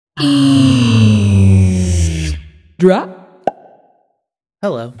Drop.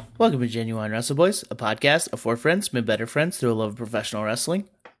 Hello, welcome to Genuine Wrestle Boys, a podcast of four friends made better friends through a love of professional wrestling.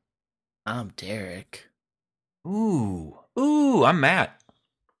 I'm Derek. Ooh, I'm Matt.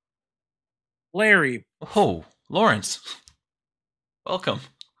 Larry. Oh, Lawrence. Welcome.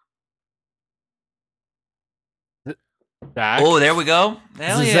 Zach. Oh, there we go.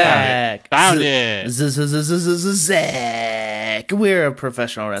 Hell yeah. Zach. Found it. Zach. We're a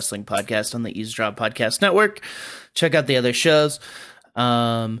professional wrestling podcast on the Eavesdrop Podcast Network. Check out the other shows. We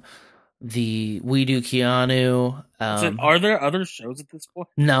Do Keanu. Are there other shows at this point?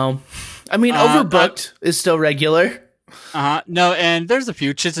 No. I mean, Overbooked is still regular. No, and there's a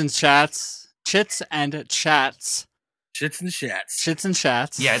few chits and chats. Shits and chats.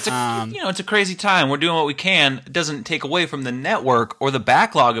 Yeah, it's it's a crazy time. We're doing what we can. It doesn't take away from the network or the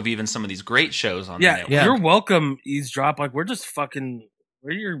backlog of even some of these great shows on the network. Yeah. You're welcome, Eavesdrop. Like we're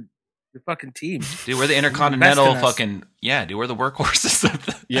your fucking team. Dude, we're the intercontinental Best in us. fucking dude, we're the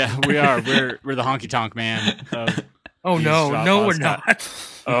workhorses. Yeah, we are. We're the honky tonk man. Oh no, we're not.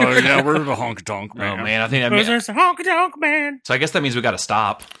 Oh yeah, we're the honky tonk Oh man. man, I think that There's means, a honky tonk man. so I guess that means we got to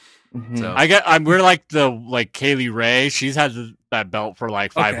stop. Mhm. So We're like Kaylee Ray. She's had that belt for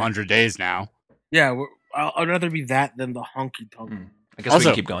like 500 days now. Yeah, I'd rather be that than the honky tonk. I guess we Also-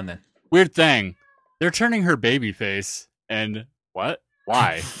 can keep going then. Weird thing, they're turning her baby face, and what?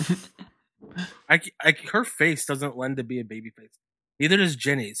 Why? Her face doesn't lend to be a baby face. Neither does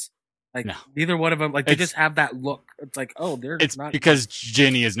Jenny's. Like No. neither one of them. Like they It's- just have that look. It's like they're It's not. because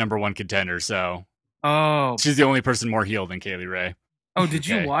Ginny is number one contender, so Oh, she's the only person more healed than Kaylee Ray. did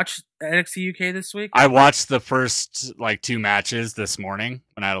you Okay. watch NXT UK this week? I watched the first two matches this morning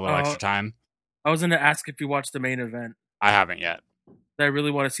when I had a little Oh. extra time. I was going to ask if you watched the main event. I haven't yet. I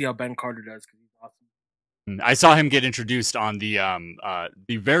really want to see how Ben Carter does because he's awesome. I saw him get introduced on the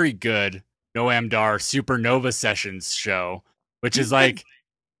very good Noam Dar Supernova Sessions show, which is like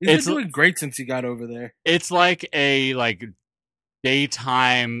He's It's- been doing great since he got over there. it's like a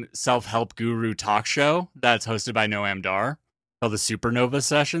daytime self-help guru talk show that's hosted by Noam Dar called the Supernova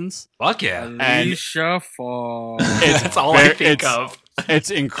Sessions. Fuck yeah. Alicia Fox. It's That's all I very- think it's- of.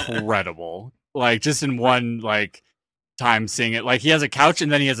 It's incredible. Like just in one time seeing it. Like he has a couch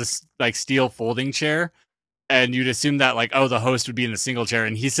and then he has a steel folding chair. And you'd assume that the host would be in the single chair,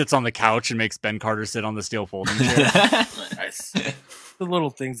 and he sits on the couch and makes Ben Carter sit on the steel folding chair. Nice. The little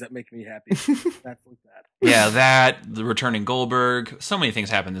things that make me happy. That's like that. Yeah, the returning Goldberg. So many things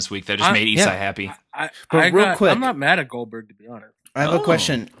happened this week that just made Isai yeah. happy. But quick- I'm not mad at Goldberg, to be honest. I have a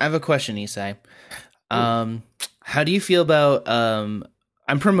question, Isai. How do you feel about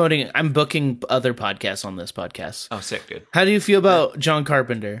I'm booking other podcasts on this podcast. Oh, sick, good. How do you feel about John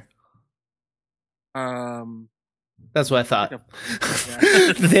Carpenter? That's what I thought.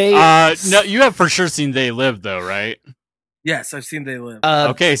 They No, you have for sure seen They Live, though, right? Yes, I've seen They Live.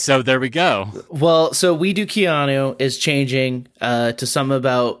 Okay, so there we go. Well, so We Do Keanu is changing to some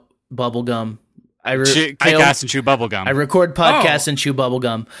about bubblegum. Kick ass and chew bubblegum. I record podcasts and chew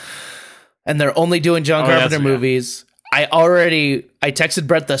bubblegum. And they're only doing John Carpenter that's- yeah. movies. I texted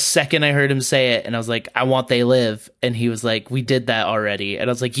Brett the second I heard him say it, and I was like, I want They Live. And he was like, we did that already. And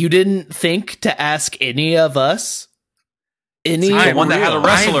I was like, you didn't think to ask any of us? The one that had a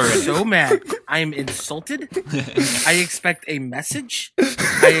wrestler I'm in it. so mad. I'm insulted. I expect a message.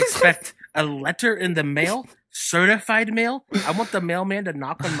 I expect a letter in the mail, certified mail. I want the mailman to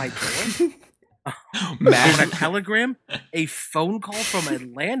knock on my door. I want a telegram, a phone call from a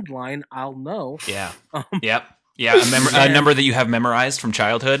landline. I'll know. Yeah. Yep. Yeah, a number that you have memorized from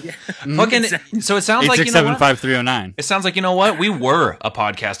childhood. Fucking. So it sounds like, you know what? 867-5309. It sounds like, you know what? We were a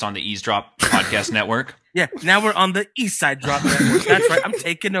podcast on the Eavesdrop Podcast Network. Yeah, now we're on the East Side Drop Network. That's right. I'm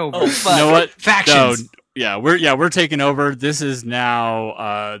taking over. Oh, fuck. You know what? Factions. No, we're taking over. This is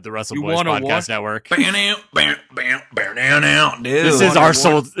now the Wrestle You Boys want a Podcast war? Network. Dude. This is our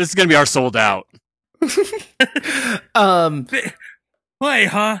sold. This is gonna be our sold out. Play,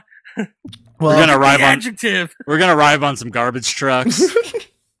 huh? Well, We're gonna arrive The on. adjective. We're gonna arrive on some garbage trucks.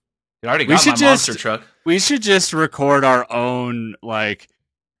 You already We got should my monster just- truck. We should just record our own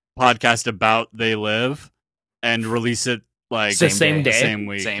podcast about They Live and release it the same day? same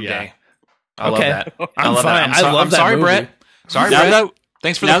week. Same yeah. day. I love Okay. that. I'm love fine. that. I love I'm that sorry, movie. Brett. Sorry, Now Brett. that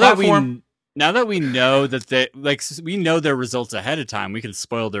Thanks for the now that platform. now that we know that we know their results ahead of time, we can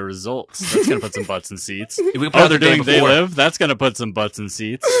spoil their results. That's gonna put some butts in seats. We put Oh, out they're the day doing They before. Live. That's gonna put some butts in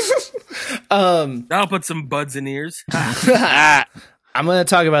seats. I'll put some buds in ears. Ah. I'm going to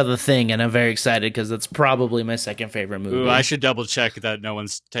talk about The Thing, and I'm very excited because that's probably my second favorite movie. Ooh, I should double check that no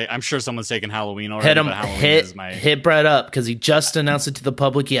one's. I'm sure someone's taken Halloween already. But Halloween is my. Hit Brett up because he just announced it to the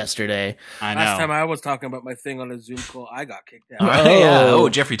public yesterday. I know. Last time I was talking about my thing on a Zoom call, I got kicked out. Oh,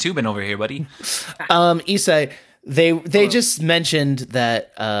 Jeffrey Toobin over here, buddy. Isai, they just mentioned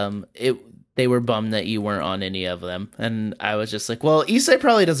that they were bummed that you weren't on any of them, and I was just like, well, Isai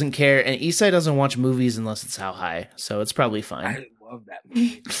probably doesn't care, and Isai doesn't watch movies unless it's How High, so it's probably fine. I love that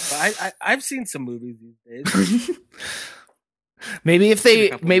movie. But I've seen some movies these days. maybe if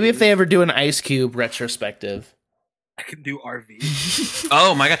they ever do an Ice Cube retrospective. I can do RV.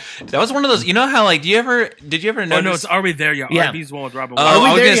 Oh my god, that was one of those. You know how like did you ever notice? Oh no, it's Are We There Yet? Yeah. RV's one with Robin Oh,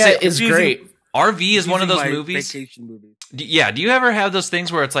 Williams. I was gonna say is great. RV is one of those Using my movies. Vacation movies. Yeah, do you ever have those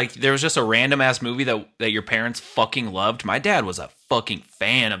things where it's like there was just a random ass movie that your parents fucking loved? My dad was a fucking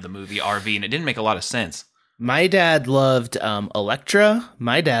fan of the movie RV, and it didn't make a lot of sense. My dad loved Elektra.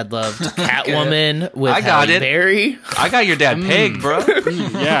 My dad loved Catwoman with I got Halle it. Berry. I got your dad pegged, bro.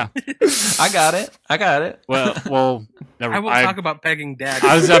 Yeah. I got it. Well. Never, I will talk about pegging dad.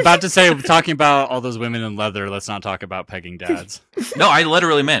 I was about to say, talking about all those women in leather. Let's not talk about pegging dads. No, I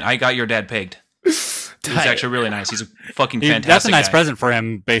literally meant I got your dad pegged. He's Tight. actually really nice. He's a fucking fantastic That's a nice guy. present for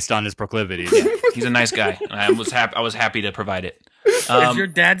him based on his proclivities. Yeah, he's a nice guy. And I was happy to provide it. Is your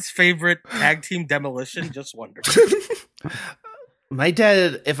dad's favorite tag team Demolition? Just wonder. My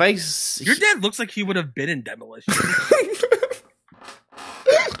dad, Your dad looks like he would have been in Demolition.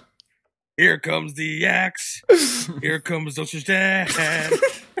 Here comes the axe. Here comes Ocean's dad.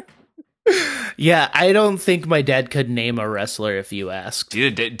 yeah, I don't think my dad could name a wrestler if you asked.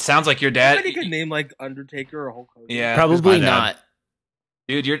 Dude, it sounds like your dad. Anybody could name like Undertaker or Hulk Hogan. Yeah, Probably my dad. not.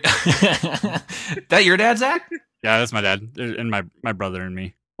 dude, you're that your dad, Zach? Yeah, that's my dad and my brother and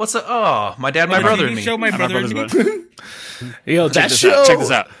me. What's the? Oh, my dad, my brother, and me. Show my My brother and brother's me. brother. Yo, Check that this show. out. Check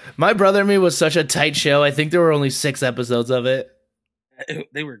this out. My brother and me was such a tight show. I think there were only 6 episodes of it.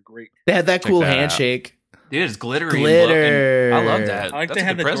 They were great. They had that Check cool that out. handshake. Dude, it's glittery. Glitter. I love that. I like That's to a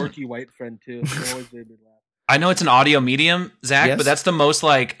have good the present. dorky white friend too. They always made me laugh. I know it's an audio medium, Zach, Yes. but that's the most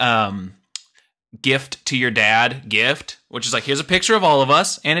like gift to your dad gift, which is like here's a picture of all of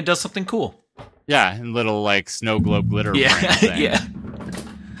us, and it does something cool. Yeah, and little like snow globe glitter. Yeah, brand thing. yeah.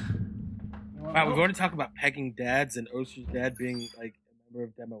 Wow, we're going to talk about pegging dads and Oster's dad being like a member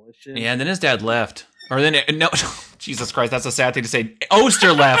of Demolition. Yeah, and then his dad left. Or then, no, Jesus Christ, that's a sad thing to say.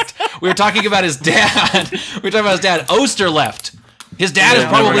 Oster left. We were talking about his dad. We were talking about his dad. Oster left. His dad is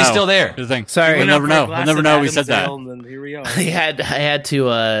We'll never probably know. still there. Here's the thing. Sorry. We'll never know. We'll never know we said that. And then here we are. I had to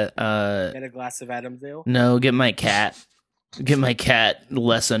Get a glass of Adam's ale. no, get my cat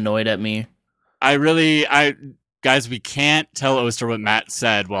less annoyed at me. Guys, we can't tell Oster what Matt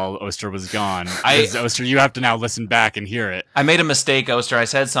said while Oster was gone. Because Oster, you have to now listen back and hear it. I made a mistake, Oster. I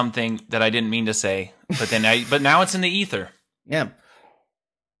said something that I didn't mean to say, but now it's in the ether. Yeah.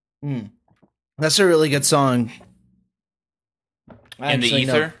 That's a really good song. In the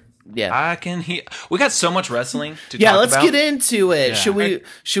ether. Yeah. I can hear. We got so much wrestling to Yeah, talk let's about. get into it. Yeah. Should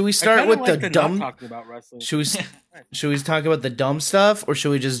we I start kinda with like the not dumb talking about wrestling. should we talk about the dumb stuff or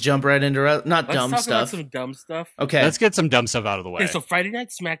should we just jump right into not Let's dumb talk about stuff? some dumb stuff. Okay. Let's get some dumb stuff out of the way. Okay, so Friday Night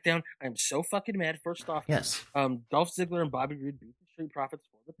SmackDown. I'm so fucking mad. First off, Yes. Dolph Ziggler and Bobby Roode beat the Street Profits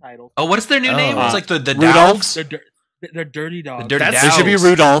for the titles. Oh, what's their new Oh. name? It's like the Rudolph's? Dogs. They're dirty dogs. The Dirty That's- They Dogs. should be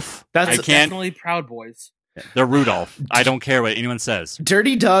Rudolph. That's- I can't. Definitely Proud Boys. They're Rudolph. I don't care what anyone says.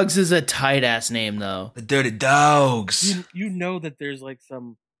 Dirty Dogs is a tight ass name though. The Dirty Dogs. You know that there's like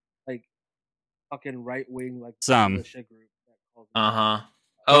some like fucking right wing like Some. militia group that calls them- Uh huh.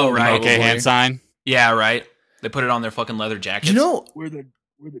 Oh right. Okay, hand sign. Yeah, right. They put it on their fucking leather jackets. You know We're the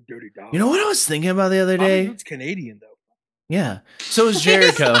dirty dogs. you know what I was thinking about the other Bobby day? Roode's Canadian though. Yeah. So is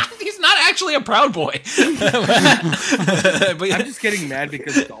Jericho. He's not actually a proud boy. But I'm just getting mad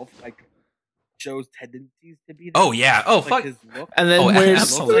because Dolph like shows tendencies to be. Oh, yeah. Oh, Like, fuck. his look. And then Oh, wears Looks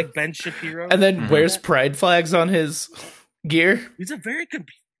absolutely. like Ben Shapiro. and then Mhm. wears pride flags on his gear. He's a very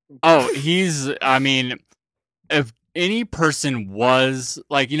Oh, I mean, if any person was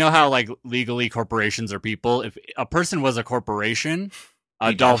like, you know how like legally corporations are people. If a person was a corporation,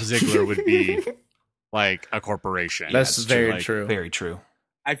 He Dolph does. Ziggler would be like a corporation. That's very like, true. Very true.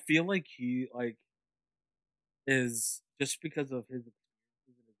 I feel like he like is just because of his experiences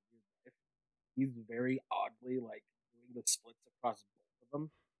in his life. He's very oddly like doing the splits across both of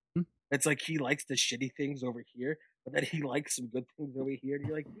them. Hmm. It's like he likes the shitty things over here, but then he likes some good things over here, and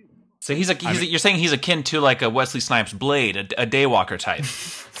you're like, dude. So you're saying he's akin to like a Wesley Snipes Blade, a Daywalker type.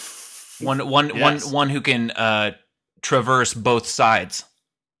 Yes. one who can traverse both sides.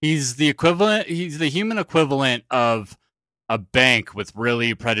 He's the equivalent. He's the human equivalent of a bank with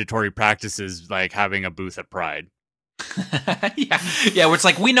really predatory practices, like having a booth at Pride. yeah, where it's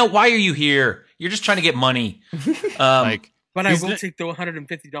like, we know, why are you here? You're just trying to get money. Like, But I he's will n- take the $150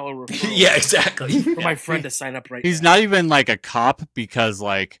 referral yeah, exactly. for my friend to sign up right he's now. not even like a cop because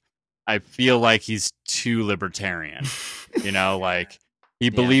like I feel like he's too libertarian. You know, like he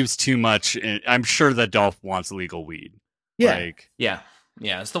believes too much. I'm sure that Dolph wants legal weed. Yeah. Like, Yeah,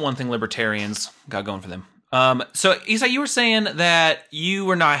 it's the one thing libertarians got going for them. So Isai, you were saying that you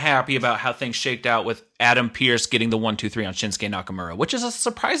were not happy about how things shaked out with Adam Pearce getting the 1-2-3 on Shinsuke Nakamura, which is a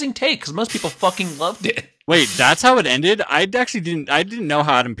surprising take because most people fucking loved it. wait, that's how it ended? I didn't know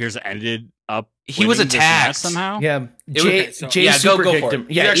how Adam Pearce ended up. He was winning this attacked. match somehow. Yeah. Okay, so- Jay Yeah, go super for kicked it. him.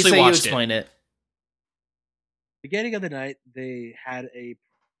 You Yeah, actually Issa, you watched it. explain it. Beginning of the night, they had a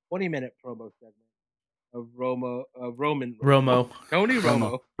 20-minute promo segment of Roman Tony Romo.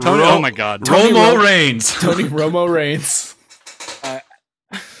 Tony, oh my god. Tony Romo Ro- Reigns. Tony Romo Reigns.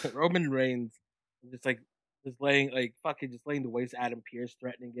 Roman Reigns just laying the waste Adam Pearce,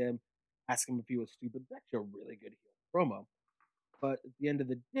 threatening him, asking him if he was stupid. It's actually a really good heel promo. But at the end of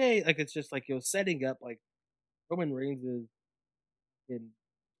the day, like it's just like he was setting up like Roman Reigns is in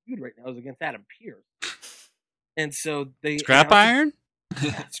feud right now is against Adam Pearce. And so they Scrap announced-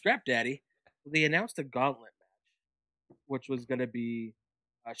 iron? Scrap Daddy. They announced a gauntlet match, which was going to be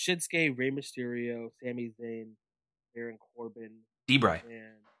Shinsuke, Rey Mysterio, Sami Zayn, Baron Corbin, D-Bry.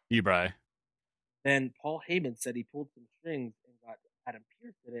 and Ebray. then Paul Heyman said he pulled some strings and got Adam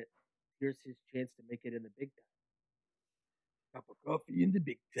Pearce in it. Here's his chance to make it in the big time. Cup of coffee in the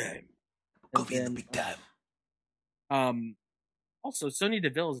big time. And Coffee in the then, big time. Also, Sonya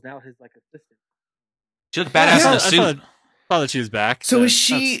Deville is now his like assistant. She looked badass in I a suit. thought that she was back. So is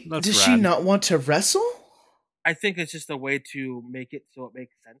That's- she? that's Does she rad. not want to wrestle? I think it's just a way to make it so it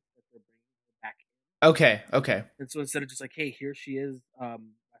makes sense that they're bringing her back. Okay. And so instead of just like, hey, here she is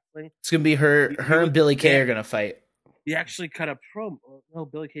wrestling, It's gonna be her. You- Her you- and Billy Kay yeah. are gonna fight. he actually cut a promo. No,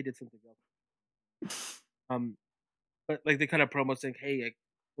 Billy Kay did something else. But like they cut a promo saying, hey, I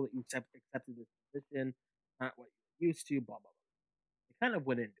feel that you accepted this position, not what you're used to, blah blah blah. They kind of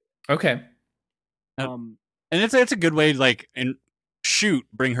went into it. Okay. Um, And it's a good way to like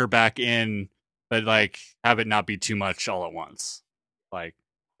bring her back in, but like have it not be too much all at once. Like,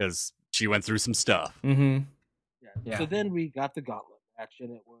 because she went through some stuff. Mm-hmm. Yeah. So then we got the gauntlet match,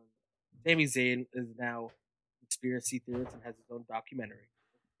 and it was Sami Zayn is now a conspiracy theorist and has his own documentary.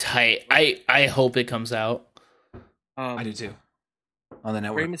 Tight. I hope it comes out. I do too. On the Rey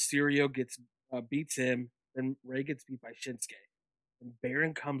network. Mysterio beats him, then Ray gets beat by Shinsuke. And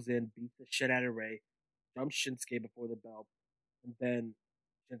Baron comes in, beats the shit out of Ray, jumps Shinsuke before the bell, and then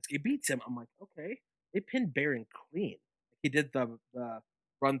Shinsuke beats him. I'm like, okay, they pinned Baron clean. He did the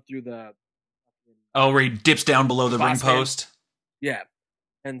run through the Oh, where he dips down below the ring Boss man. post. yeah,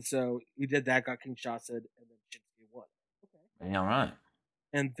 and so he did that, got Kinshasa, and then Shinsuke won. Okay, Yeah, all right.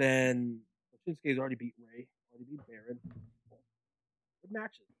 and then Shinsuke's already beat Ray, already beat Baron. Good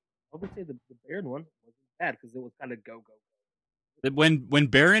matches. I would say the Baron one wasn't bad because it was kind of go. When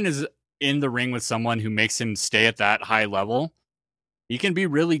Baron is in the ring with someone who makes him stay at that high level, he can be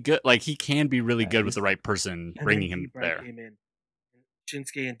really good. Like he can be really good with the right person And bringing then him D-Bry there. Came in. And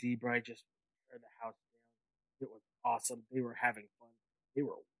Shinsuke and D-Bry just turned the house down. It was awesome. They were having fun. They were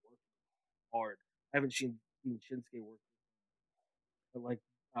working hard. I haven't seen Shinsuke work, but like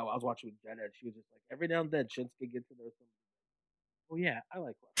I was watching with Jenna, and she was just like, every now and then Shinsuke gets in there. Oh yeah, I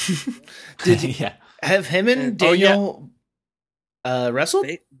like wrestling. Did yeah. have him and And- Daniel wrestled?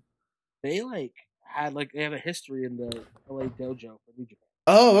 They like had like they have a history in the LA dojo for New Japan.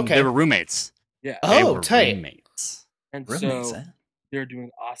 Oh, okay. They were roommates. Yeah, They Oh, were tight. roommates. and Roommates, so eh? they're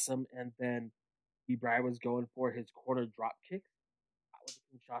doing awesome. And then D-Bry was going for his quarter drop kick. That was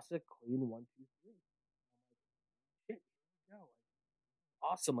Kinshasa clean 1, 2, 3. Shit, no,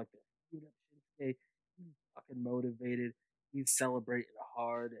 awesome like this. He's fucking motivated. He's celebrating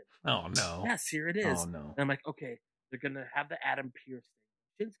hard. And Oh, no. yes, here it is. Oh, no. And I'm like, okay, they're gonna have the Adam Pearce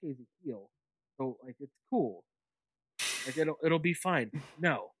thing. Shinsuke's a heel, so like it's cool. Like it'll be fine.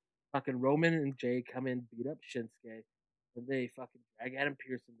 No, fucking Roman and Jay come in, beat up Shinsuke, and they fucking drag Adam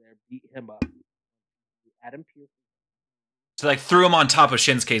Pearce in there, beat him up. Adam Pearce. So like threw him on top of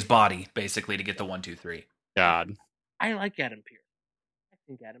Shinsuke's body, basically, to get the 1-2-3. God. I like Adam Pearce. I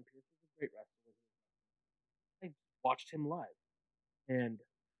think Adam Pearce is a great wrestler. I watched him live, and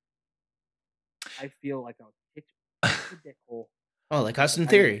I feel like I was kicked in the dick hole. Oh, like Austin I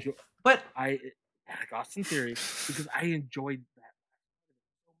Theory. enjoy- But I like Austin Theory because I enjoyed that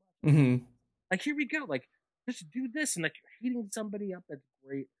so much. Mm-hmm. Like here we go, like just do this and like you're heating somebody up. That's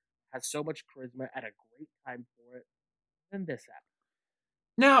great. Has so much charisma. At a great time for it. then this happened.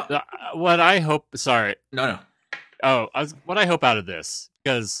 Now, What I hope, sorry, no. what I hope out of this,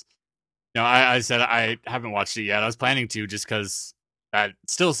 because I said I haven't watched it yet. I was planning to, just because that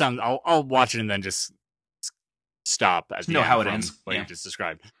still sounds. I'll watch it and then just stop at the know end how it from ends. what Yeah. you just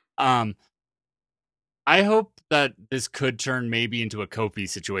described. I hope that this could turn maybe into a Kofi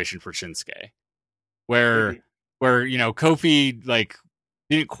situation for Shinsuke, where Kofi like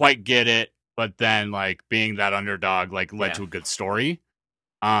didn't quite get it, but then like being that underdog like led to a good story.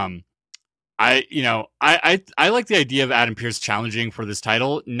 I like the idea of Adam Pearce challenging for this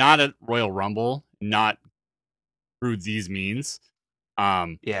title, not at Royal Rumble, not through these means.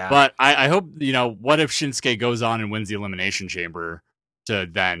 Yeah. But I hope, what if Shinsuke goes on and wins the Elimination Chamber to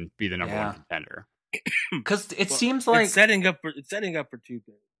then be the number one contender? Because it seems like it's setting up for two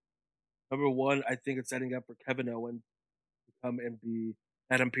things. Number one, I think it's setting up for Kevin Owens to come and be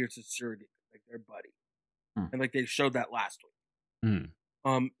Adam Pearce's surrogate, like their buddy, and like they showed that last week.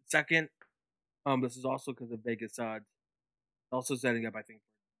 Second, this is also because of Vegas odds. Also setting up, I think.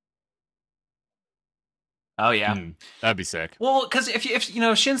 Oh yeah, that'd be sick. Well, because if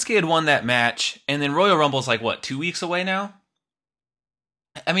Shinsuke had won that match, and then Royal Rumble's like what 2 weeks away now.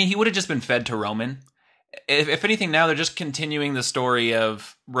 I mean, he would have just been fed to Roman. If anything, now they're just continuing the story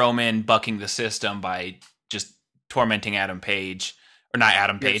of Roman bucking the system by just tormenting Adam Page, or not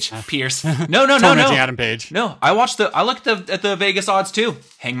Adam Page, Pierce. No. Tormenting Adam Page. No, I looked at the Vegas odds too.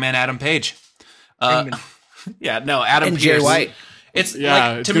 Hangman Adam Page. Adam and Pierce. Jay White. It's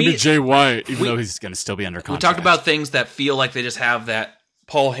it's to gonna me be Jay White, even though he's gonna still be under contract. We talked about things that feel like they just have that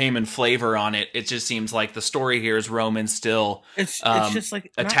Paul Heyman flavor on it. It just seems like the story here is Roman still. It's just like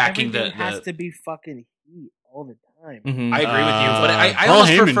attacking not has to be fucking heat all the time. I agree with you, but I Paul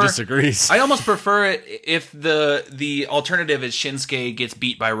almost Heyman prefer. disagrees. I almost prefer it if the alternative is Shinsuke gets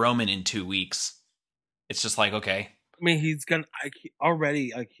beat by Roman in 2 weeks. It's just like, okay. I mean, he's gonna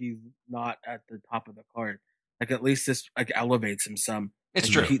already he's not at the top of the card. Like at least this elevates him some. It's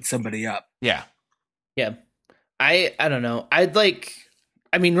true. Heat somebody up. Yeah. I don't know.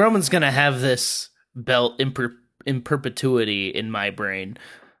 I mean, Roman's gonna have this belt in perpetuity in my brain.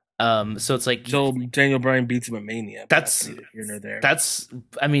 So it's like so Daniel Bryan beats him at Mania. That's here nor there. That's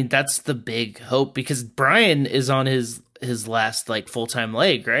the big hope, because Bryan is on his last like full-time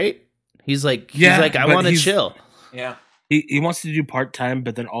leg, right? He's like I want to chill. Yeah. He wants to do part-time,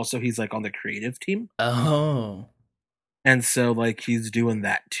 but then also he's like on the creative team. Oh. And so like he's doing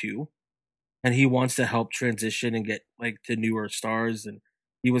that too. And he wants to help transition and get like to newer stars, and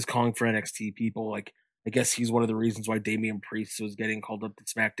he was calling for NXT people. Like I guess he's one of the reasons why Damian Priest was getting called up to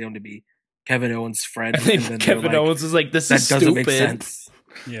SmackDown to be Kevin Owens' friend. And then Kevin Owens is like, this that is doesn't stupid. make sense.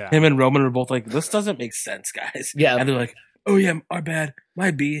 Yeah. Him and Roman are both like, this doesn't make sense, guys. Yeah. And they're like, oh yeah, our bad.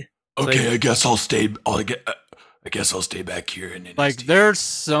 My B. Okay, I guess I'll stay. I guess I'll stay back here in NXT. Like, there's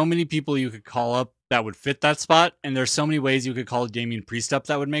so many people you could call up that would fit that spot, and there's so many ways you could call Damian Priest up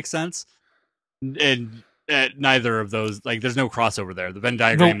that would make sense. And neither of those, like, there's no crossover there. The Venn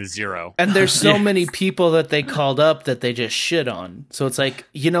diagram is zero. And there's so many people that they called up that they just shit on. So it's like,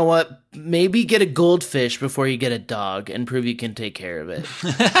 you know what? Maybe get a goldfish before you get a dog and prove you can take care of it.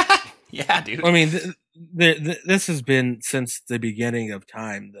 Yeah, dude. I mean, this has been since the beginning of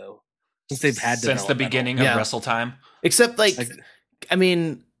time, though. Since they've had since the beginning of Wrestle Time. Except, I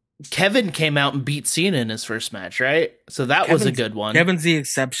mean, Kevin came out and beat Cena in his first match, right? So that was a good one. Kevin's the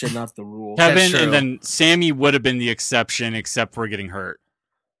exception, not the rule. Kevin, and then Sammy would have been the exception, except for getting hurt.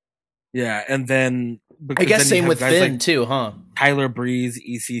 Yeah, and then I guess same with Finn too, huh? Tyler Breeze,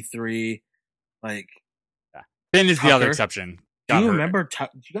 EC3, like Finn is Tucker. the other exception. Do you remember? Do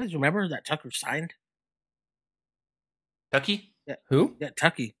you guys remember that Tucker signed? Tucky? Yeah. Who? Yeah,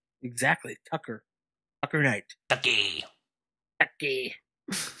 Tucky. Exactly, Tucker. Tucker Knight. Tucky.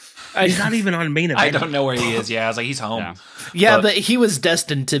 He's not even on main event. I don't know where he is. Yeah, I was like, he's home. Yeah, but he was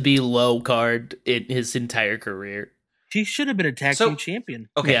destined to be low card in his entire career. He should have been a tag team champion.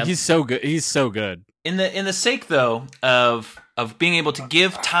 Okay, Yeah. He's so good. He's so good. In the sake though of being able to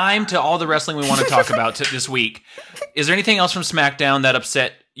give time to all the wrestling we want to talk about this week, is there anything else from SmackDown that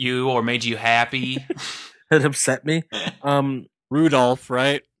upset you or made you happy? It upset me. Rudolph,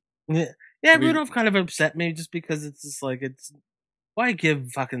 right? Yeah, Rudolph kind of upset me just because it's just like why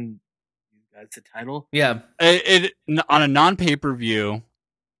give fucking you guys the title? Yeah. It on a non-pay-per-view,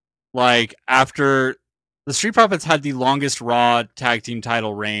 like after the Street Profits had the longest Raw tag team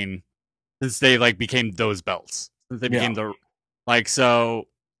title reign since they like became those belts. Since they became so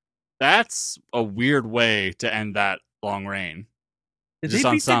that's a weird way to end that long reign. Did Just they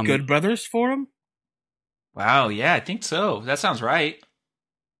on beat some- the Good Brothers for him? Wow, yeah, I think so. That sounds right.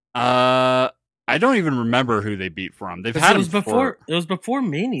 I don't even remember who they beat from. They've Because had it was him before. It was before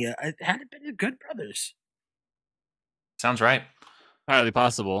Mania. It hadn't been the Good Brothers. Sounds right. entirely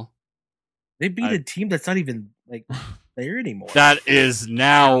possible. They beat I- a team that's not even like there anymore. That is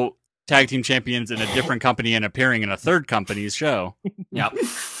now tag team champions in a different company and appearing in a third company's show. Yep.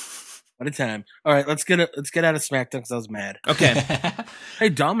 What a time! All right, let's get out of SmackDown because I was mad. Okay. Hey,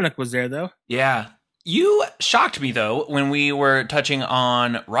 Dominic was there though. Yeah. You shocked me, though, when we were touching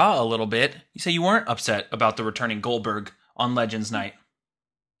on Raw a little bit. You say you weren't upset about the returning Goldberg on Legends Night.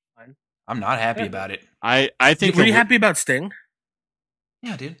 Fine. I'm not happy Yeah. about it. I think Were you happy about Sting?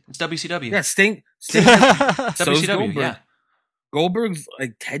 Yeah, dude. It's WCW. Yeah, Sting. WCW, so's Goldberg. yeah. Goldberg's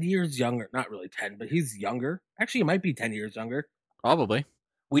like 10 years younger. Not really 10, but he's younger. Actually, he might be 10 years younger. Probably.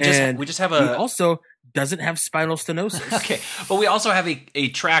 We And just have He a... also doesn't have spinal stenosis. Okay, but we also have a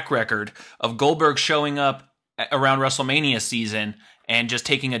track record of Goldberg showing up around WrestleMania season and just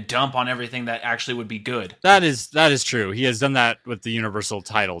taking a dump on everything that actually would be good. That is true. He has done that with the Universal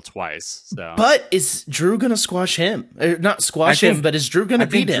title twice. So But is Drew gonna squash him? Not squash I think- him, but is Drew gonna I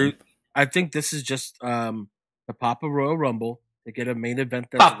think beat him? Drew- I think this is just the Papa Royal Rumble to get a main event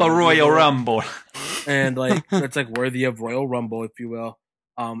that's Papa worthy Royal of- Rumble. and like that's like worthy of Royal Rumble, if you will.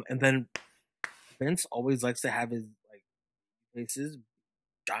 And then Vince always likes to have his like faces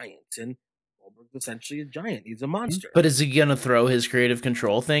giants, and Goldberg's essentially a giant. He's a monster. But is he gonna throw his creative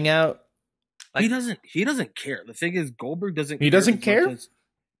control thing out? he doesn't care. The thing is, Goldberg doesn't. He doesn't as much care? as-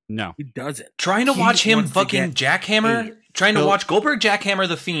 no. He doesn't. Trying to He watch him wants to fucking get jackhammer, paid. trying to He'll- watch Goldberg jackhammer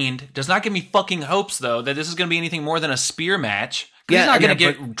the Fiend does not give me fucking hopes, though, that this is going to be anything more than a spear match. 'Cause he's not going to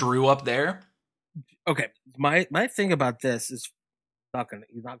yeah, get Drew up there. Okay, my thing about this is he's not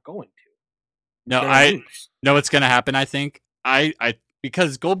going to. No, He's gonna I lose. know what's going to happen. I think I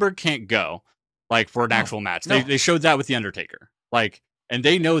because Goldberg can't go like for an No, actual match. no. They showed that with the Undertaker. Like, and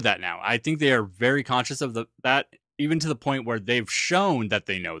they know that now. I think they are very conscious of that, even to the point where they've shown that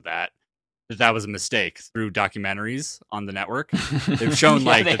they know that was a mistake through documentaries on the network. They've shown Yeah,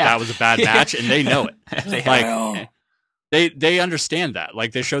 like they that have. was a bad Yeah. match, and they know it. They have. Like Well, they understand that.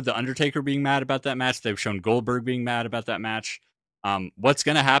 Like they showed the Undertaker being mad about that match. They've shown Goldberg being mad about that match. What's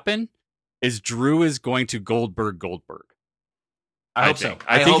going to happen is Drew is going to Goldberg. I hope think. so.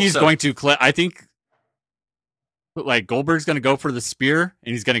 I think hope he's so. going to. I think like Goldberg's going to go for the spear,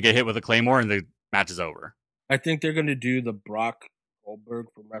 and he's going to get hit with a claymore, and the match is over. I think they're going to do the Brock Goldberg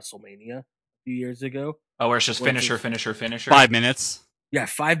from WrestleMania a few years ago. Oh, where it's just Which finisher, is- finisher, finisher. 5 minutes. Yeah,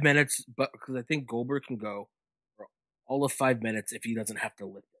 5 minutes, but because I think Goldberg can go for all of 5 minutes if he doesn't have to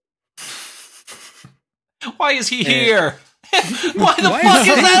lift it. Why is he And- here? Why the Why fuck is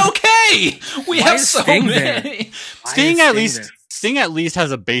is Sting- that okay? We Why have is so Sting there? many. Why Sting is at Sting least. there? Sting at least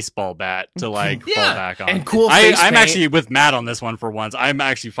has a baseball bat to like Yeah, fall back on. and cool face I'm paint. actually with Matt on this one for once. I'm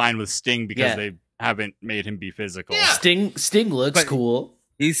actually fine with Sting because Yeah. they haven't made him be physical. Yeah. Sting looks But- cool.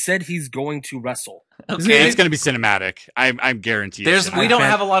 He said he's going to wrestle. Okay. It's going to be cinematic. I'm guaranteed. There's it's we cinematic. don't bet-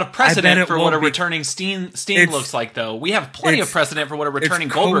 have a lot of I bet precedent it for what a won't be. returning Sting It's- looks like, though. We have plenty of it's- precedent for what a it's returning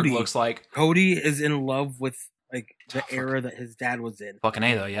Goldberg Cody. looks like. Cody is in love with like the era that his dad was in, Fucking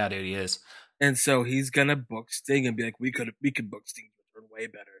A, though. Yeah, dude, he is. and so he's gonna book Sting and be like, we could book Sting return way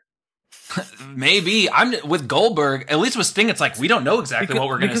better. Maybe. I'm with Goldberg. At least with Sting, it's like we don't know exactly what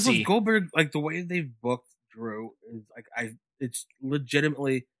we're going to because see. with Goldberg, like the way they've booked Drew is like it's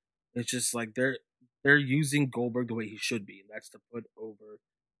legitimately, it's just like they're using Goldberg the way he should be, and that's to put over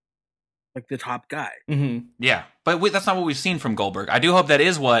like the top guy. Mm-hmm. Yeah, but that's not what we've seen from Goldberg. I do hope that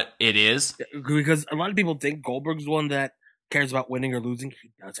is what it is. Because a lot of people think Goldberg's the one that cares about winning or losing. He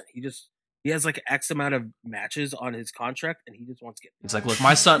doesn't. He has like X amount of matches on his contract, and he just wants to get. It's like, look,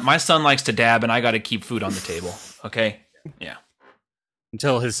 my son likes to dab, and I got to keep food on the table. Okay.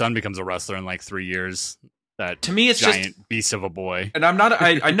 Until his son becomes a wrestler in like 3 years. That To me, it's giant just. beast of a boy. And I'm not.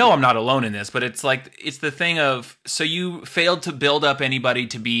 I know I'm not alone in this, but it's like it's the thing of so you failed to build up anybody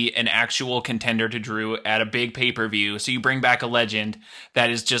to be an actual contender to Drew at a big pay-per-view. So you bring back a legend that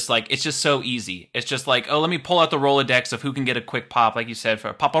is just like it's just so easy. It's just like, oh, let me pull out the Rolodex of who can get a quick pop, like you said,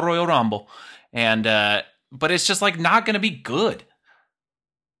 for Papa Royal Rumble, and but it's just like not going to be good.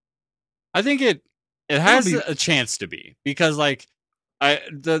 I think it has be- a chance to be because like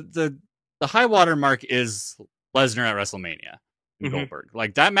the high water mark is Lesnar at WrestleMania and Mhm. Goldberg.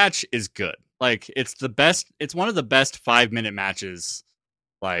 Like that match is good. Like it's the best. It's one of the best 5-minute matches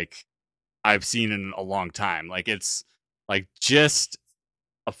like I've seen in a long time. Like it's like just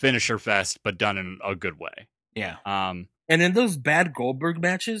a finisher fest, but done in a good way. Yeah. And in those bad Goldberg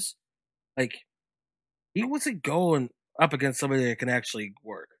matches, like he wasn't going up against somebody that can actually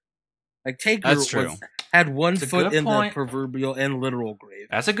work. Like Taker That's true. had one It's a foot good in point. the proverbial and literal grave.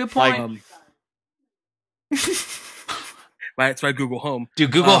 That's a good point. Um, That's why Google Home.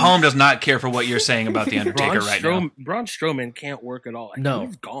 Dude, Google Home does not care for what you're saying about The Undertaker now. Braun Strowman can't work at all. No.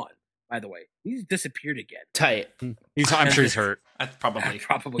 He's gone, by the way. He's disappeared again. Tight. I'm sure he's hurt. That's probably.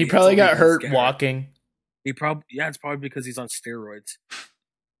 He probably got hurt walking. It's probably because he's on steroids.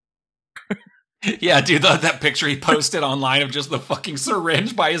 Yeah, dude, that picture he posted online of just the fucking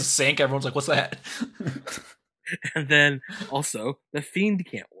syringe by his sink. Everyone's like, what's that? And then also, The Fiend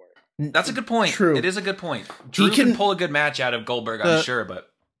can't work. That's a good point. True. It is a good point. Drew can pull a good match out of Goldberg, I'm sure, but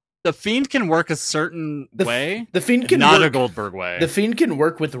The Fiend can work a certain way. The Fiend can not work, a Goldberg way. The Fiend can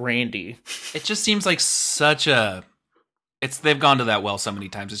work with Randy. It just seems like such a. They've gone to that well so many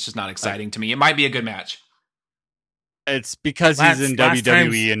times. It's just not exciting to me. It might be a good match. It's because he's in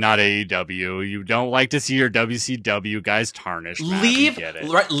WWE and not AEW. You don't like to see your WCW guys tarnished. Matt,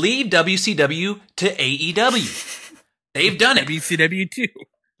 leave WCW to AEW. They've done it. WCW too.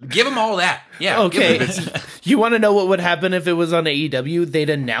 Give them all that. Yeah. Okay. You want to know what would happen if it was on AEW?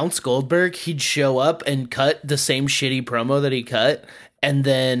 They'd announce Goldberg. He'd show up and cut the same shitty promo that he cut, and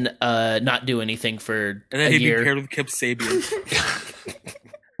then not do anything for and then a he'd year. be paired with Kip Sabian.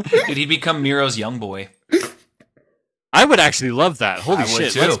 Dude, he'd become Miro's young boy. I would actually love that. Holy I would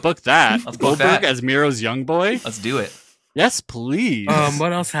shit! too. Let's book that. Let's book Goldberg that. as Miro's young boy. Let's do it. Yes, please.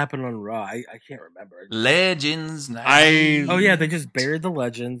 What else happened on Raw? I can't remember. Legends Night. Oh yeah, they just buried the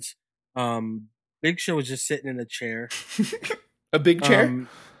legends. Big Show was just sitting in a chair. A big chair?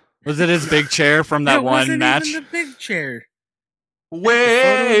 Was it his big chair from that one match? Even the big chair.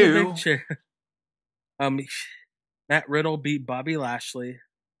 Well, Big chair. Matt Riddle beat Bobby Lashley.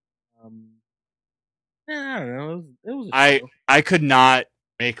 I don't know. It was a show. I could not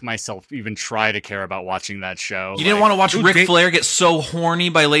make myself even try to care about watching that show. you didn't want to watch Ric Flair get so horny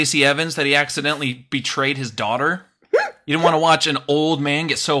by Lacey Evans that he accidentally betrayed his daughter? You didn't want to watch an old man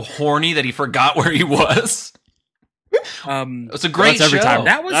get so horny that he forgot where he was? It's a great that's every show. time.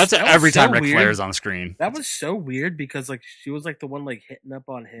 That Every was so time Ric weird. Flair's on screen. That was so weird because like she was like the one like hitting up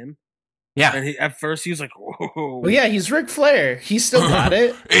on him, Yeah. and at first he was like, "Whoa." Well, yeah, he's Ric Flair. He's still got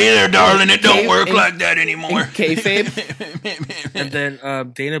it. Hey there, darling. It don't In- work in- like that anymore. in kayfabe. And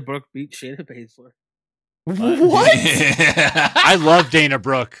then Dana Brooke beat Shayna Baszler. What? I love Dana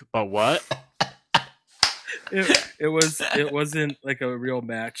Brooke, but what? It wasn't like a real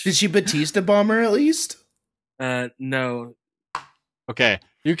match. Did she Batista bomber at least? No. Okay,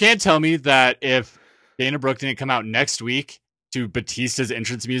 you can't tell me that if Dana Brooke didn't come out next week to Batista's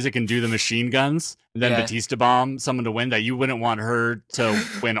entrance music and do the machine guns, and then Yeah. Batista bomb someone to win, that you wouldn't want her to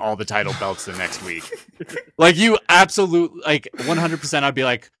win all the title belts the next week. Like, you absolutely, like, 100% I'd be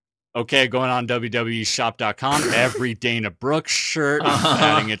like, okay, going on WWEshop.com, every Dana Brooke shirt,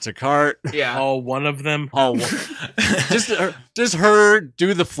 adding it to cart. Yeah. All one of them. Oh, just her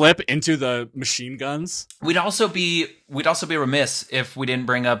do the flip into the machine guns. We'd also be remiss if we didn't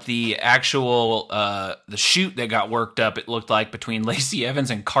bring up the actual the shoot that got worked up. It looked like between Lacey Evans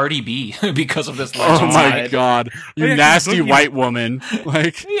and Cardi B because of this Oh Legends my Night. god, you yeah, 'cause nasty Boogie- white woman!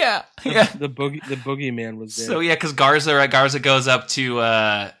 Like, Yeah. The boogeyman was there. So yeah, because Garza goes up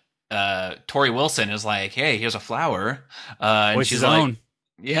to Tori Wilson, is like, hey, here's a flower, and voice she's his like, own.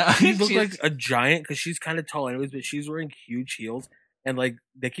 yeah, She looked like a giant because she's kind of tall anyways, but she's wearing huge heels, and like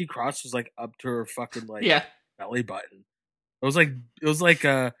Nikki Cross was like up to her fucking like yeah. belly button. It was like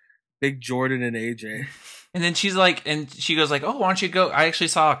Big Jordan and AJ. And then she's like, and she goes like, oh, why don't you go? I actually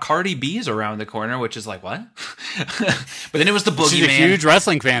saw Cardi B's around the corner, which is like, what? But then it was the She's a Boogeyman. huge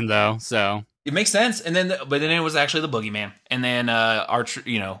wrestling fan, though. So It makes sense. And then, but then it was actually the Boogeyman. And then I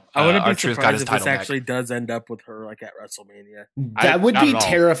wouldn't our be truth got his surprised if this title back. actually does end up with her like at WrestleMania. That would not be at all.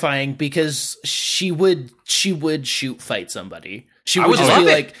 terrifying because she would shoot fight somebody. She I would would just love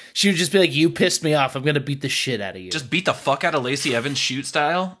be it. like, she would just be like, you pissed me off. I'm gonna beat the shit out of you. Just beat the fuck out of Lacey Evans shoot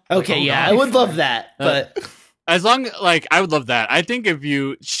style. Okay, Like, oh, yeah, God. I would love that, but as long like I would love that. I think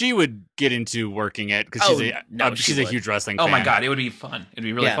she would get into working it because she's a would. huge wrestling Oh fan. my god, it would be fun. It'd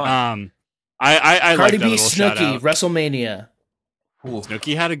be really Yeah. fun. I Cardi like that B, little shout Snooki, out. WrestleMania. Ooh,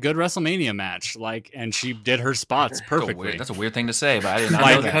 Snooki had a good WrestleMania match, and she did her spots perfectly. that's a weird thing to say, but I did not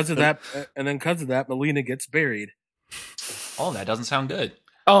Like, know that. Because of that, Melina gets buried. Oh, that doesn't sound good.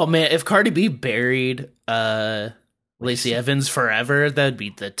 Oh man, if Cardi B buried Lacey Evans forever, that'd be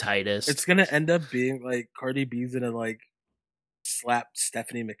the tightest. It's gonna end up being like Cardi B's gonna like slap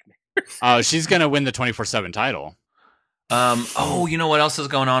Stephanie McMahon. She's gonna win the 24/7 title. Oh, you know what else is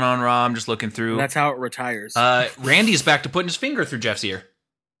going on Raw? I'm just looking through. And that's how it retires. Randy's back to putting his finger through Jeff's ear.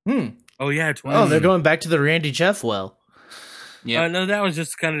 Oh yeah, twice. Oh, they're going back to the Randy Jeff well. Yeah. No, that was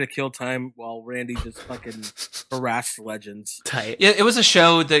just kind of to kill time while Randy just fucking harassed legends. Tight. It was a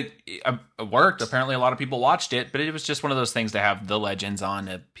show that worked. Apparently, a lot of people watched it, but it was just one of those things to have the legends on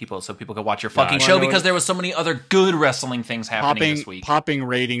so people could watch your fucking Yeah. show because there was so many other good wrestling things happening this week. Popping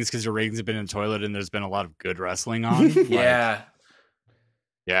ratings because your ratings have been in the toilet and there's been a lot of good wrestling on. Yeah.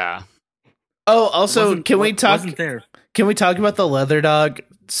 Yeah. Oh, also, Wasn't- can we talk? Wasn't there? Can we talk about the leather dog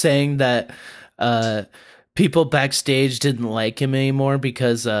saying that people backstage didn't like him anymore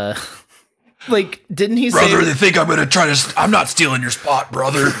because like didn't he Brother, say they think I'm gonna try to. I'm not stealing your spot,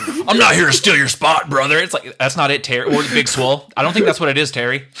 brother. I'm not here to steal your spot, brother. It's like, that's not it, Terry. Or Big Swole. I don't think that's what it is,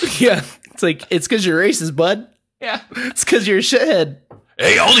 Terry. yeah, it's like it's because you're racist, bud. Yeah. It's because you're a shithead.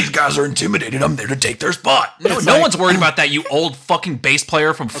 Hey, all these guys are intimidated. I'm there to take their spot. No one's worried about that, you old fucking bass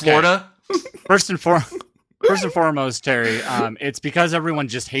player from Florida. First and foremost, Terry, it's because everyone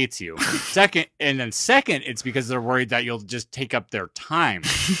just hates you. Second, it's because they're worried that you'll just take up their time.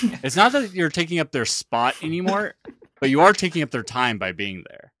 It's not that you're taking up their spot anymore, but you are taking up their time by being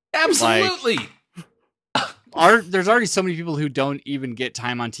there. Absolutely. There's already so many people who don't even get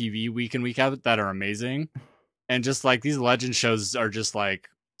time on TV week in, week out that are amazing. And just like these legend shows are just like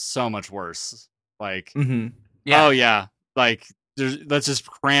so much worse. Like, Yeah. oh yeah, like let's just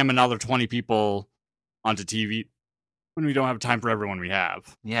cram another 20 people onto TV when we don't have time for everyone we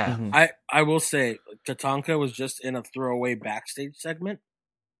have. Yeah. I will say, Tatanka was just in a throwaway backstage segment.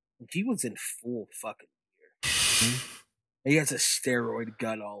 He was in full fucking gear. He has a steroid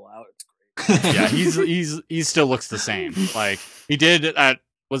gut all out. It's great. Yeah, he still looks the same. Like he did at,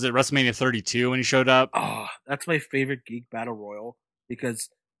 was it WrestleMania 32 when he showed up? Oh, that's my favorite Geek Battle Royal because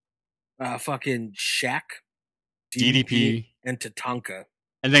fucking Shaq, DDP, and Tatanka.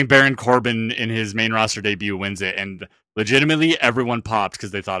 and then Baron Corbin in his main roster debut wins it, and legitimately everyone popped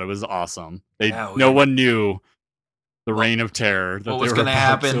because they thought it was awesome. No one knew the reign of terror that what they was were gonna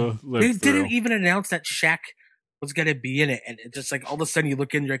about happen. to live They through. didn't even announce that Shaq was gonna be in it, and it's just like all of a sudden you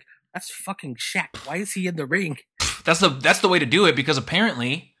look in, you're like, "That's fucking Shaq. Why is he in the ring?" That's the way to do it because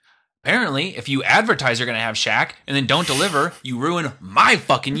apparently, if you advertise you're gonna have Shaq and then don't deliver, you ruin my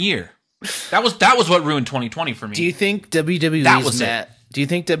fucking year. That was what ruined 2020 for me. Do you think That WWE's was it. mad? Do you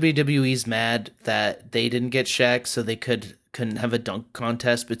think WWE's mad that they didn't get Shaq so they couldn't have a dunk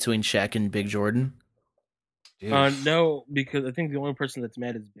contest between Shaq and Big Jordan? Dude. No, because I think the only person that's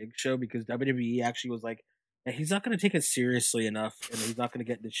mad is Big Show because WWE actually was like, "Hey, he's not going to take it seriously enough, and he's not going to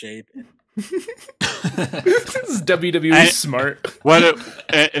get into shape." This is WWE I- smart.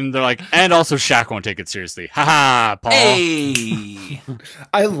 And they're like, and also Shaq won't take it seriously. Haha, Paul. Hey,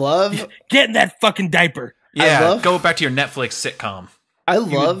 I love Get in that fucking diaper, yeah, love- go back to your Netflix sitcom.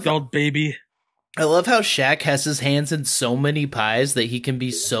 you adult baby. I love how Shaq has his hands in so many pies that he can be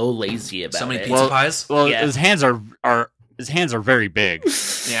so lazy about So many it. pizza pies. Well, Yeah. his hands are very big.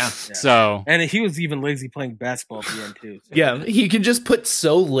 Yeah, So And he was even lazy playing basketball at the end too. So. Yeah, he can just put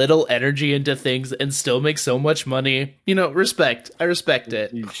so little energy into things and still make so much money. You know, respect. I respect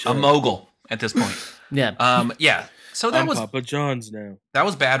it. You a should. mogul at this point. Yeah. Yeah. So that I'm was Papa John's now.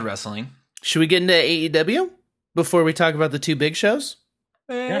 bad wrestling. Should we get into AEW before we talk about the two big shows?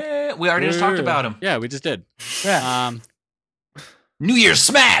 We already just talked about him. yeah, we just did. Yeah. New Year's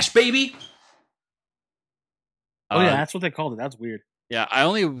Smash, baby. Oh yeah, that's what they called it. That's weird. Yeah, I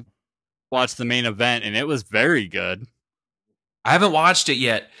only watched the main event and it was very good. I haven't watched it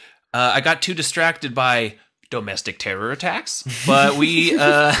yet. I got too distracted by domestic terror attacks, but we.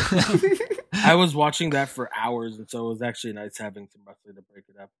 I was watching that for hours, and so it was actually nice having some wrestling to break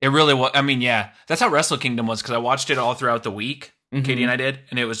it up. It really was. I mean, yeah, that's how Wrestle Kingdom was because I watched it all throughout the week. Katie and I did,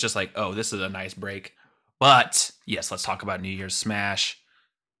 and it was just like, oh, this is a nice break. But yes, let's talk about New Year's Smash.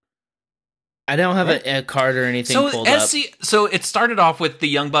 I don't have a card or anything So pulled up. so it started off with the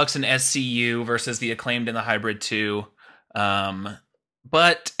Young Bucks and SCU versus the Acclaimed and the Hybrid 2.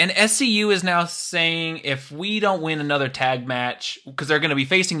 But SCU is now saying if we don't win another tag match, because they're going to be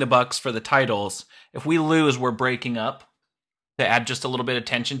facing the Bucks for the titles, if we lose, we're breaking up to add just a little bit of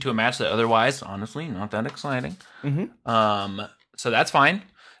tension to a match that otherwise, honestly, not that exciting. So that's fine.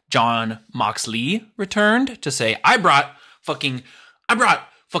 John Moxley returned to say, I brought fucking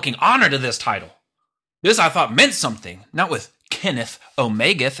honor to this title. This I thought meant something. Not with Kenneth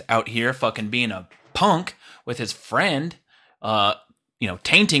Omega out here fucking being a punk with his friend,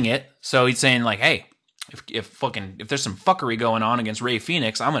 tainting it. So he's saying like, hey, if there's some fuckery going on against Rey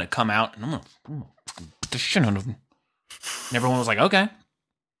Fenix, I'm gonna come out and I'm gonna put the shit out of him. And everyone was like, okay.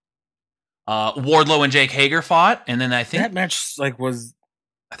 Wardlow and Jake Hager fought, and then I think That match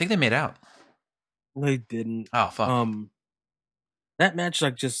they made out. they didn't. Oh fuck. That match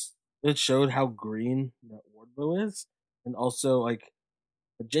it showed how green that Wardlow is. and also like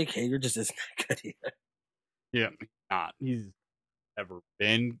Jake Hager just isn't that good either. Yeah, not. He's never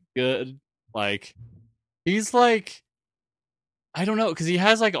been good. Like, he's like, I don't know, because he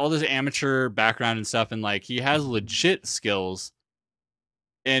has like all this amateur background and stuff, and like he has legit skills.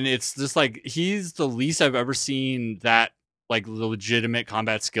 And it's just like he's the least I've ever seen that like legitimate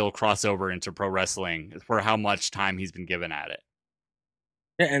combat skill crossover into pro wrestling for how much time he's been given at it.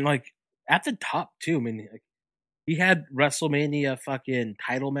 Yeah, and like at the top too. I mean, like, he had WrestleMania fucking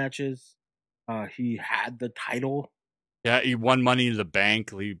title matches. He had the title, Yeah, he won Money in the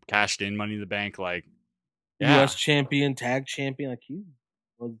Bank. He cashed in Money in the Bank. Like, yeah, U.S. champion, tag champion. Like he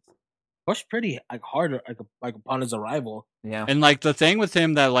was pushed pretty like hard like upon his arrival. Yeah. and like the thing with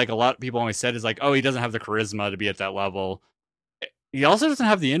him that like a lot of people always said is like, oh, he doesn't have the charisma to be at that level. He also doesn't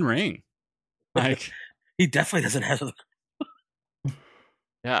have the in ring. Like, He definitely doesn't have the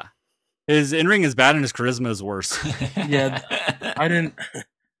yeah, his in ring is bad and his charisma is worse. Yeah,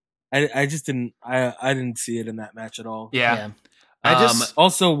 I just didn't. I didn't see it in that match at all. Yeah. I just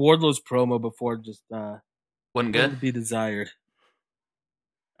Also, Wardlow's promo before just Wasn't would good. be desired.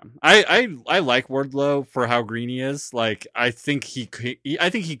 I like Wardlow for how green he is. Like, I think he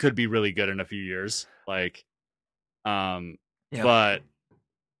could be really good in a few years. Like, Yeah. but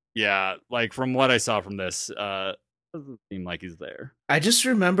yeah, like from what I saw from this, doesn't seem like he's there. I just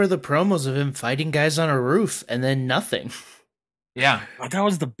remember the promos of him fighting guys on a roof and then nothing. Yeah. Oh, that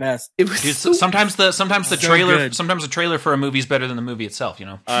was the best. It was Dude, so sometimes the So trailer good. sometimes the trailer for a movie is better than the movie itself, you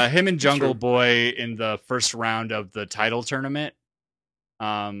know. Him and Jungle true. Boy in the first round of the title tournament.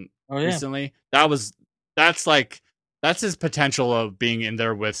 Oh yeah, Recently, that's his potential of being in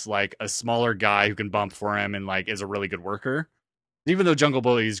there with like a smaller guy who can bump for him and like is a really good worker. Even though Jungle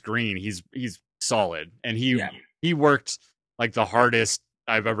Boy is green, he's solid, and he worked like the hardest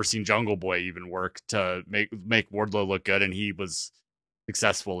I've ever seen Jungle Boy even work to make Wardlow look good, and he was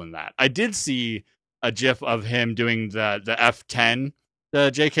successful in that. I did see a GIF of him doing the F10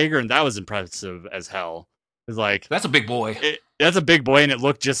 to Jake Hager, and that was impressive as hell. It's like That's a big boy. that's a big boy, and it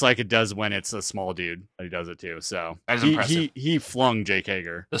looked just like it does when it's a small dude that he does it too. So That is impressive. he flung Jake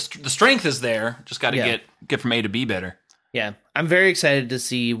Hager. The strength is there. Just got to Yeah. get from A to B better. Yeah, I'm very excited to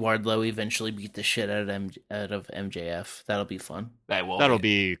see Wardlow eventually beat the shit out of MJF. That'll be fun. That'll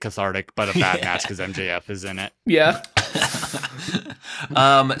Be cathartic, but a bad Yeah. match because MJF is in it. Yeah.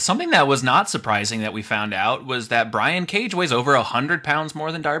 Something that was not surprising that we found out was that Brian Cage weighs over 100 pounds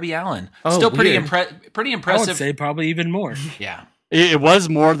more than Darby Allin. Oh, Still pretty weird. pretty I would impressive. say probably even more. Yeah. It was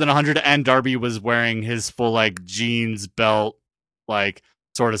more than 100, and Darby was wearing his full like jeans belt, like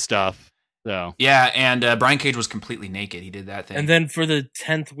sort of stuff. So Yeah, and Brian Cage was completely naked. He did that thing. And then for the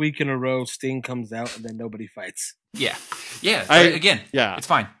 10th week in a row, Sting comes out and then nobody fights. yeah. Again, yeah, it's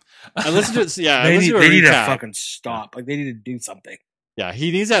fine. I listened to I They listened need to a to recap. fucking stop. Like they need to do something. Yeah,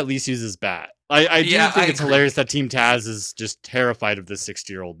 he needs to at least use his bat. I do Yeah, think I it's agree. hilarious that Team Taz is just terrified of this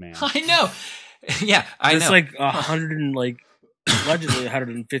 60-year-old man. I know. Yeah, I It's know. like 100 and like allegedly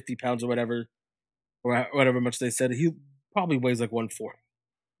 150 pounds or whatever much they said. He probably weighs like 140.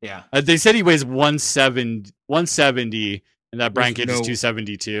 yeah. They said he weighs 170, and that Brian There's Cage is no-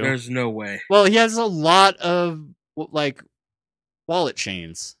 272. There's no way. Well, he has a lot of like wallet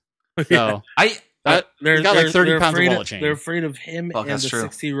chains. So I that, he got like 30 pounds of wallet chain. They're afraid of him Fuck, and that's the true.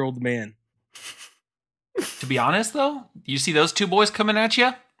 60-year-old man. to be honest though, you see those two boys coming at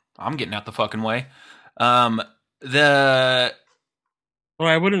you, I'm getting out the fucking way. The Well,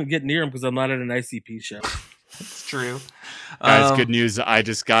 I wouldn't get near him because I'm not at an ICP show. It's true. Guys, good news. I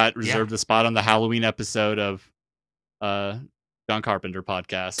just got reserved a spot on the Halloween episode of John Carpenter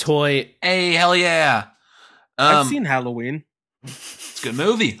podcast. Toy. Hey, hell yeah. I've seen Halloween. It's a good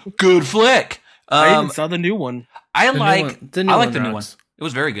movie. Good flick. I even saw the new one. I The new like one- the new I like one the new one. rocks. It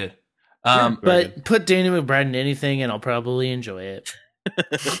was very good. Very But good. put Danny McBride in anything and I'll probably enjoy it.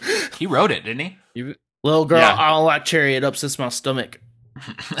 He wrote it, didn't he? Little girl, Yeah. I don't like cherry. It upsets my stomach.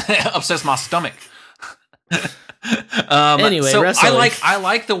 Upsets my stomach. Anyway, so wrestling. I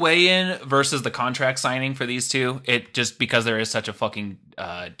like the weigh-in versus the contract signing for these two. It just because there is such a fucking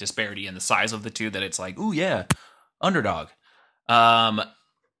disparity in the size of the two that it's like, ooh yeah, underdog.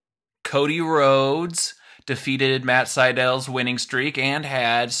 Cody Rhodes defeated Matt Seidel's winning streak and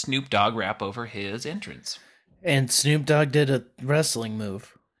had Snoop Dogg rap over his entrance. And Snoop Dogg did a wrestling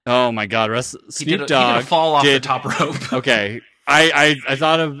move. Oh my God, He Snoop did a Dogg fall off the did- top rope. Okay, I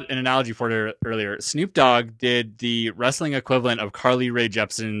thought of an analogy for it earlier. Snoop Dogg did the wrestling equivalent of Carly Rae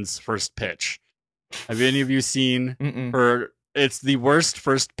Jepsen's first pitch. Have any of you seen Mm-mm. her It's the worst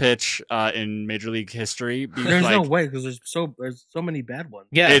first pitch in Major League history. There's no way because there's so many bad ones.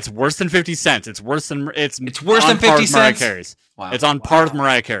 Yeah, It's worse than 50 cents. It's worse than It's worse on than par 50 with Mariah cents? Carey's. Wow. It's on par with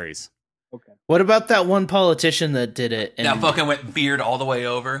Mariah Carey's. Okay. what about that one politician that did it? And That fucking went beard all the way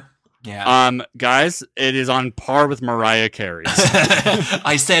over. Yeah. Guys, it is on par with Mariah Carey's.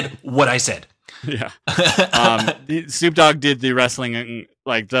 I said what I said. Yeah. Snoop Dogg did the wrestling,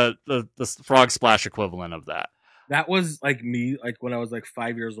 like the frog splash equivalent of that. That was like me, like when I was like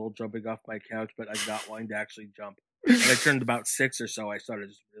 5 years old, jumping off my couch, but I got wanting to actually jump. When I turned about 6 or so, I started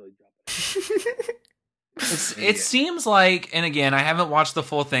just really jumping. It seems like, and again, I haven't watched the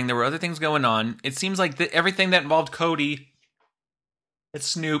full thing. There were other things going on. It seems like everything that involved Cody, it's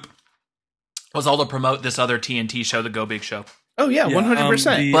Snoop, was all to promote this other TNT show, the Go Big Show. oh yeah,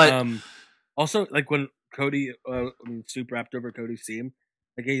 100%. But- Also, like when Cody, when Snoop rapped over Cody's theme,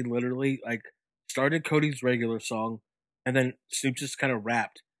 like he literally like started Cody's regular song, and then Snoop just kind of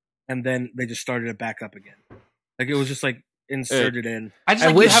rapped, and then they just started it back up again. Like it was just like inserted in. I just I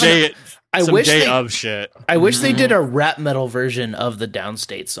like wish having Day, I some wish day they- of shit. I wish they did a rap metal version of the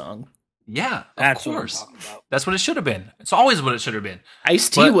Downstate song. yeah, of That's what I'm course. talking about. That's what it should have been. It's always what it should have been.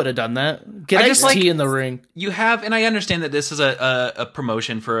 Ice-T But- would have done that. Get I just Ice-T like- in the ring. You have, and I understand that this is a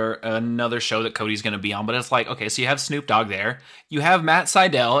promotion for another show that Cody's going to be on, but it's like, okay, so you have Snoop Dogg there. You have Matt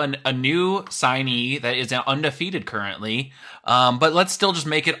Sydal, and a new signee that is undefeated currently. But let's still just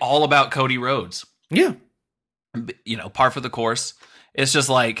make it all about Cody Rhodes. Yeah. You know, par for the course. It's just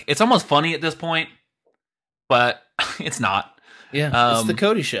like, it's almost funny at this point, but it's not. Yeah. It's the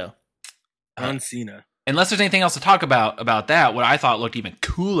Cody show. John Cena. Unless there's anything else to talk about that, what I thought looked even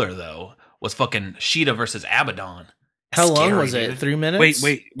cooler, though, was fucking Sheeta versus Abaddon. How long Scary, was it? dude. 3 minutes?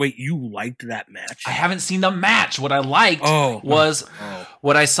 Wait! You liked that match? I haven't seen the match. What I liked Oh. was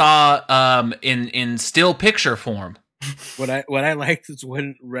what I saw in still picture form. What I liked is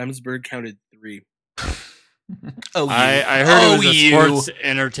when Remsburg counted 3. Oh, I heard it was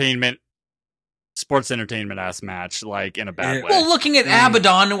a sports entertainment ass match, like in a bad Yeah. way. Well, looking at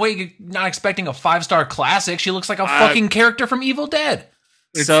Abaddon, wait, you're not expecting a 5-star classic. She looks like a fucking character from Evil Dead.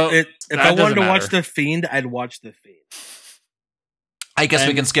 So, if that I wanted doesn't to watch matter. The Fiend, I'd watch The Fiend. I guess we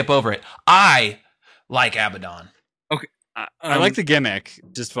And- can skip over it. I like Abaddon. I like the gimmick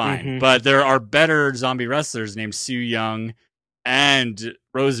just fine, Mhm. but there are better zombie wrestlers named Sue Young and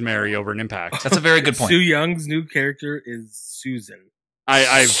Rosemary over in Impact. That's a very good Sue point. Young's new character is Susan.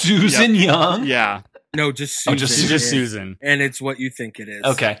 Susan Young? Yeah, No, just Susan. Oh, just she's just And- Susan. And it's what you think it is.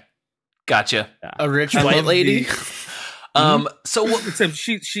 Okay. Gotcha. A rich I white love lady? So what, Except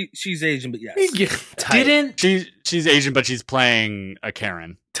she's Asian, but yes. Yeah, tight. didn't She's Asian, but she's playing a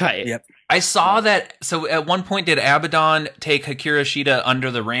Karen. Tight. Yep. I saw that? So at one point, did Abaddon take Hikura Shida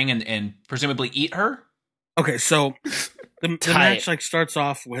under the ring and presumably eat her? Okay, so the Tight. match like starts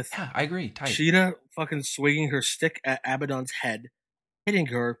off with Yeah, I agree. Tight. Sheeta fucking swinging her stick at Abaddon's head, hitting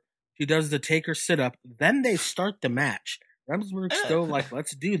her. She does the taker sit up. Then they start the match. Remsburg's still like,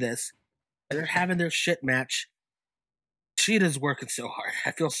 let's do this. They're having their shit match. Sheeta's working so hard.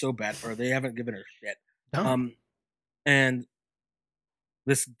 I feel so bad for her. They haven't given her shit. No. And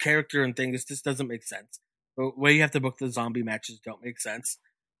this character and thing, this doesn't make sense. The way you have to book the zombie matches don't make sense.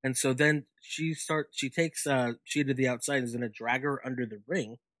 And so then she takes Sheeta to the outside and is going to drag her under the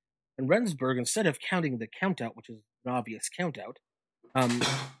ring. And Remsburg, instead of counting the countout, which is an obvious countout,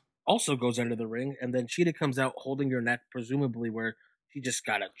 also goes under the ring. And then Sheeta comes out holding her neck, presumably where she just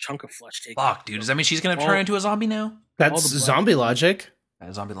got a chunk of flesh taken. Fuck, dude. Does that mean she's going to turn into a zombie now? That's all the blood. zombie logic.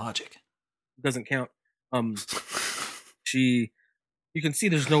 Zombie logic. Doesn't count. You can see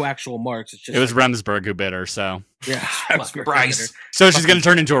there's no actual marks. It's just It was Remsburg who bit her, so yeah, Fuck, Bryce. she's gonna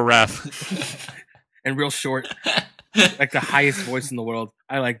turn into a ref. and real short, like the highest voice in the world.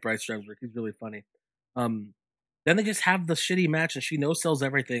 I like Bryce Remsburg. He's really funny. Then they just have the shitty match, and she no sells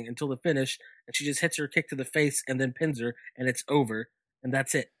everything until the finish, and she just hits her kick to the face and then pins her, and it's over, and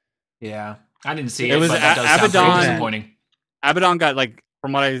that's it. Yeah. I didn't see It it, was but that does sound Abaddon- pretty disappointing. Abaddon got, like,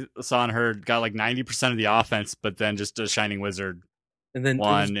 from what I saw and heard, got like 90% of the offense, but then just a Shining Wizard And then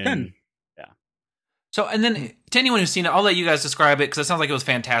won. it was done. And So, and then to anyone who's seen it, I'll let you guys describe it because it sounds like it was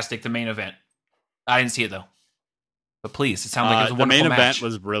fantastic, the main event. I didn't see it, though. But please, it sounds like it was a the wonderful main match.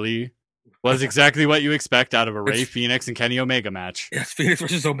 event was exactly what you expect out of a Ray Phoenix and Kenny Omega match. Yes, Phoenix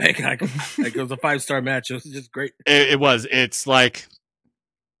versus Omega. Like it was a 5-star match. It was just great. It was. It's like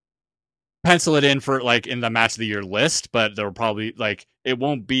pencil it in for like in the match of the year list, but there will probably like it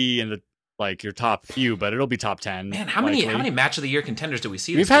won't be in the like your top few, but it'll be top 10. Man, how many match of the year contenders do we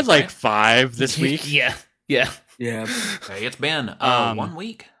see? We've this had week, like right? 5 this week. Yeah. Yeah. Okay, it's been 1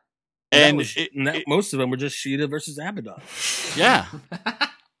 week. And most of them were just Sheeta versus Abaddon. yeah.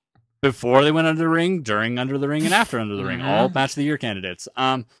 Before they went under the ring, during under the ring, and after under the ring, all match of the year candidates.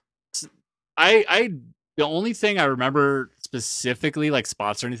 I the only thing I remember specifically, like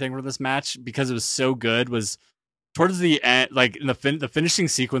spots or anything for this match, because it was so good, was towards the end, like in the finishing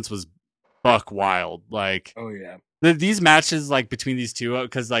sequence was buck wild. Like, oh yeah, these matches like between these two,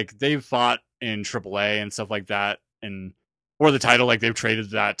 because like they've fought in AAA and stuff like that, and for the title, like they've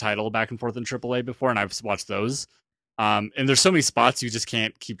traded that title back and forth in AAA before, and I've watched those. And there's so many spots you just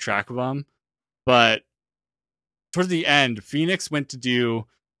can't keep track of them. But towards the end, Phoenix went to do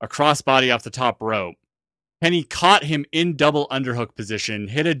a crossbody off the top rope. Kenny caught him in double underhook position,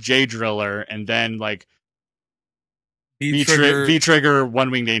 hit a J driller, and then like V-trigger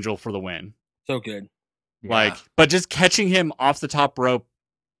one-winged angel for the win. So good. Like, but just catching him off the top rope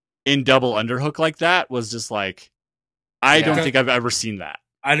in double underhook like that was just like, I don't think I've ever seen that.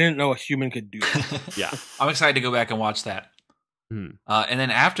 I didn't know a human could do that. Yeah. I'm excited to go back and watch that. And then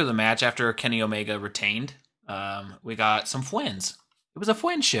after the match, after Kenny Omega retained, we got some Fwins. It was a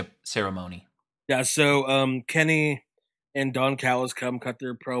friendship ceremony. Yeah, so Kenny and Don Callis cut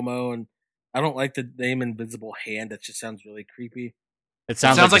their promo, and I don't like the name Invisible Hand. That just sounds really creepy. It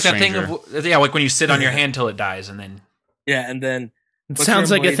sounds like that thing of like when you sit on your hand till it dies, and then and then it sounds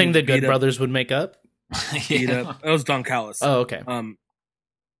like a thing the Good Brothers would make up. Beat up. It was Don Callis. Oh, okay.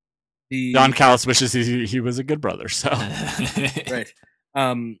 Don Callis wishes he was a good brother. So right.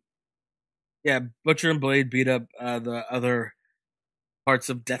 Yeah, Butcher and Blade beat up the other parts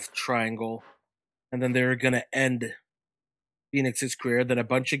of Death Triangle, and then they were gonna end Phoenix's career. Then a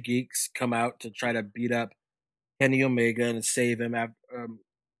bunch of geeks come out to try to beat up Kenny Omega and save him.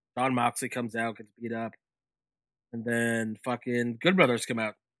 Jon Moxley comes out, gets beat up, and then fucking Good Brothers come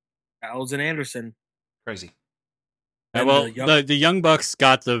out. Gallows and Anderson. Crazy. Yeah, well, the Young Bucks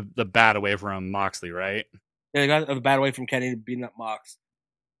got the bat away from Moxley, right? Yeah, they got the bat away from Kenny beating up Mox.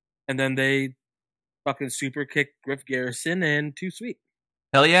 And then they fucking super kicked Griff Garrison and Too Sweet.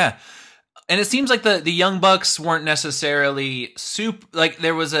 Hell yeah. And it seems like the Young Bucks weren't necessarily like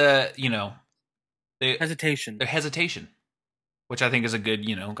there was a, hesitation. Which I think is a good,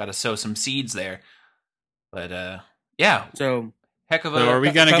 got to sow some seeds there. But yeah. So heck of a. So are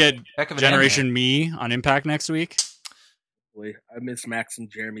we gonna get Generation Me on Impact next week? I miss Max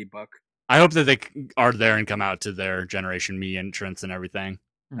and Jeremy Buck. I hope that they are there and come out to their Generation Me entrance and everything.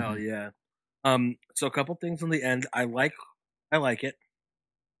 Hell yeah. So a couple things on the end. I like it.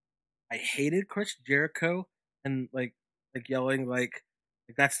 I hated Chris Jericho and like yelling like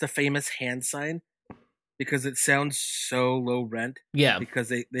that's the famous hand sign because it sounds so low rent. Yeah. Because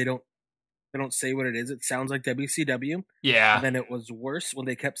they don't say what it is. It sounds like WCW. Yeah. And then it was worse when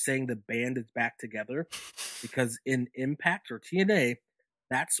they kept saying the band is back together because in Impact or TNA,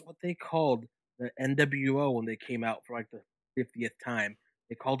 that's what they called the NWO when they came out for like the 50th time.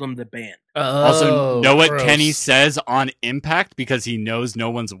 They called them the band. Also, know what gross. Kenny says on Impact because he knows no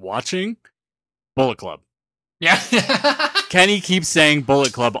one's watching? Bullet Club. Yeah. Kenny keeps saying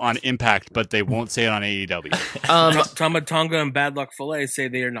Bullet Club on Impact, but they won't say it on AEW. Tama Tonga and Bad Luck Fale say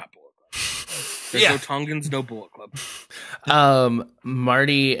they are not Bullet Club. There's no Tongans, no Bullet Club.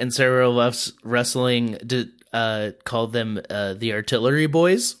 Marty and Sarah Love's Wrestling called them the Artillery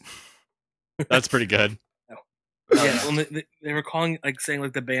Boys. That's pretty good. Yeah, when they were calling saying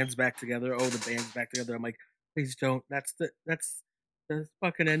the band's back together. Oh, the band's back together. I'm like, please don't. That's the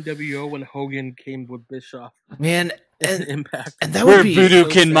fucking NWO when Hogan came with Bischoff. Man, and Impact. And that We're would be Voodoo so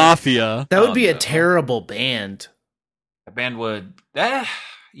Kin sad. Mafia. That would be a terrible band. A band would. Yeah.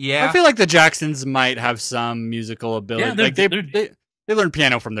 I feel like the Jacksons might have some musical ability. Yeah, they learned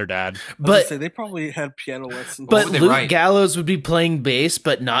piano from their dad. But they probably had piano lessons. But would they Luke write? Gallows would be playing bass,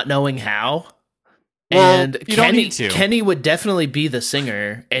 but not knowing how. Well, And you don't need to. Kenny would definitely be the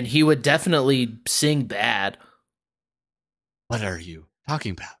singer, and he would definitely sing bad. What are you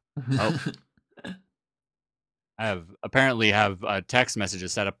talking about? Oh. I apparently have text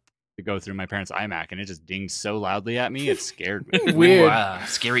messages set up to go through my parents' iMac, and it just dinged so loudly at me, it scared me. Weird. Wow,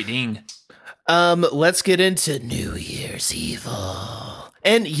 scary ding. Let's get into New Year's Evil.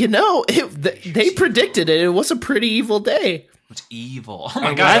 And they predicted it. It was a pretty evil day. It's evil. Oh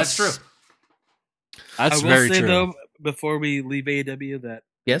my god, that's true. That's I will very say true. though, before we leave AEW, that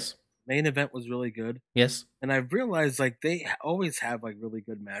Yes. main event was really good, Yes. and I've realized they always have really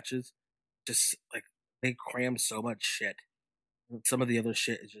good matches. Just they cram so much shit. Some of the other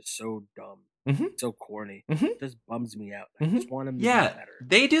shit is just so dumb, so corny. It just bums me out. I just want them to be better.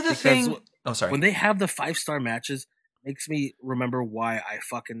 They do the thing. Oh, sorry. When they have the 5-star matches, makes me remember why I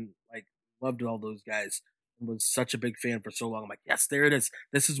fucking loved all those guys. was such a big fan for so long. I'm like, yes, there it is.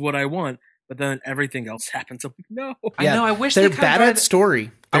 This is what I want. But then everything else happens. I'm like, no. I know. I wish they're they bad at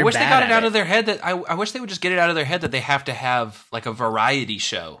story. I wish they got it out of of their head that I wish they would just get it out of their head that they have to have like a variety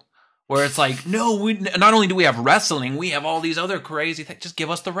show where it's like, no, we not only do we have wrestling, we have all these other crazy things. Just give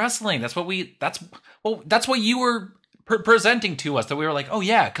us the wrestling. That's what you were presenting to us. That we were like, oh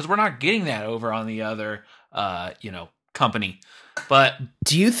yeah, because we're not getting that over on the other, company. But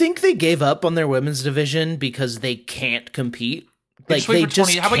do you think they gave up on their women's division because they can't compete? Like how about you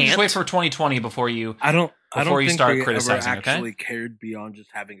just can't? wait for 2020 before you? I don't you think start they criticizing, ever okay? actually cared beyond just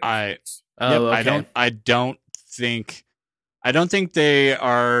having. Oh, okay. I don't think they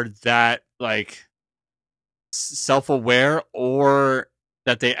are that like self-aware or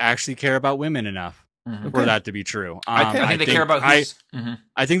that they actually care about women enough for that to be true. I think they care about who's.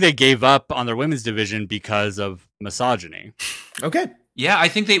 I think they gave up on their women's division because of misogyny. Okay. Yeah, I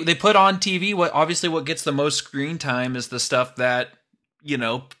think they put on TV what gets the most screen time is the stuff that,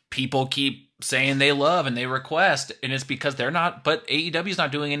 people keep saying they love and they request, and it's because they're not, but AEW's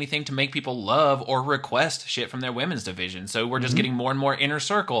not doing anything to make people love or request shit from their women's division. So we're just getting more and more inner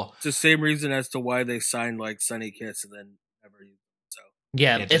circle. It's the same reason as to why they signed like Sunny Kiss and then never used it. So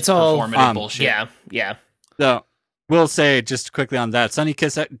Yeah, it's all performative bullshit. Yeah. So we'll say just quickly on that, Sunny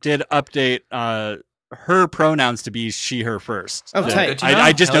Kiss did update her pronouns to be she, her first. Oh, tight. Good to know.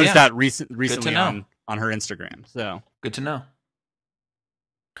 I just Hell noticed yeah. that recently on her Instagram. So Good to know.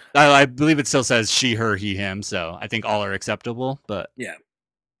 I believe it still says she, her, he, him. So I think all are acceptable. But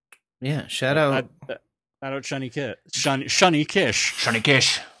Yeah, shout out. shout out Shunny Kish. Shunny Kish. Shunny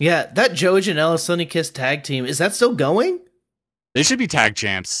Kish. Yeah, that Joey Janela Sunny Kiss tag team, is that still going? They should be tag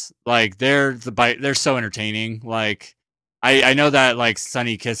champs. Like they're so entertaining. Like I know that like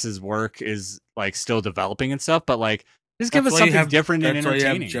Sunny Kiss's work is like still developing and stuff, but like just give us something different and That's why you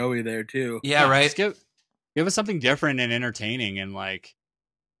entertaining. have Joey there too. Yeah, right. Just give us something different and entertaining, and like,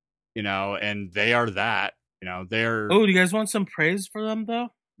 and they are that. They're. Oh, do you guys want some praise for them though?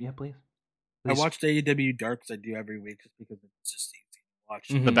 Yeah, please. I watched AEW Dark as I do every week just because it's just easy to watch.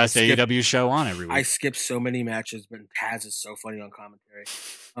 the best AEW show on every week. I skip so many matches, but Taz is so funny on commentary.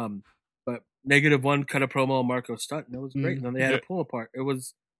 But -1 cut a promo on Marco Stunt, and it was great. And then they had a pull apart. It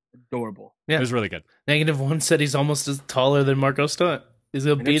was adorable. Yeah. It was really good. -1 said he's almost as taller than Marco Stunt. He's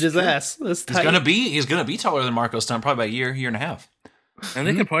gonna beat his ass. That's tight. He's gonna be taller than Marco Stunt, probably about a year and a half. And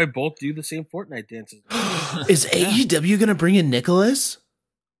they could probably both do the same Fortnite dances. Is AEW gonna bring in Nicholas?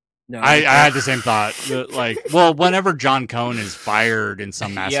 No, I had the same thought. Whenever John Cone is fired in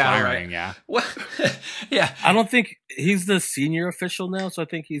some mass firing, right. Well, yeah. I don't think he's the senior official now, so I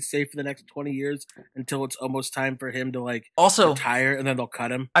think he's safe for the next 20 years until it's almost time for him to Also retire, and then they'll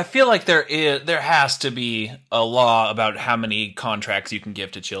cut him. I feel like there has to be a law about how many contracts you can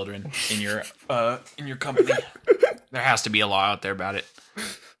give to children in your company. There has to be a law out there about it.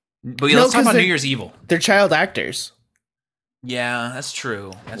 But let's talk about New Year's Evil. They're child actors. Yeah, that's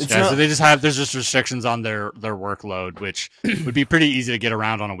true. so there's just restrictions on their workload, which would be pretty easy to get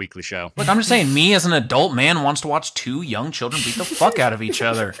around on a weekly show. Look, I'm just saying, me as an adult man wants to watch two young children beat the fuck out of each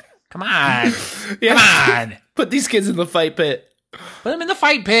other. Come on. Yeah. Come on. Put these kids in the fight pit. Put them in the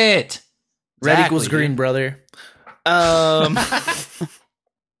fight pit. Red equals green, brother. Dude,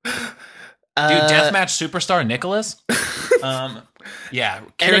 deathmatch superstar Nicholas. Yeah,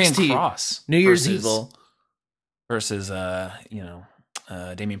 Karrion NXT, Kross, New Year's Evil versus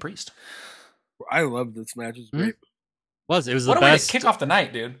Damian Priest. I love this match. It's great. It was the What a way to best kick off the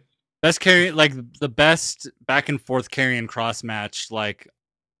night, dude. the best back and forth Karrion Kross match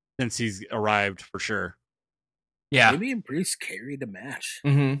since he's arrived for sure. Yeah, Damian Priest carried the match.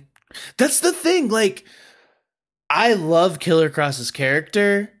 Mm-hmm. That's the thing. I love Killer Kross's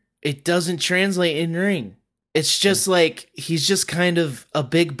character. It doesn't translate in ring. It's just he's just kind of a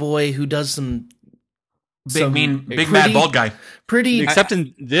big boy who does some mad bald guy. Except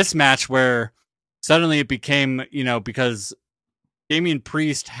in this match where suddenly it became, because Damian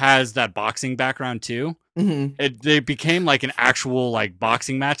Priest has that boxing background too. Mm-hmm. They became an actual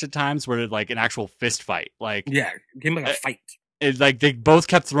boxing match at times where an actual fist fight. It became a fight. They both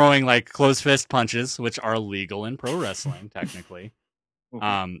kept throwing closed fist punches, which are legal in pro wrestling technically.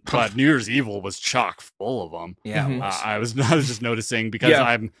 But New Year's Evil was chock full of them. Yeah, Mhm. I was just noticing because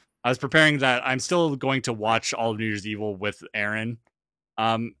I was preparing that I'm still going to watch all of New Year's Evil with Aaron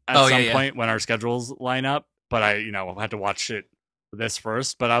at some point when our schedules line up. But I had to watch this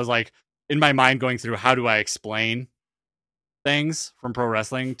first. But I was in my mind going through how do I explain things from pro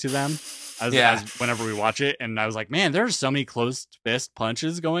wrestling to them as whenever we watch it, and I was man, there's so many closed fist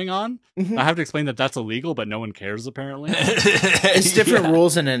punches going on. Mhm. I have to explain that that's illegal, but no one cares apparently. It's different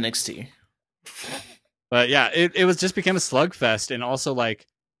rules in NXT. But yeah, it was just became a slugfest, and also like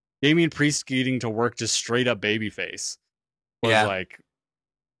Damian Priest getting to work just straight up babyface was like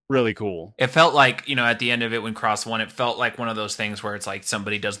really cool. It felt like, at the end of it when Cross won, it felt like one of those things where it's like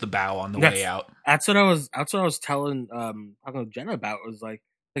somebody does the bow on the way out. That's what I was telling talking to Jenna about. It was like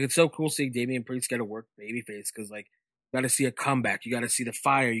it's so cool seeing Damian Priest get to work babyface, because like you got to see a comeback, you got to see the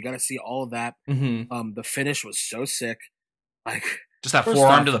fire, you got to see all of that. Mm-hmm. The finish was so sick, like just that first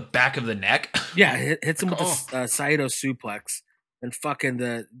forearm off, to the back of the neck. Yeah, hits him with the Saito suplex, and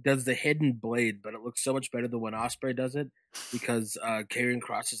fucking does the hidden blade, but it looks so much better than when Ospreay does it, because Karrion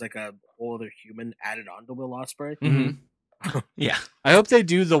Kross is like a whole other human added on to Will Ospreay. Mm-hmm. Yeah, I hope they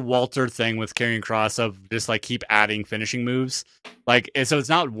do the Walter thing with Karrion Kross of just like keep adding finishing moves. Like, so it's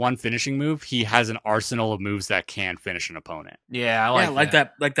not one finishing move; he has an arsenal of moves that can finish an opponent. Yeah, I like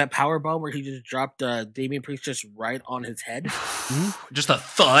that. Like that power bomb where he just dropped Damian Priest just right on his head. Just a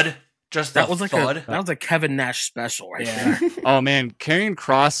thud. Just that was like that was a Kevin Nash special right there. Oh man, Karrion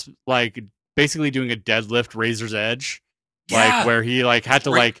Kross like basically doing a deadlift Razor's Edge, like where he like had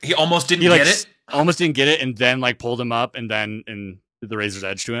to like he almost didn't get it. Almost didn't get it, and then like pulled him up, and then the Razor's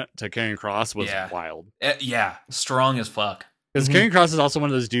Edge to Karrion Kross was wild. Strong as fuck. Because Karrion Kross is also one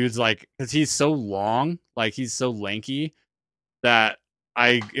of those dudes, like, because he's so long, like he's so lanky, that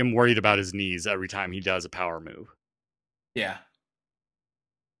I am worried about his knees every time he does a power move. Yeah.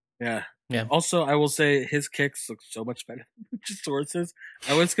 Also, I will say his kicks look so much better than Luchasaurus's.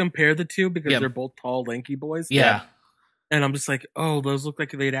 I always compare the two because they're both tall, lanky boys. Yeah. And I'm just like, oh, those look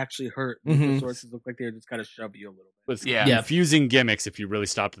like they'd actually hurt. Luchasaurus look like they would just kind of shove you a little bit. With confusing gimmicks, if you really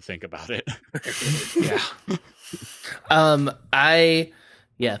stop to think about it.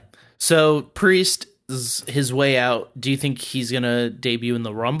 So Priest is his way out. Do you think he's gonna debut in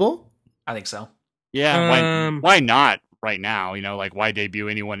the Rumble? I think so. Yeah. Why not right now? Like why debut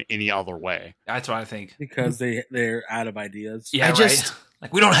anyone any other way? That's what I think. Because they're out of ideas. Yeah,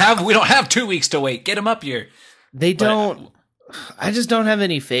 like we don't have 2 weeks to wait. Get him up here. I just don't have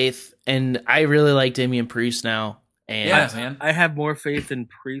any faith, and I really like Damian Priest now. And man. I have more faith in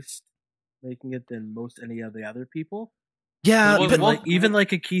Priest making it than most any of the other people. Yeah, but even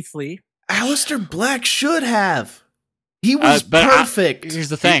like a Keith Lee. Aleister Black should have. He was perfect. Here's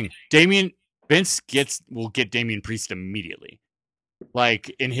the thing. Vince will get Damian Priest immediately.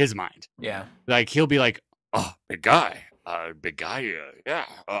 Like, in his mind. Yeah. Like, he'll be like, oh, big guy. Yeah.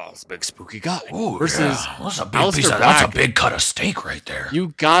 Oh, it's a big spooky guy. Ooh, versus that's a big piece that's a big cut of steak right there.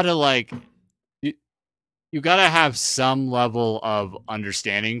 You gotta you gotta have some level of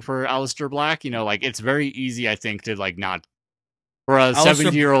understanding for Aleister Black. Like it's very easy, I think, to like not for a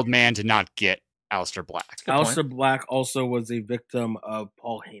 70-year-old man to not get Aleister Black. Aleister Black also was a victim of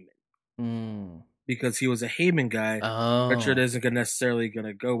Paul Heyman. Because he was a Heyman guy, Richard isn't necessarily going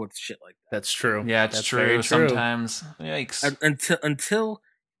to go with shit like that. That's true. Yeah, it's true. Sometimes, yikes. Until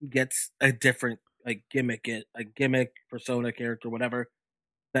he gets a different gimmick, persona, character, whatever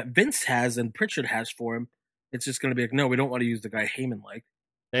that Vince has and Pritchard has for him, it's just going to be like, no, we don't want to use the guy Heyman like.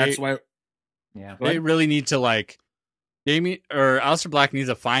 That's why. Yeah, they really need to Aleister Black needs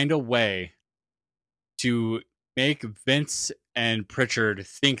to find a way to make Vince and Pritchard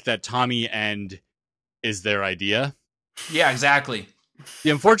think that Tommy End is their idea. Yeah, exactly. The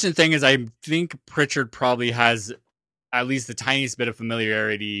unfortunate thing is I think Pritchard probably has at least the tiniest bit of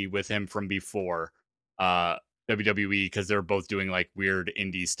familiarity with him from before WWE, because they're both doing like weird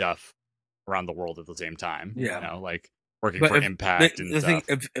indie stuff around the world at the same time. Yeah. Like working for Impact and stuff.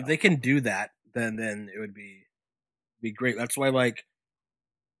 If they can do that, then it would be great. That's why like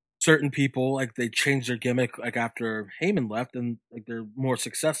certain people they change their gimmick after Heyman left, and they're more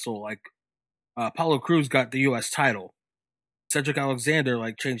successful. Like Apollo Crews got the U.S. title. Cedric Alexander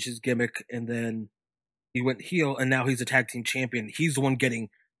changed his gimmick, and then he went heel, and now he's a tag team champion. He's the one getting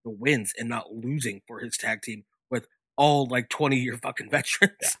the wins and not losing for his tag team with all 20-year fucking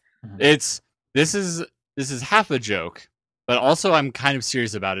veterans. Yeah. This is half a joke, but also I'm kind of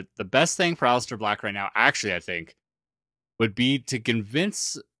serious about it. The best thing for Aleister Black right now, actually, I think, would be to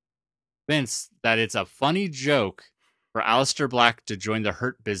convince Vince that it's a funny joke for Aleister Black to join the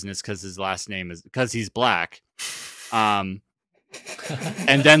Hurt Business because he's black. And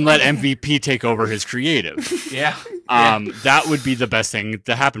then let MVP take over his creative. Yeah. That would be the best thing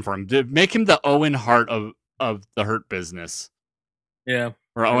to happen for him. To make him the Owen Hart of the Hurt Business. Yeah.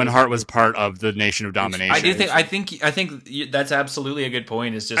 Or Owen Hart was part of the Nation of Domination. I think that's absolutely a good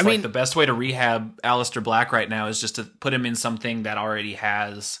point. It's just the best way to rehab Aleister Black right now is just to put him in something that already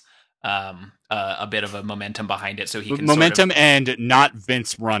has a bit of a momentum behind it, so he can and not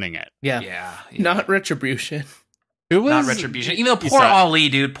Vince running it. Yeah. Not Retribution. Who was not Retribution. Even though poor Isai? Ali,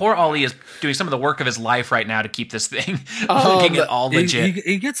 dude, poor Ali is doing some of the work of his life right now to keep this thing making it all legit.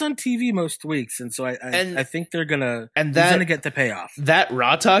 He gets on TV most weeks, and so I think they're gonna and he's gonna get the payoff. That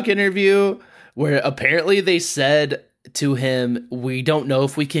Raw Talk interview where apparently they said to him, "We don't know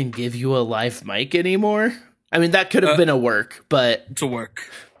if we can give you a live mic anymore." I mean, that could have been a work, but To work.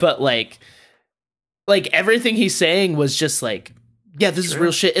 like everything he's saying was just like, yeah, this is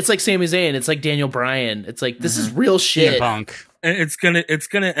real shit. It's like Sami Zayn. It's like Daniel Bryan. It's like, this is real shit. Punk? And it's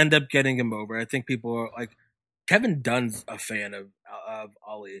gonna end up getting him over. I think people are like, Kevin Dunn's a fan of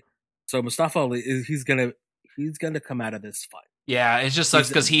Ali, so Mustafa Ali he's gonna come out of this fight. Yeah, it just sucks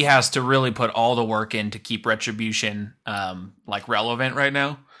because he has to really put all the work in to keep Retribution like relevant right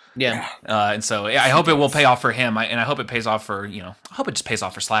now. Yeah. And so I hope it will pay off for him, and I hope it pays off for I hope it just pays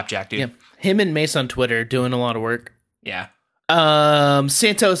off for Slapjack, dude. Yeah. Him and Mace on Twitter doing a lot of work. Yeah.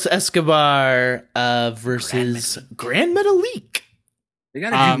 Santos Escobar versus Grand Metalik. They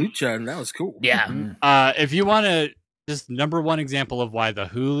got a Lucha, and that was cool. Yeah. If you want to, just number one example of why the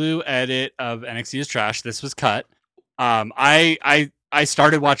Hulu edit of NXT is trash. This was cut. I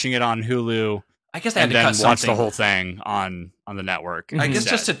started watching it on Hulu. I guess they and had to then cut something. watch the whole thing on the network. I guess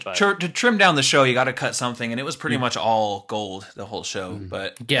instead, just to trim down the show, you got to cut something, and it was pretty much all gold the whole show.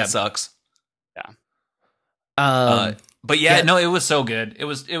 But Yeah. that sucks. Um, But no, it was so good. It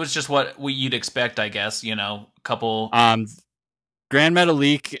was just what you'd expect, I guess. Couple. Grand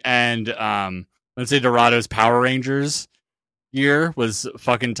Metalik and Lindsay Dorado's Power Rangers year was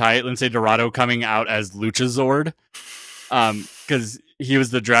fucking tight. Lindsay Dorado coming out as Luchazord, because he was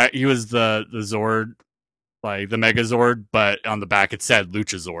the Zord, like the Megazord, but on the back it said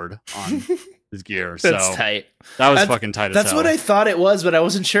Luchazord on his gear. that's So tight. that was fucking tight. That's as hell. what I thought it was, but I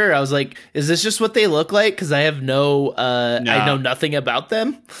wasn't sure. I was like, is this just what they look like? Because I have no, I know nothing about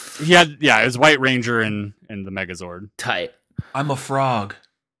them. It was White Ranger and the Megazord. Tight. I'm a frog.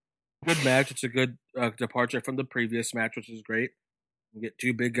 Good match. It's a good departure from the previous match, which is great. You get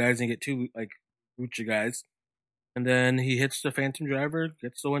two big guys and you get two like Lucha guys, and then he hits the Phantom Driver,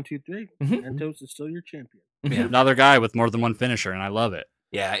 gets the 1-2-3. Santos is still your champion. Yeah. Another guy with more than one finisher, and I love it.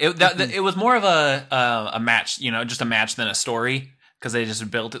 Yeah, it was more of a match, just a match than a story because they just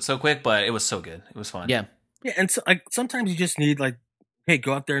built it so quick. But it was so good. It was fun. Yeah. Yeah, and so, like sometimes you just need like, hey,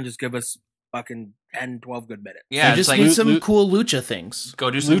 go out there and just give us fucking 10, 12 good minutes. Yeah, You just it's like need some cool lucha things. go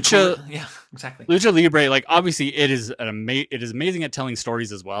do some Lucha- cool- yeah, exactly. Lucha Libre, like obviously it is amazing at telling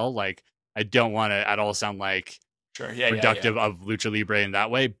stories as well. Like I don't want to at all sound like Sure. Yeah. reductive of Lucha Libre in that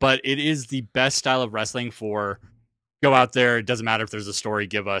way, but it is the best style of wrestling for go out there. It doesn't matter if there's a story.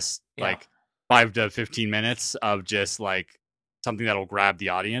 Give us like 5 to 15 minutes of just like something that'll grab the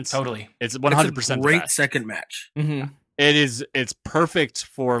audience. Totally. It's 100% It's a the great best. second match. Mm-hmm. It's perfect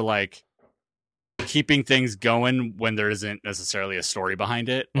for like keeping things going when there isn't necessarily a story behind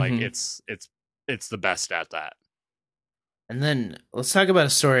it. Like Mhm. it's the best at that. And then let's talk about a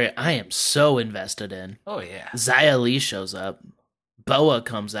story I am so invested in. Oh yeah. Xia Li shows up. Boa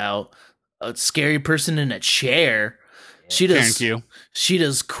comes out. A scary person in a chair. She does. Thank you. She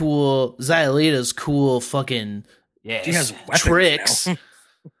does cool. Xia Li does cool fucking Yeah. She has weapons tricks. now.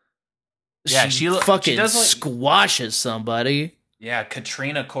 Yeah, she fucking does, like- squashes somebody. Yeah,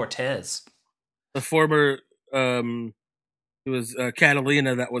 Katrina Cortez. The former, it was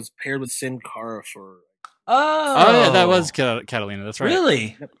Catalina that was paired with Sin Cara for. Oh yeah, that was Catalina. That's right.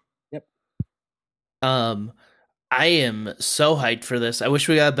 Really. I am so hyped for this. I wish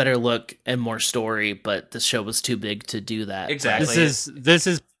we got a better look and more story, but the show was too big to do that. Exactly. This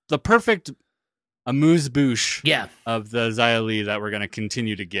is the perfect amuse bouche Yeah. of the Xia Li that we're gonna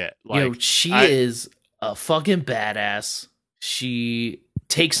continue to get. Like Yo, she is a fucking badass. She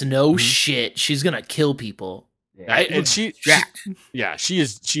takes no shit. She's gonna kill people. and she Jacked. she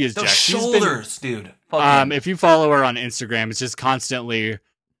is Those jacked. She's been- shoulders, dude. Fucking- if you follow her on Instagram, it's just constantly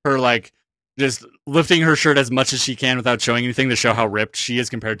her like just lifting her shirt as much as she can without showing anything to show how ripped she is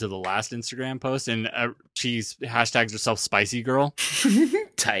compared to the last Instagram post. And she's hashtags herself Spicy Girl,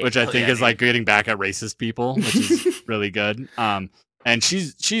 Tight. which I think yeah, is like getting back at racist people, which is really good. And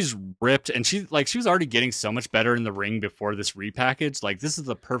she's ripped, and she was already getting so much better in the ring before this repackage. Like this is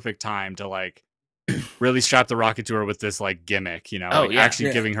the perfect time to like really strap the rocket to her with this like gimmick,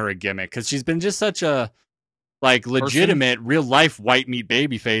 actually giving her a gimmick, because she's been just such a like legitimate real life white meat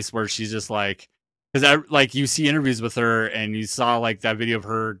baby face where she's just like, because like you see interviews with her and you saw like that video of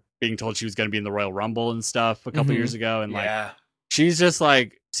her being told she was going to be in the Royal Rumble and stuff a couple years ago, and like she's just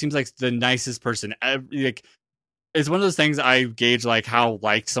like seems like the nicest person. Like it's one of those things I gauge like how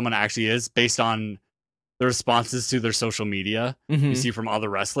liked someone actually is based on the responses to their social media you see from other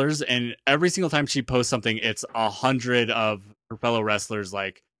wrestlers, and every single time she posts something, it's 100 of her fellow wrestlers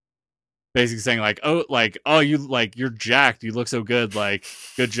like basically saying oh you like you're jacked, you look so good, like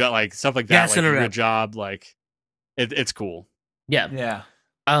good job, like stuff like that, Yes, like and good job, like it's cool. Yeah. Yeah.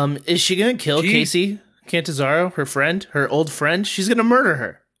 Is she gonna kill Casey Catanzaro, her old friend? She's gonna murder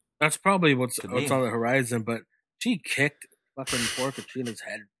her. That's probably what's Could on be. the horizon. But she kicked fucking poor Katrina's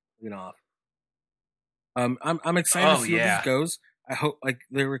head off. I'm excited to see where this goes. I hope, like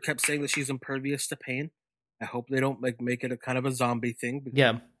they were kept saying that she's impervious to pain. I hope they don't like make it a kind of a zombie thing. Because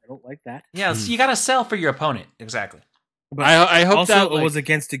Yeah. I don't like that. Yeah, so you got to sell for your opponent. Exactly. But I hope also, that it was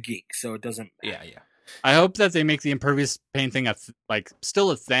against a geek, so it doesn't matter. Yeah. I hope that they make the impervious pain thing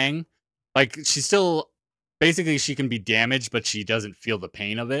still a thing. Like she's still basically she can be damaged, but she doesn't feel the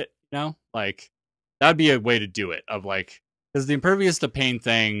pain of it. You know, like that'd be a way to do it. Of like because the impervious to pain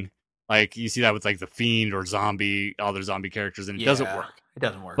thing, like you see that with like the Fiend or Zombie, other zombie characters, and it doesn't work. It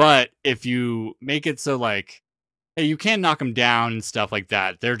doesn't work. But if you make it so like, hey, you can knock them down and stuff like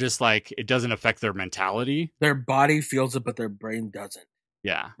that, they're just like it doesn't affect their mentality. Their body feels it, but their brain doesn't.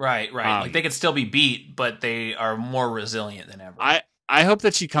 Yeah. Right. Like they could still be beat, but they are more resilient than ever. I hope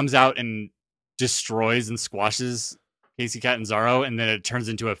that she comes out and destroys and squashes Casey Catanzaro, and then it turns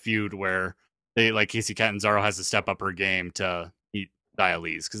into a feud where they like Casey Catanzaro has to step up her game to beat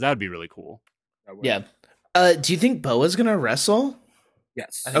Dialyse, because that would be really cool. Yeah. Do you think Boa's gonna wrestle?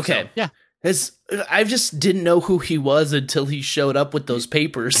 Yes. I think Okay. so. Yeah. I just didn't know who he was until he showed up with those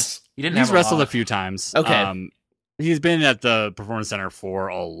papers. You didn't He's have wrestled lot. a few times. Okay. He's been at the Performance Center for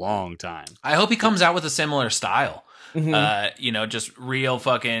a long time. I hope he comes out with a similar style. Mhm. Just real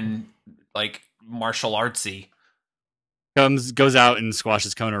fucking like martial artsy. Goes out and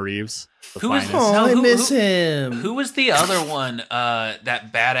squashes Kona Reeves. The Who is- finest. Oh, No, I who- miss who- him. Who was the other one?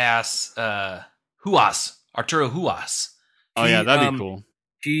 That badass Huas, Arturo Huas. Oh yeah, that'd be He, cool.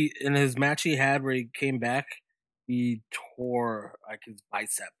 He in his match he had where he came back, he tore like his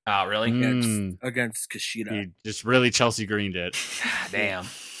bicep Oh, really? against Kushida, He just really Chelsea Greened it. Damn.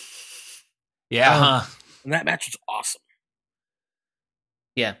 Yeah. and that match was awesome.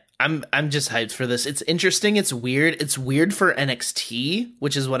 Yeah, I'm just hyped for this. It's interesting. It's weird. It's weird for NXT,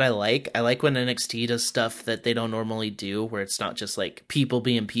 which is what I like. I like when NXT does stuff that they don't normally do, where it's not just like people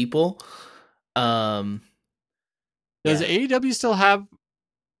being people. Does Yeah. AEW still have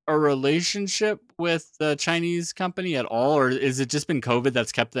a relationship with the Chinese company at all, or is it just been COVID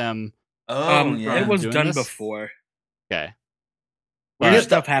that's kept them? It was Doing done this? before. Okay. Weird But-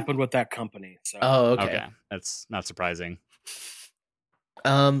 stuff happened with that company. So Oh, okay. Okay, that's not surprising.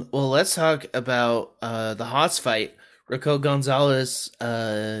 Well, let's talk about the Haas fight. Raquel Gonzalez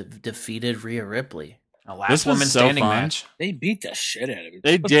defeated Rhea Ripley. A last This was woman so standing fun. match. they beat the shit out of it.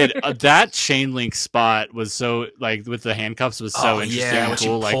 They did that chain link spot was so like with the handcuffs was so interesting yeah, and when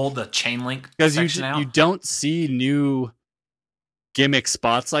cool. she Like pulled the chain link because section out. you don't see new gimmick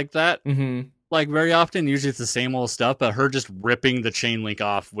spots like that Mm-hmm. like very often. Usually it's the same old stuff, but her just ripping the chain link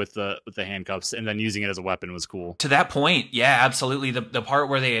off with the handcuffs and then using it as a weapon was cool. To that point, yeah, absolutely. The part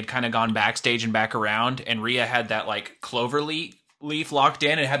where they had kind of gone backstage and back around, and Rhea had that like clover leaf locked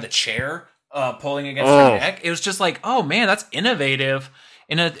in, and had the chair pulling against her neck. It was just like, oh man, that's innovative.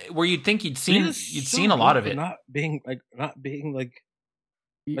 In a where you'd think you'd seen a lot of it. Not being like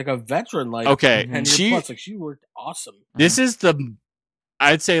a veteran. Like Okay, 10 years plus, like she worked awesome. This is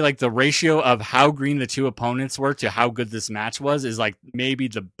I'd say like the ratio of how green the two opponents were to how good this match was is like maybe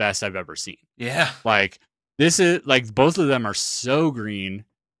the best I've ever seen. Yeah, Like this is like both of them are so green,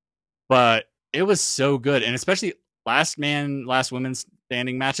 but it was so good, and especially last women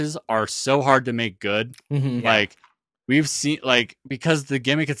standing matches are so hard to make good. Mm-hmm. Yeah. Like we've seen like because the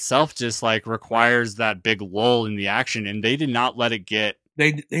gimmick itself just like requires that big lull in the action, and they did not let it get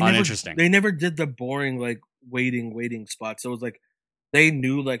They uninteresting. They never did the boring like waiting spots. So it was like they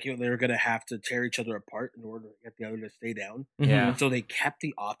knew like they were gonna have to tear each other apart in order to get the other to stay down. Yeah. And so they kept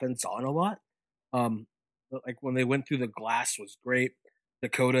the offense on a lot. Like when they went through the glass was great.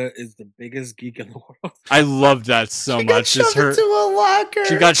 Dakota is the biggest geek in the world. I loved that so much. Just her, into a locker.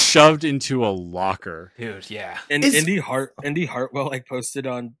 she got shoved into a locker. dude. Yeah, And Is- Indy Hartwell like posted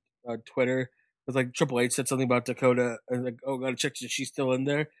on Twitter. It was like Triple H said something about Dakota and like, oh, gotta check if she's still in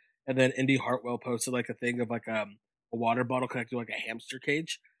there. And then Indy Hartwell posted like a thing of like a water bottle connected to like a hamster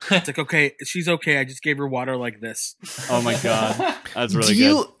cage. It's like, okay, she's okay. I just gave her water like this. Oh my god, that's really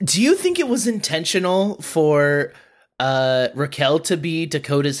Do you think it was intentional for Raquel to be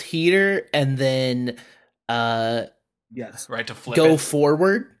Dakota's heater and then Yes. right to flip go it.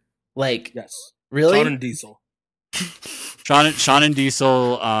 forward? Like Yes. really? Shawn and Diesel. good. Sean and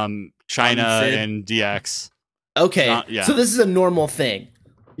Diesel China Sid. and DX. Okay, yeah. so this is a normal thing.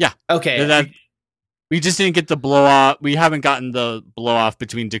 Yeah. Okay. That we just didn't get the blow off. We haven't gotten the blow off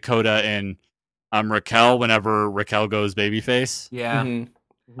between Dakota and Raquel whenever Raquel goes babyface. Yeah.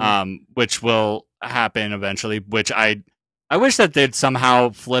 Mhm. Which will happen eventually. Which I wish that they'd somehow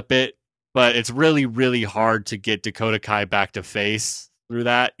flip it, but it's really, really hard to get Dakota Kai back to face through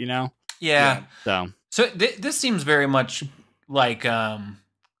that, you know? Yeah. So This seems very much like a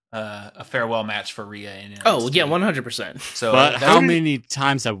farewell match for Rhea in NXT. Oh yeah, 100%. So but that how would- many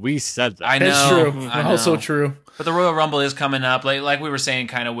times have we said that? I know. That's true. I know. Also true. But the Royal Rumble is coming up. Like we were saying,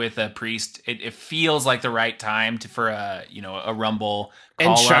 kind of with Priest, it feels like the right time for a Rumble.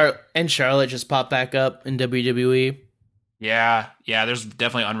 And Charlotte just popped back up in WWE. Yeah. There's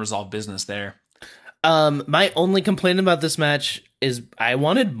definitely unresolved business there. My only complaint about this match is I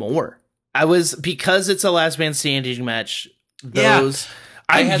wanted more. Because it's a last man standing match.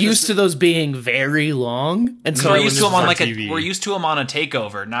 I'm used to those being very long, and so we're when used to this them on is on like TV. we're used to them on a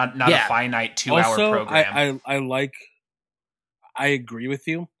takeover, not Yeah. a finite 2-hour Also, program. I agree with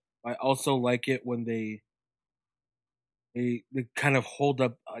you. I also like it when they kind of hold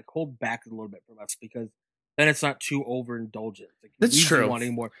back a little bit from us, because then it's not too overindulgent. Like, That's leaves you true.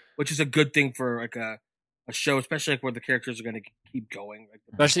 wanting more, which is a good thing for like a show, especially like where the characters are going to keep going, like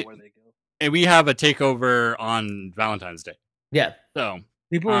Especially- where they go. And we have a takeover on Valentine's Day. Yeah. So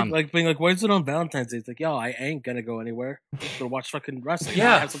People are like being like, "Why is it on Valentine's Day?" It's like, yo, I ain't gonna go anywhere to watch fucking wrestling.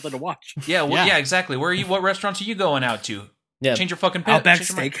 Yeah. I have something to watch. yeah, Yeah. yeah, exactly. Where are you? What restaurants are you going out to? Yeah. Change your fucking pit. Outback change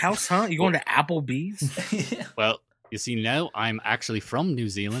your mind. Steakhouse, huh? You going to Applebee's? well, you see, now I'm actually from New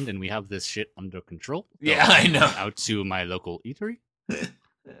Zealand, and we have this shit under control. So Yeah, I I'm know. going out to my local eatery,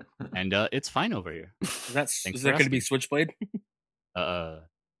 and it's fine over here. Is that Thanks going for to be asking. Switchblade?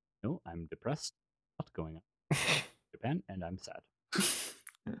 No, I'm depressed. Not going out to Japan, and I'm sad.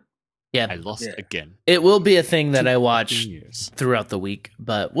 Yeah. I lost Yeah. again. It will be a thing that I 15 watch years. throughout the week,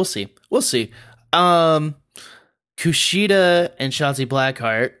 but we'll see. Kushida and Shotzi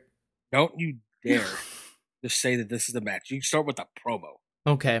Blackheart. Don't you dare just say that this is the match. You start with a promo.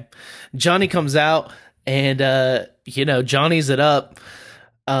 Okay. Johnny comes out and Johnny's it up.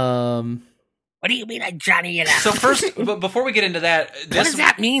 What do you mean, Johnny? So first, but before we get into that, What does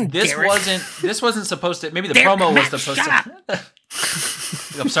that mean? This Derek? wasn't supposed to. Maybe the Derek, promo was Matt, supposed shut to.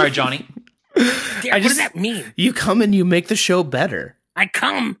 I'm sorry, Johnny. Derek, what does that mean? You come and you make the show better. I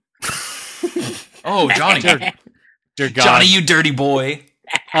come. Oh, Johnny, Dear God. Johnny, you dirty boy.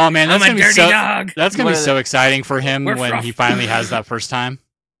 Oh man, that's I'm gonna a be dirty so. dog. That's gonna be What- so exciting for him We're when rough. he finally has that first time.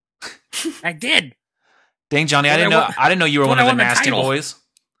 I did. Dang, Johnny, I What didn't I know. want- I didn't know you were what one of I the want the nasty title. boys.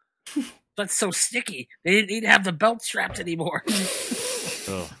 That's so sticky. They didn't need to have the belt strapped anymore.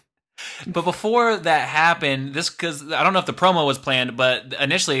 Oh. But before that happened, because I don't know if the promo was planned, but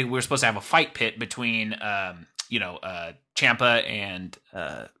initially we were supposed to have a fight pit between, Ciampa and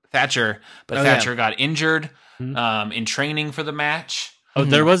Thatcher, but Oh, yeah. Thatcher got injured Mhm. in training for the match. Oh,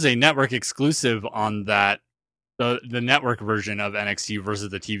 there was a network exclusive on that, the network version of NXT versus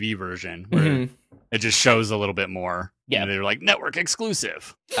the TV version, where Mhm. it just shows a little bit more. Yeah. And they're like network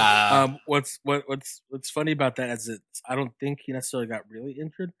exclusive. What's funny about that is I don't think he necessarily got really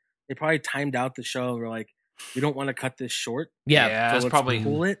injured. They probably timed out the show and were like, we don't want to cut this short. Yeah. yeah, So that's let's probably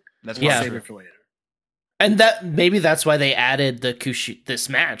pull it. that's We'll Yeah. probably save true. it for later. And that's why they added this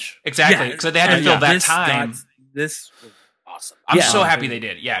match. Exactly, Yeah, because they had to fill that this time. This was awesome. I'm Yeah. so happy they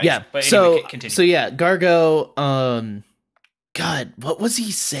did. Yeah, Yeah. But so anyway, continue. so yeah, Gargo. God, what was he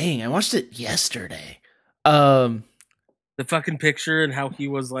saying? I watched it yesterday. The fucking picture and how he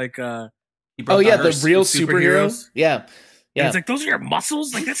was like, He Oh broke yeah, the the hearse. real superheroes. superheroes. Yeah, and yeah. it's like, those are your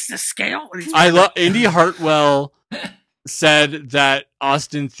muscles? Like, that's the scale? And he's I love Indy Hartwell said that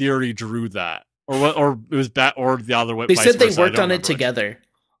Austin Theory drew that, or what, or it was or the other way. They vice said they versa, I worked don't on it remember which. together.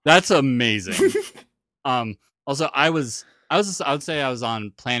 That's amazing. Also, I would say I was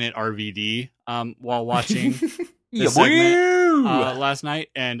on Planet RVD while watching Yeah, this segment woo! last night,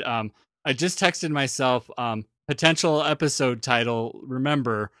 and I just texted myself potential episode title.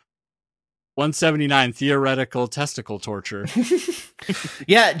 Remember, 179 theoretical testicle torture.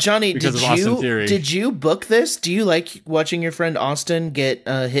 Yeah, Johnny, Because of Austin Theory. did you book this? Do you like watching your friend Austin get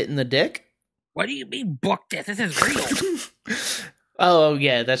hit in the dick? what do you mean, book this? This is real. Oh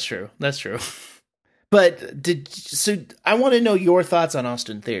yeah, that's true. That's true. But I want to know your thoughts on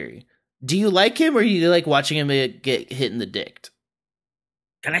Austin Theory. Do you like him, or do you like watching him get hit in the dick?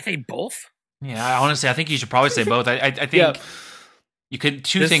 Can I say both? Yeah, honestly, I think you should probably say both. I think Yeah. you could.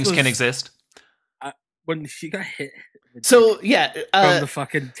 Two This things can was- exist. When she got hit So yeah, from the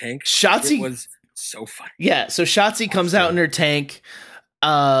fucking tank, Shotzi. it was so funny. Yeah, so Shotzi comes out in her tank.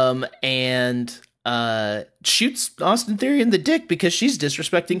 and shoots Austin Theory in the dick because she's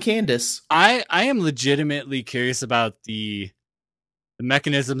disrespecting Candace. I am legitimately curious about the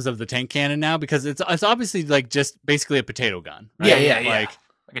mechanisms of the tank cannon now, because it's obviously like just basically a potato gun. Right? Yeah. Like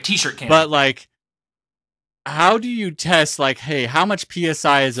a t-shirt can. But like, how do you test like, hey, how much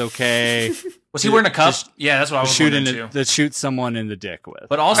PSI is okay? Was he wearing a cup? Just Yeah, that's what I was wondering too. To shoot someone in the dick with.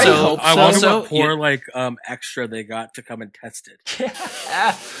 But I also, hope I so. wonder also, what poor extra they got to come and test it.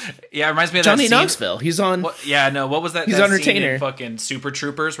 yeah, it reminds me of Johnny that scene. Knoxville. He's on. What was that? He's that on scene in Retainer. fucking Super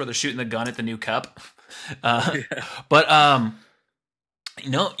Troopers where they're shooting the gun at the new cup. But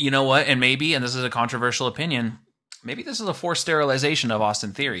you know what? And maybe, and this is a controversial opinion, maybe this is a forced sterilization of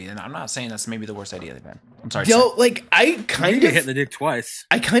Austin Theory, and I'm not saying that's maybe the worst idea they've had. I'm sorry. Yo, like I You kind get hit in of, the dick twice.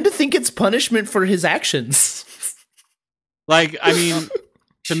 think it's punishment for his actions. Like, I mean,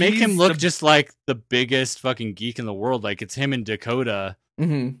 to make him She's look the- just like the biggest fucking geek in the world, like it's him and Dakota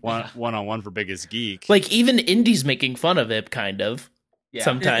Mhm. one on one for biggest geek. Like even Indy's making fun of it, kind of. Yeah.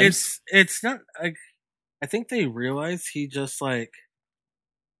 Sometimes. It's not like I think they realize he just like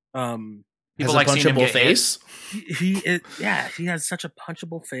Has People a like seeing him punchable get hit. face. he has such a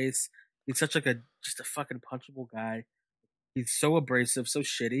punchable face. He's such like just a fucking punchable guy. He's so abrasive, so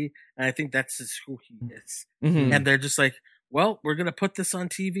shitty, and I think that's just who he is. Mhm. And they're just like, well, we're gonna put this on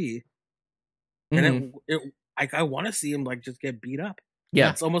TV, and I want to see him like just get beat up. Yeah.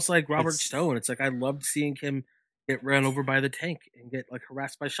 It's almost like Robert It's- Stone. It's like I loved seeing him get run over by the tank and get like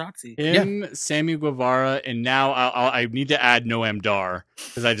harassed by Shotzi. Him, Sammy Guevara, and now I need to add Noam Dar,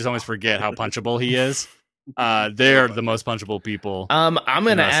 because I just always forget how punchable he is. They're the most punchable people. I'm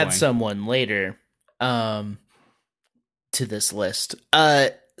gonna add wrestling. someone later to this list.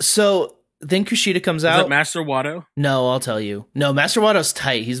 So then Kushida comes Is out. it Master Watto? No, I'll tell you. No, Master Watto's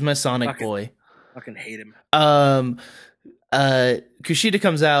tight. He's my Sonic Fucking- boy. Fucking hate him. Kushida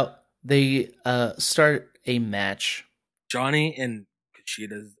comes out. They start a match. Johnny and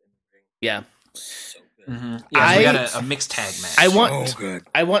Kushita's Yeah. so good. Mhm. Yeah, we I- got a mixed tag match. I want So good.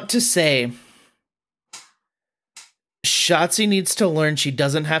 I want to say Shotzi needs to learn she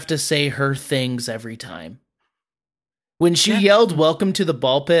doesn't have to say her things every time. When she yelled "Welcome to the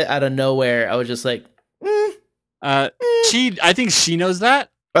ball pit" out of nowhere, I was just like, I think she knows that,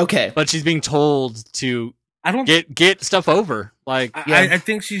 okay. but she's being told to I don't. get stuff over. Like, I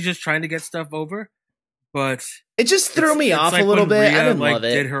think she's just trying to get stuff over, but It just threw me it's off like a little when bit. I Rhea, didn't like, love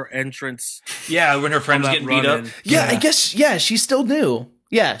it. Did her entrance? Yeah, when her friend was on getting that beat up. run-in. Yeah, I guess. Yeah, she still knew.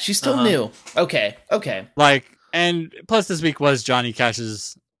 Yeah, she still Uh-huh. knew. Okay. and plus this week was Johnny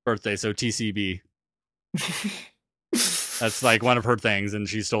Cash's birthday, so TCB. That's like one of her things, and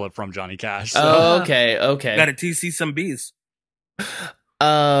she stole it from Johnny Cash. So. Oh, okay. Okay. Got to TC some bees.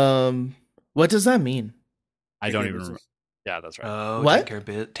 What does that mean? I don't Take even care of remember. Yeah, that's right. Oh, What?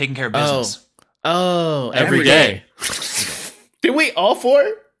 Taking care of Oh. business. Oh, Every day. Did we all four?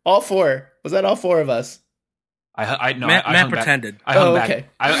 All four. Was that all four of us? I no, Matt, I Matt hung back. pretended. I hung Oh, back. okay.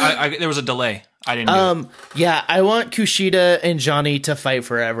 I there was a delay. I didn't do it. Yeah, I want Kushida and Johnny to fight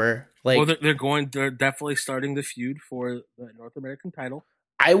forever. Like, Well, they're definitely starting the feud for the North American title.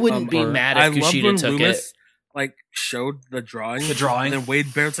 I wouldn't be Or- mad I if love Kushida when took Loomis like showed the drawing. The drawing. And then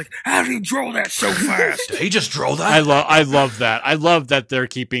Wade Barrett's like, "How did he draw that so fast?" Did he just draw that? I love that. I love that they're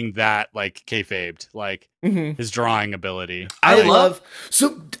keeping that like kayfabed, like it. Mhm. his drawing ability. I Like- love.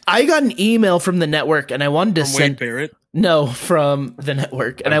 So I got an email from the network, and I wanted to From Wade send. Barrett. No, from the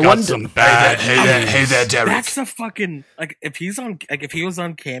network, and I I've got wanted some to. bad. Hey there, Derek. That's the fucking like if he was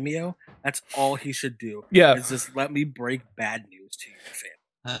on Cameo, that's all he should do. Yeah. Is just let me break bad news to you,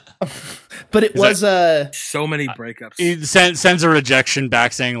 fam. But it Is was So many breakups. He sends a rejection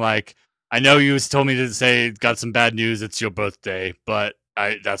back saying like, "I know you told me to say got some bad news. It's your birthday, but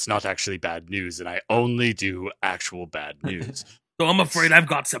that's not actually bad news, and I only do actual bad news. So I'm afraid I've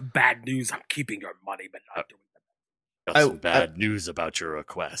got some bad news. I'm keeping your money, but not doing Got I- some bad news about your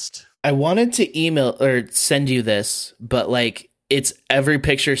request." I wanted to email or send you this, but like it's every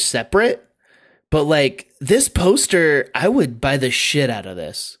picture separate. But like this poster, I would buy the shit out of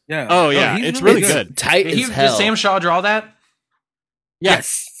this. Yeah. Oh, yeah, he's it's really It's good. tight Did as hell. Sam Shaw draw that?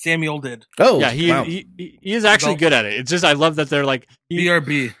 Yes, Samuel did. Oh, Yeah, he, wow. he is actually Go. good at it. It's just I love that they're like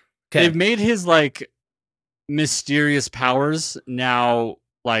BRB. Okay. they've made his like mysterious powers now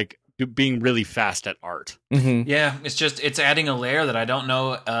like being really fast at art. Mhm. Yeah, it's adding a layer that I don't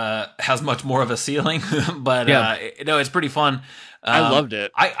know has much more of a ceiling, but Yeah. it's pretty fun. I loved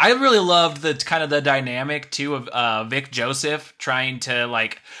it. I really loved the kind of the dynamic too of Vic Joseph trying to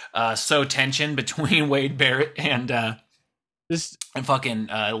like sow tension between Wade Barrett and This fucking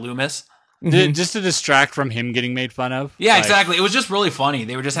Loomis. Mhm. Just to distract from him getting made fun of. Yeah, Like, exactly. It was just really funny.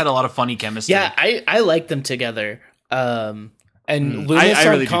 They were just had a lot of funny chemistry. Yeah, I like them together. And Loomis I on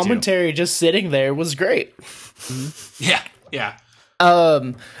really do too. commentary just sitting there was great. yeah, yeah.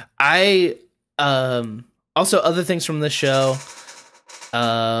 I also other things from the show.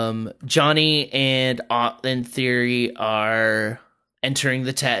 Johnny and in Theory are entering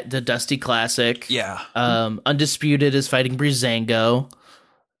the Dusty Classic. Yeah. Undisputed is fighting Breezango.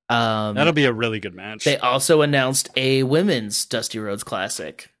 that'll be a really good match. They also announced a women's Dusty Rhodes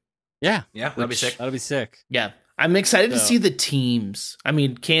Classic. yeah, Yeah, that'd be sick. that'll be sick. Yeah, I'm excited to So- see the teams. I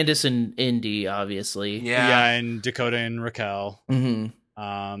mean, Candice and Indy, obviously. Yeah. And Dakota and Raquel. hmm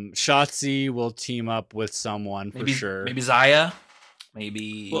Shotzi will team up with someone Maybe for sure. Maybe Zaya.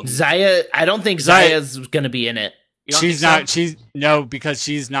 Maybe Zaya, I don't think Zaya's going to be in it. You don't She's think not. so? She's no, because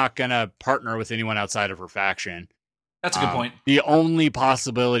she's not gonna partner with anyone outside of her faction. That's a good point. The only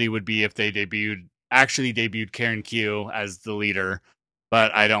possibility would be if they actually debuted Karen Q as the leader,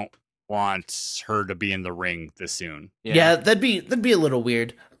 but I don't want her to be in the ring this soon. Yeah, that'd be a little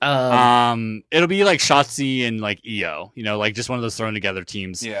weird. It'll be like Shotzi and like EO, like just one of those thrown together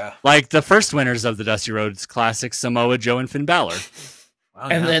teams. Yeah. Like the first winners of the Dusty Rhodes Classic, Samoa Joe and Finn Balor. Wow,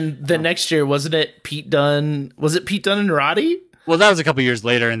 And yeah. then the next year, wasn't it Pete Dunne? Was it Pete Dunne and Roddy? Well, that was a couple years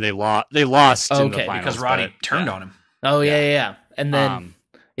later, and they lost. They lost in Okay, the finals because Roddy but, turned yeah. on him. Oh yeah. And then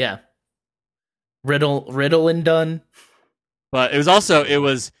yeah, Riddle and Dunne. But it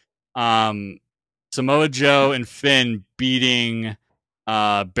was Samoa Joe and Finn beating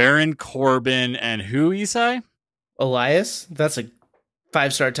Baron Corbin and who, Isai? Elias. That's a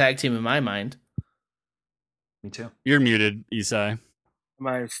 5-star tag team in my mind. Me too. You're muted, Isai. Am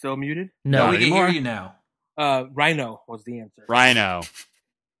I still muted? No, we can anymore. hear you now. Rhino was the answer. Rhino.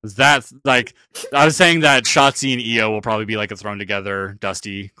 That's like I was saying that Shotzi and EO will probably be like a thrown together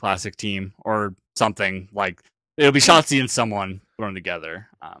Dusty Classic team or something like it'll be Shotzi and someone thrown together.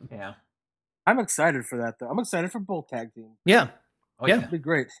 Yeah. I'm excited for that, though. I'm excited for both tag teams. yeah. Oh, Yeah. It'll be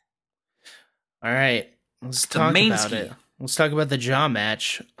great. All right, let's talk about Kaminsky. it. Let's talk about the jaw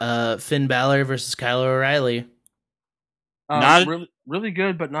match. Finn Balor versus Kyle O'Reilly. Not- really, really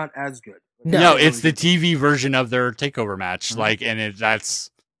good, but not as good. No, No, it's the TV version of their takeover match. Like, and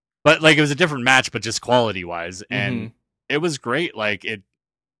but like it was a different match, but just quality wise, and it was great. Like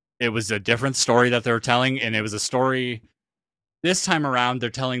it was a different story that they were telling, and it was a story. This time around,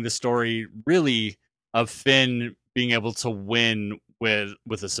 they're telling the story really of Finn being able to win with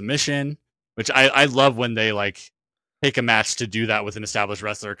a submission, which I love when they like take a match to do that with an established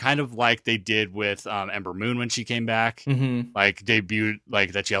wrestler, kind of like they did with Ember Moon when she came back. Like debuted,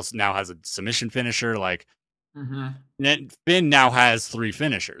 like that she also now has a submission finisher. Like Finn now has 3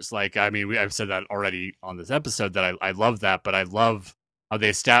 finishers. Like I mean, I've said that already on this episode that I love that, but I love how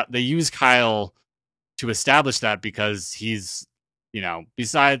they use Kyle to establish that because he's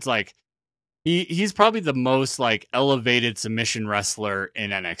besides like he's probably the most like elevated submission wrestler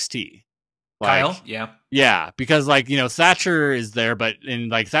in NXT. Like, Kyle? Yeah. yeah, because like Thatcher is there, but in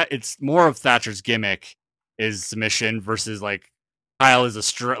like that, it's more of Thatcher's gimmick is submission versus like Kyle is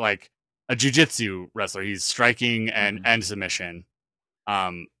like a jujitsu wrestler. He's striking and submission.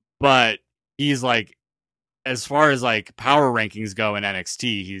 But he's like, as far as like power rankings go in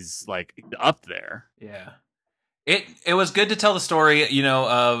NXT, he's like up there. Yeah. It was good to tell the story,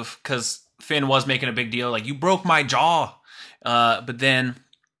 of because Finn was making a big deal, like you broke my jaw, but then.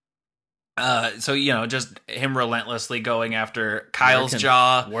 So just him relentlessly going after Kyle's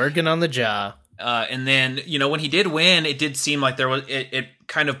jaw, Working on the jaw. and then when he did win, it did seem like there was it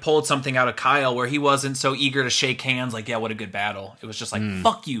kind of pulled something out of Kyle where he wasn't so eager to shake hands. Like, yeah, what a good battle. It was just like,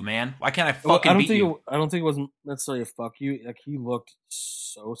 fuck you, man. Why can't I fucking beat you? I don't think it was necessarily a fuck you. Like he looked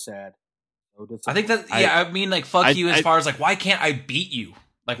so sad. So I think that I mean like fuck you as far as like why can't I beat you?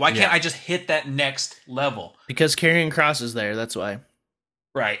 Like why can't I just hit that next level? Because Karrion Kross is there, that's why.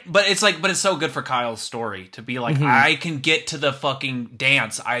 Right. But it's so good for Kyle's story to be like, I can get to the fucking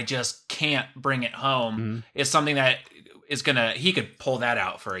dance. I just can't bring it home. It's something that is he could pull that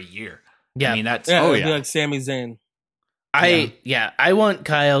out for a year. Yeah. I mean, that's, it'd be like Sami Zayn. I want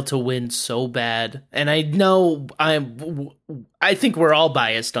Kyle to win so bad. And I know I think we're all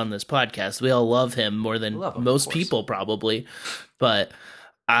biased on this podcast. We all love him more than most people probably. But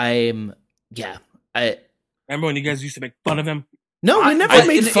Remember when you guys used to make fun of him? No, we never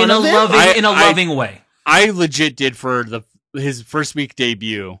made fun of him. in a loving way. I legit did for his first week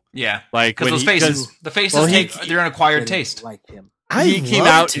debut. Yeah. Like Because the faces they're an acquired taste. Like him. I came loved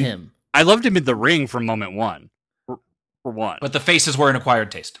out him. I loved him in the ring from moment one. For one. But the faces were an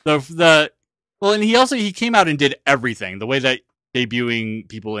acquired taste. And he came out and did everything the way that debuting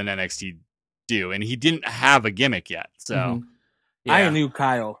people in NXT do, and he didn't have a gimmick yet. So Mhm. I knew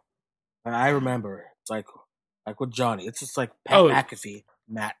Kyle. I remember. It's like with Johnny. It's just like Pat Oh. McAfee,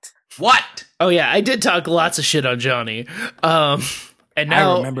 Matt. What? Oh yeah, I did talk lots of shit on Johnny. And I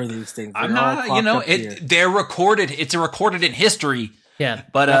now, remember these things. I'm They're all not. clocked up here. They're recorded. It's recorded in history. yeah,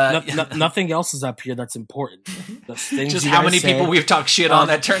 But Nothing else is up here that's important. The things just you how guys many say, people we've talked shit on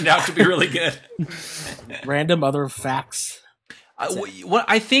that turned out to be really good. random other facts. What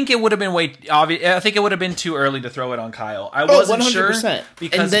I think it would have been I think it would have been too early to throw it on Kyle. I Oh, wasn't sure 100%.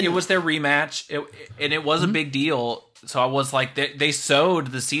 because And then- it was their rematch, and it was a big deal. So I was like, they sowed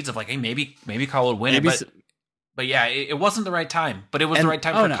the seeds of like, hey, maybe Kyle would win maybe it, but yeah, it wasn't the right time. But it was the And- right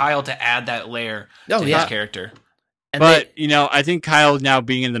time oh, for no. Kyle to add that layer Oh, to yeah. his character. and but I think Kyle now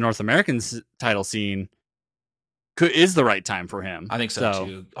being in the North American title scene is the right time for him. I think so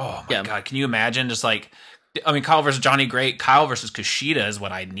too. Oh my Yeah. god, can you imagine just like? I mean, Kyle versus Johnny Great. Kyle versus Kushida is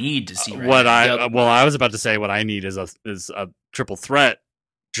what I need to see. Right what now. I was about to say, what I need is a triple threat: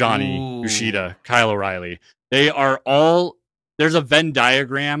 Johnny, Ooh. Kushida, Kyle O'Reilly. They are all. There's a Venn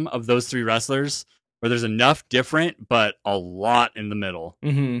diagram of those three wrestlers where there's enough different, but a lot in the middle,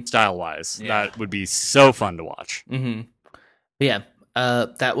 Mhm. style wise. Yeah. That would be so fun to watch. Mhm. Yeah,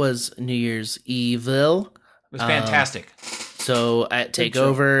 that was New Year's Evil. It was fantastic. So at Good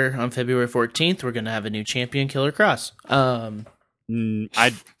show. Takeover on February 14th, we're gonna have a new champion, Killer Cross. I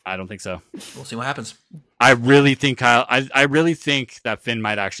don't think so. We'll see what happens. I really think Kyle. I really think that Finn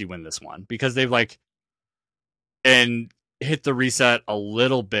might actually win this one because they've and hit the reset a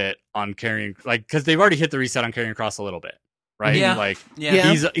little bit on carrying because they've already hit the reset on carrying cross a little bit, right? Yeah. Yeah,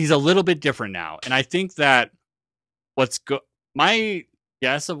 Yeah. he's a little bit different now, and I think that my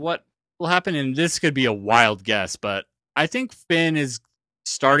guess of what will happen, and this could be a wild guess, but I think Finn is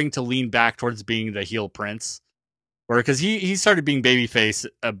starting to lean back towards being the heel prince, or because he started being babyface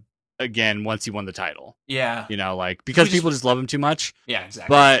again once he won the title, Yeah. because just- people just love him too much. Yeah,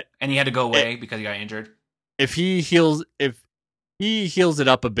 exactly. But And he had to go away because he got injured. if he heals it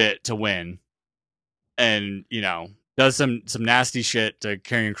up a bit to win, and does some nasty shit to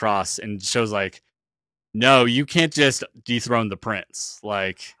Karrion Kross and shows no, you can't just dethrone the prince.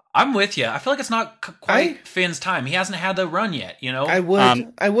 I'm with you. I feel like it's not quite I- Finn's time. He hasn't had the run yet, I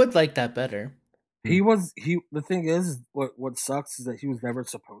would, I would like that better. The thing is what sucks is that he was never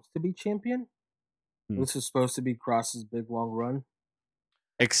supposed to be champion. Hmm. This was supposed to be Cross's big long run.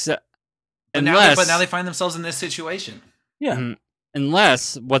 Except but now they find themselves in this situation. Yeah. Mhm.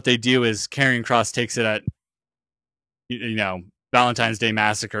 Unless what they do is Karrion Kross takes it at Valentine's Day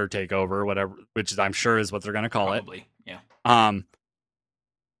Massacre takeover, whatever, which I'm sure is what they're going to call Probably. Yeah.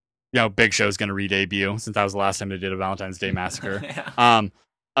 it. Big Show's going to re-debut since that was the last time they did a Valentine's Day Massacre. Yeah.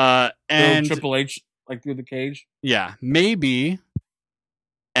 And Triple H through the cage. yeah, maybe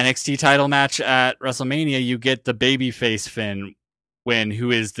NXT title match at WrestleMania, you get the babyface Finn win,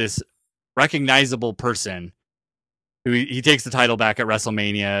 who is this recognizable person who he takes the title back at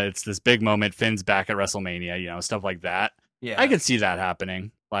WrestleMania. It's this big moment. Finn's back at WrestleMania, stuff like that. Yeah. I could see that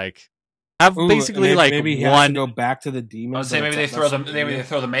happening. Have Ooh, basically and maybe he has one. to go back to the demon. I would say maybe they throw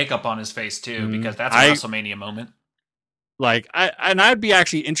the makeup on his face too, Mhm. because that's a WrestleMania moment. I'd be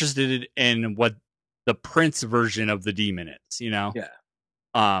actually interested in what the Prince version of the demon is. Yeah.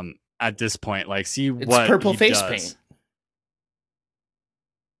 At this point, see It's what purple he face does. paint.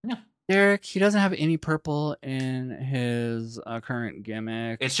 Derek, he doesn't have any purple in his current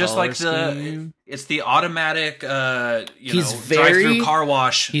gimmick. It's just color like scheme. it's the automatic He's drive-through very- car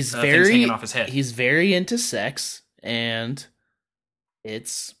wash. He's things very, hanging off his head. he's very into sex, and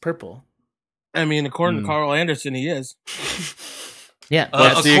it's purple. I mean, according Hmm. to Carl Anderson, he is. Yeah,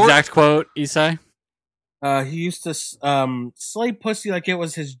 What's the exact quote, Isai? He used to slay pussy like it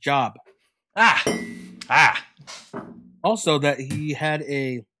was his job. Ah. Also, that he had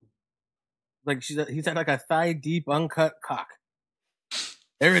he's had a thigh deep uncut cock.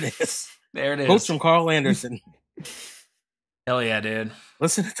 There it is. There it Quotes is. from Carl Anderson. Hell yeah, dude.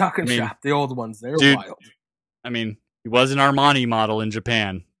 Listen to Talking Shop, the old ones. They're Dude. wild. I mean, he was an Armani model in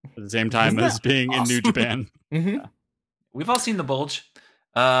Japan at the same time Isn't as that being in New awesome? Japan. Mhm. We've all seen the bulge.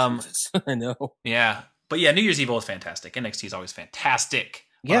 I know. Yeah. But yeah, New Year's Evil is fantastic. NXT is always fantastic.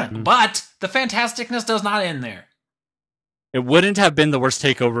 Yeah. But the fantasticness does not end there. It wouldn't have been the worst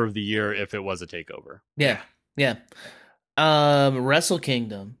takeover of the year if it was a takeover. yeah. Wrestle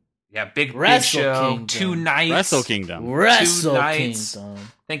Kingdom, Yeah, big Wrestle show. Kingdom. 2 nights. Wrestle Kingdom. Wrestle nights. Kingdom.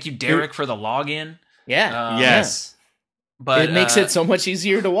 Thank you, Derek, for the login. Yeah, Yes. But it makes it so much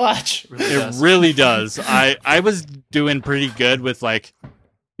easier to watch. really It does. really does. I was doing pretty good with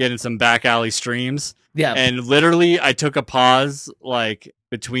getting some back alley streams. Yeah, And literally I took a pause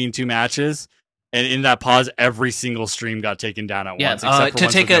between two matches And in that pause, every single stream got taken down at Yeah, once. Except for To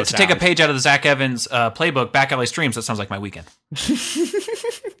ones take with no to take a sound. page out of the Zach Evans playbook, back alley streams. That sounds like my weekend.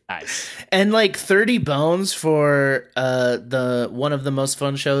 Nice. And like 30 bones for the one of the most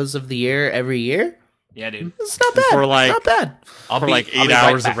fun shows of the year every year. Yeah, dude. It's not bad. For like- not bad. For like I'll 8 be right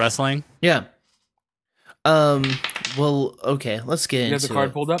hours back. of wrestling. Yeah. Well, okay, let's get You into have the card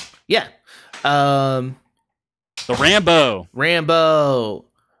it. pulled up? Yeah. The Rambo. Rambo.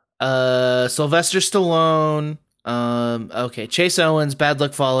 Sylvester Stallone. Okay, Chase Owens, Bad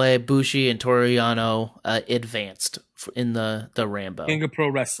Luck Fale, Bushi, and Toriano advanced in the Rambo. King of Pro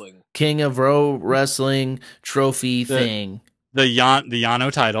Wrestling. King of Pro Wrestling trophy thing. The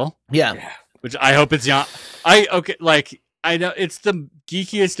Yano title. Yeah. Which I hope it's I know it's the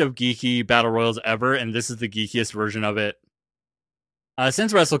geekiest of geeky battle royals ever, and this is the geekiest version of it.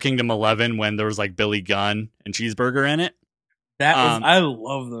 Since Wrestle Kingdom 11, when there was like Billy Gunn and Cheeseburger in it, That was I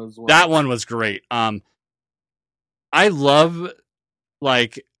love those ones. that one was great. I love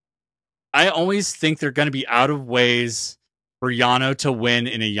I always think they're going to be out of ways for Yano to win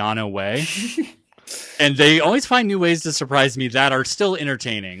in a Yano way. And they always find new ways to surprise me that are still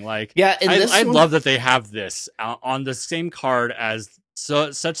entertaining. Like, Yeah, and this I one- love that they have this on the same card as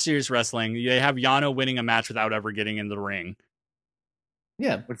such serious wrestling. They have Yano winning a match without ever getting in the ring.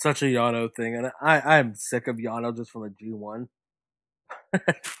 Yeah. It's such a Yano thing, and I'm sick of Yano just from a G1.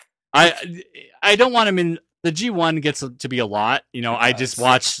 I don't want him in the G1 gets to be a lot. You know, I just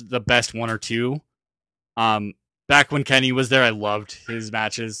watched the best one or two. Back when Kenny was there, I loved his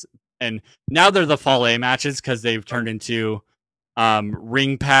matches. And now they're the Fale matches because they've turned into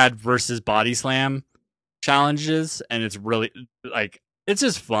ring pad versus body slam challenges, and it's really it's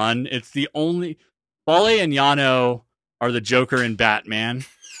just fun. It's the only Fale and Yano are the Joker and Batman,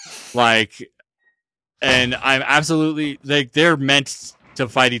 and I'm absolutely they're meant to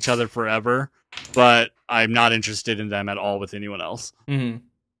fight each other forever, but I'm not interested in them at all with anyone else. Mm-hmm.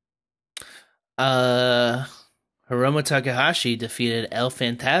 Hiromu Takahashi defeated El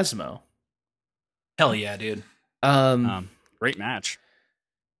Phantasmo. Hell yeah, dude. Great match.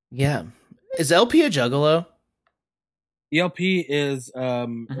 Yeah. Is LP a juggalo? ELP is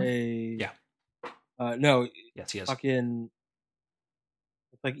Yeah. no, Yes, he is. fucking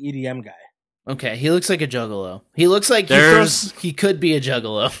it's like EDM guy. Okay, he looks like a juggalo. He looks like he could be a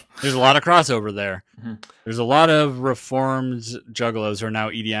juggalo. There's a lot of crossover there. Mhm. There's a lot of reformed juggalos who are now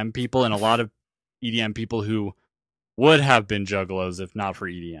EDM people, and a lot of EDM people who would have been juggalos if not for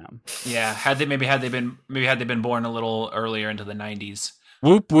EDM. Yeah, had they been born a little earlier into the 90s.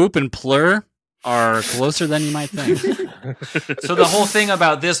 Whoop Whoop and Plur are closer than you might think. So the whole thing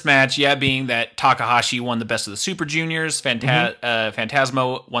about this match, being that Takahashi won the Best of the Super Juniors,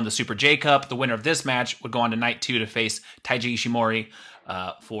 Phantasmo won the Super J Cup. The winner of this match would go on to night 2 to face Taiji Ishimori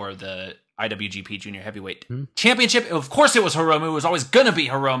for the IWGP Junior Heavyweight Championship. Of course it was Hiromu. It was always going to be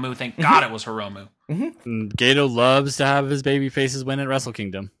Hiromu. Thank God it was Hiromu. And Gato loves to have his baby faces win at Wrestle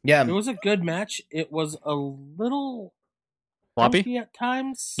Kingdom. Yeah. It was a good match. It was a little Floppy? funky at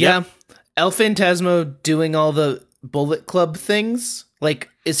times. Yeah. El Phantasmo doing all the Bullet Club things. Like,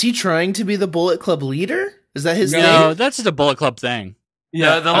 is he trying to be the Bullet Club leader? Is that his No, name? that's just a Bullet Club thing.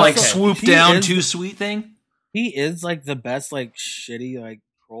 Yeah, The okay. swoop He down is- too sweet thing. He is like the best shitty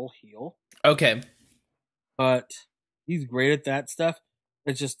troll heel, Okay. but he's great at that stuff.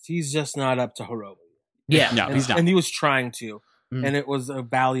 It's just he's just not up to Hiromu. Yeah. No, and, he's not. and he was trying to, Mhm. and it was a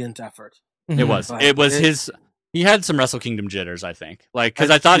valiant effort. It was. But It was it- his. He had some Wrestle Kingdom jitters, I think. Because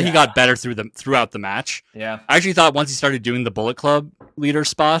I thought he Yeah. got better throughout the match. Yeah. I actually thought once he started doing the Bullet Club leader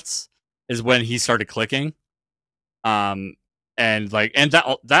spots is when he started clicking. And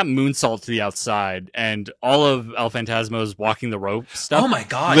that moonsault to the outside and all of El Phantasmo's walking the rope stuff. Oh my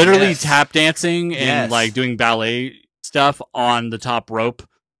God. literally yes. tap dancing and Yes. doing ballet stuff on the top rope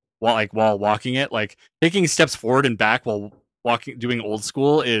while walking it, taking steps forward and back while doing old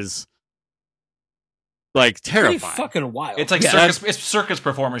school is Pretty terrifying. fucking wild. It's like Yeah. circus, it's circus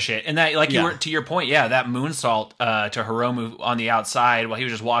performer shit, and that you Yeah. were to your point, that moonsault to Hiromu on the outside while he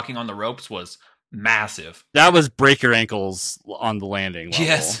was just walking on the ropes was massive. That was break your ankles on the landing level.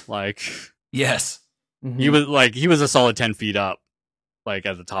 Yes. Yes, He was a solid 10 feet up, at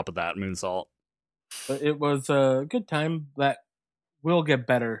the top of that moonsault. But it was a good time that will get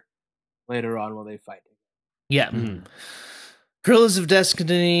better later on when they fight. Yeah. Mhm. Gorillas of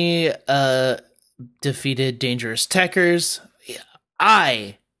Destiny defeated Dangerous Techers.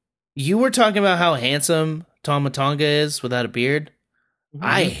 You were talking about how handsome Tama Tonga is without a beard.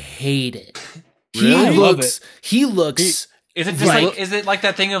 I hate it. Really? I love He looks Is it just Right. like, is it like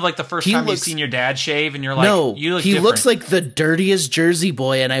that thing of like the first He time looks- you've seen your dad shave and you're like, no, you look he different. looks like the dirtiest Jersey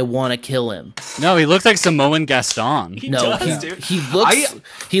boy, and I want to kill him. No, he looks like Samoan Gaston. He No, does, he, dude. he looks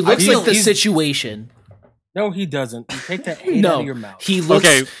he looks feel like the he's- situation. No, he doesn't. You take that hate out No, of your mouth. he looks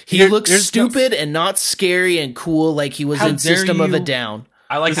Okay, he looks here's- stupid and not scary and cool like he was How in dare System of a you- Down.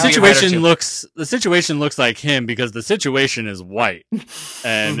 I like The how you're better, situation too. looks like him because the situation is white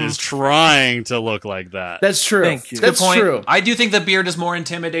and is trying to look like that. That's true. Thank you. Good That's point. true. I do think the beard is more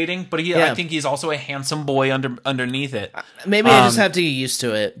intimidating, but Yeah. I think he's also a handsome boy underneath it. Maybe I just Um, have to get used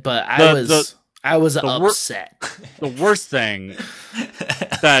to it, but I the- was wor- upset. The worst thing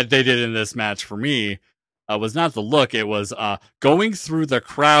that they did in this match for me was not the look; it was going through the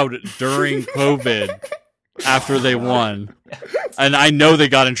crowd during COVID after they won, and I know they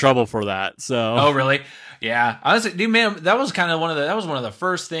got in trouble for that. So, Oh, really? Yeah. Honestly, dude, man, that was kind of one of the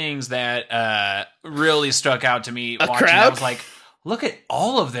first things that really struck out to me. A watching. I crowd? was like, look at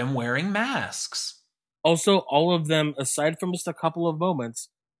all of them wearing masks. Also, all of them, aside from just a couple of moments,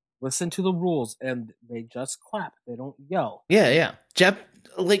 listen to the rules and they just clap. They don't yell. Yeah.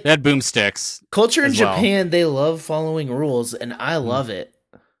 Like they had boomsticks. culture in as well. Japan, they love following rules, and I love it.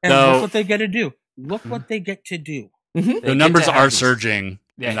 And No. look what they get to do. Look what they get to do. They The get numbers to have are these- surging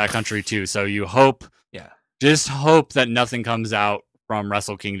Yeah. in that country too. So you hope, Yeah. just hope that nothing comes out from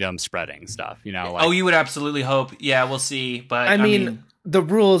Wrestle Kingdom spreading stuff. You know, like, Oh, you would absolutely hope. Yeah, we'll see. But I mean, the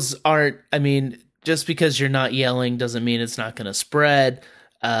rules aren't. I mean, just because you're not yelling doesn't mean it's not going to spread.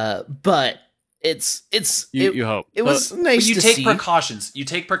 But you hope it was nice but you to take see. precautions. You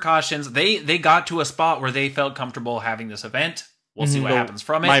take precautions. They got to a spot where they felt comfortable having this event. We'll see Mhm. what So happens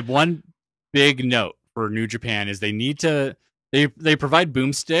from it. My one big note for New Japan is they need to they provide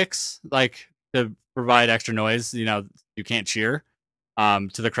boomsticks like to provide extra noise. You know, you can't cheer to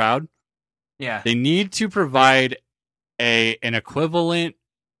the crowd. yeah. They need to provide an equivalent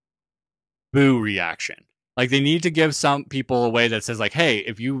boo reaction. Like they need to give some people a way that says like, hey,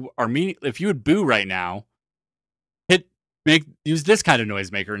 if you would boo right now, use this kind of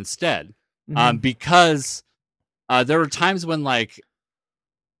noisemaker instead. Mhm. Because there were times when like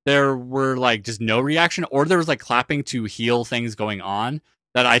there were like just no reaction, or there was like clapping to heal things going on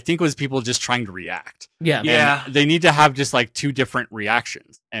that I think was people just trying to react. Yeah. Yeah. And they need to have just like two different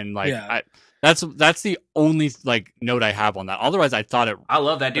reactions, and like Yeah. that's the only like note I have on that. Otherwise, I thought I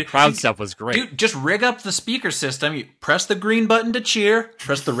love that, the dude. crowd Dude, stuff was great. Dude, just rig up the speaker system. You press the green button to cheer,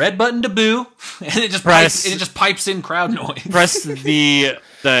 press the red button to boo, and it just pipes in crowd noise. Press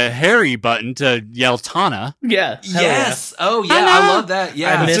the hairy button to yell Tana. Yeah. Hell Yes. Oh yeah, Tana! I love that.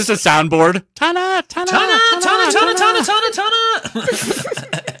 Yeah. It's just a soundboard. Tana, Tana, Tana, Tana, Tana, Tana, Tana,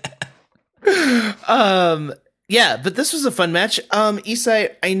 Tana. Yeah, but this was a fun match.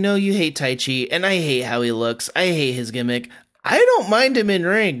 Isai, I know you hate Taichi, and I hate how he looks. I hate his gimmick. I don't mind him in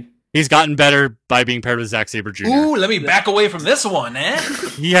ring. He's gotten better by being paired with Zack Sabre Jr. Ooh, let me back away from this one, eh?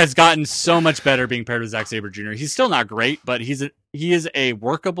 He has gotten so much better being paired with Zack Sabre Jr. He's still not great, but he is a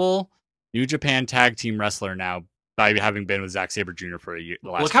workable New Japan tag team wrestler now by having been with Zack Sabre Jr. for the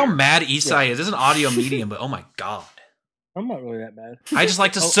last Look how year. mad Isai is. This is an audio medium, but oh my god. I'm not really that bad. I just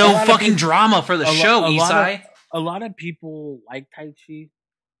like to A sow lot of fucking people- drama for the show, Isai. A lot of people like Tai Chi.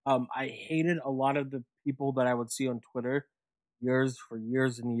 I hated a lot of the people that I would see on Twitter for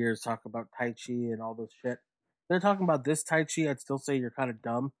years and years talk about Tai Chi and all this shit. They're talking about this Tai Chi. I'd still say you're kind of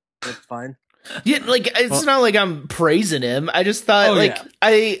dumb. But it's fine. Yeah, like it's not like I'm praising him. I just thought Yeah.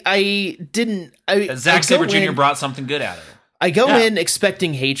 I didn't. Zack Sabre Jr. in- brought something good out of it. I go Yeah. in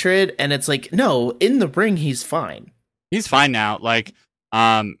expecting hatred, and it's like, no, in the ring he's fine. He's fine now. Like,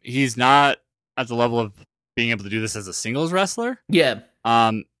 he's not at the level of being able to do this as a singles wrestler. Yeah,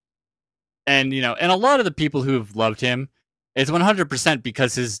 And and a lot of the people who've loved him, it's 100%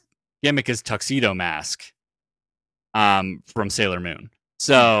 because his gimmick is tuxedo mask, from Sailor Moon.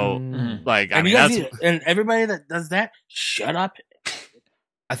 So, Mhm. like, I And mean, you guys that's and everybody that does that, shut up.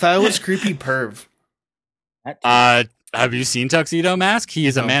 I thought it was creepy perv. That have you seen Tuxedo Mask? He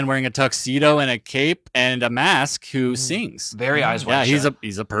is a No. man wearing a tuxedo and a cape and a mask who sings. Very eyes Yeah, wide he's shut.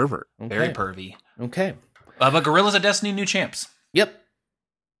 a pervert. Okay. Very pervy. Okay. But Gorillas of Destiny, new champs. Yep.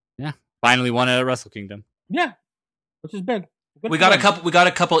 Finally won at Wrestle Kingdom. yeah, which is big. Good We for got a them. couple. We got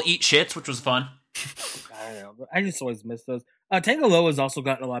a couple eat shits, which was fun. I don't know. But I just always miss those. Tangaloa has also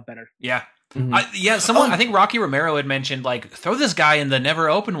gotten a lot better. Yeah, Mhm. I think Rocky Romero had mentioned like throw this guy in the never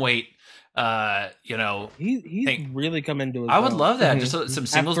open weight. He's Think- really come into his I would own. love that. Mhm. Just some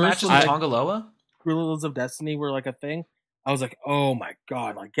singles first matches I- with Tongaloa. Gorillas of Destiny were like a thing. I was like, oh my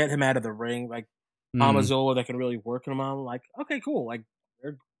god, like get him out of the ring, like Hmm. Amazola that can really work him on. Like, okay, cool. Like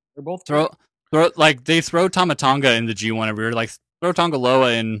they're both Throw they throw Tamatonga in the G1 every year. Like throw Tonga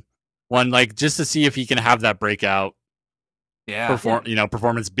Loa in one, like just to see if he can have that breakout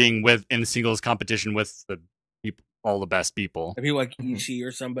performance being in singles competition with all the best people. Maybe like Ishii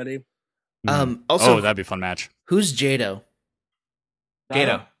or somebody. Also, that'd be a fun match. who's Jado?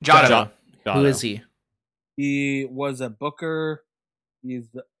 Jado. Who is he? He was a booker.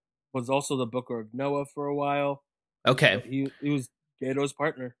 Was also the booker of Noah for a while. Okay. He was Gato's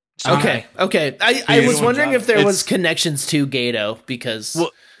partner. Okay. I was wondering if there was connections to Gato because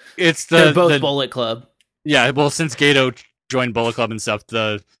they're both Bullet Club. Yeah, well, since Gato joined Bullet Club and stuff,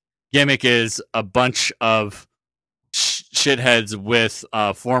 the gimmick is a bunch of shitheads with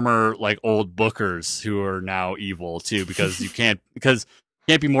former like old bookers who are now evil too, because you can't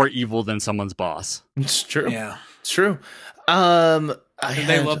be more evil than someone's boss. It's true. Yeah, it's true.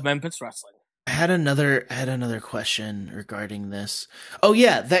 They love Memphis wrestling. I had another question regarding this. Oh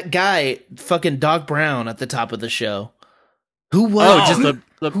yeah, that guy, fucking Doc Brown at the top of the show. Who was?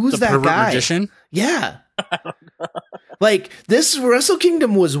 Who's that guy? Magician? Yeah. Like this Wrestle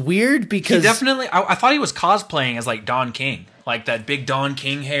Kingdom was weird because he definitely. I thought he was cosplaying as like Don King, like that big Don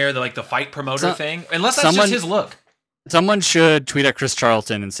King hair, the fight promoter thing. Unless that's just his look. Someone should tweet at Chris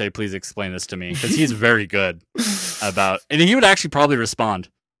Charlton and say, "Please explain this to me," because he's very good about, and he would actually probably respond.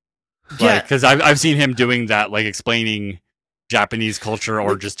 Yeah, because I've seen him doing that, like explaining Japanese culture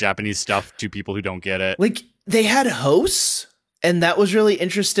or just Japanese stuff to people who don't get it. Like they had hosts, and that was really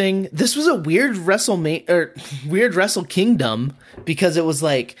interesting. This was a weird weird Wrestle Kingdom because it was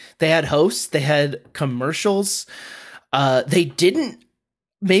like they had hosts, they had commercials. They didn't.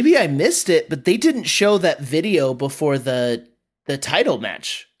 Maybe I missed it, but they didn't show that video before the title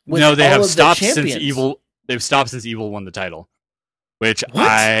match. No, they have stopped since Evil. They've stopped since Evil won the title, which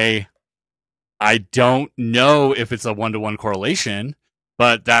what? I don't know if it's a 1-to-1 correlation,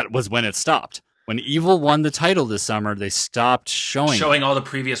 but that was when it stopped. When Evil won the title this summer, they stopped showing all the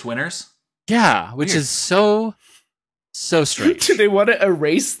previous winners. Yeah, which is so strange. Do they want to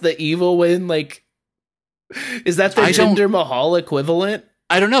erase the Evil win? Like, is that the Jinder Mahal equivalent?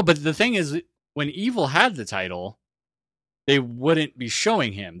 I don't know, but the thing is, when Evil had the title, they wouldn't be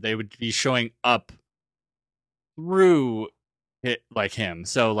showing him. They would be showing up through it, like him.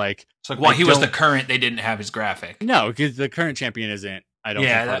 So while he was the current, they didn't have his graphic. No, because the current champion isn't. I don't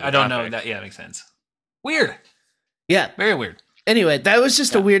know that. Yeah, that makes sense. Weird. Yeah, very weird. Anyway, that was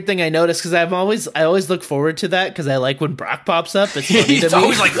just a weird thing I noticed because I always look forward to that because I like when Brock pops up. It's funny to me.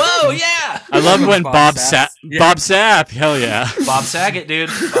 Always like, whoa, yeah! I love when Bob Sapp, hell yeah, Bob Saget, dude,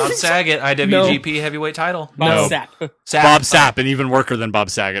 Bob Saget, IWGP heavyweight title. Bob Sapp, Bob Sapp, an even worker than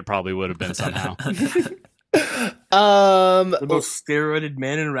Bob Saget probably would have been somehow. The most steroided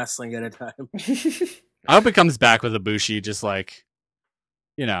man in wrestling at a time. I hope it comes back with Ibushi, just like,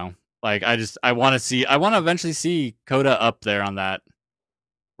 like I want to eventually see Kota up there on that.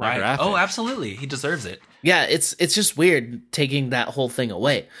 Right. Graphic. Oh, absolutely. He deserves it. Yeah, it's just weird taking that whole thing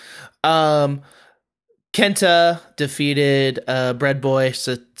away. Kenta defeated Bread Boy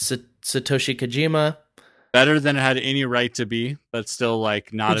Satoshi Kojima. Better than it had any right to be, but still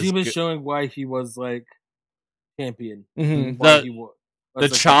like not as good. Showing why he was like champion. Mm-hmm.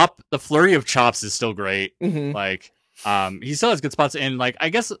 The flurry of chops is still great. Mm-hmm. Like, he still has good spots. And like, I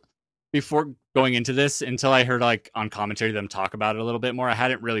guess before going into this, until I heard like on commentary them talk about it a little bit more, I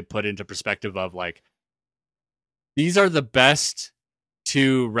hadn't really put into perspective of like, these are the best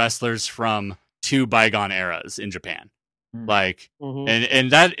two wrestlers from two bygone eras in Japan. Like,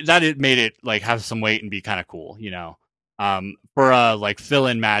 and that it made it like have some weight and be kind of cool, for a like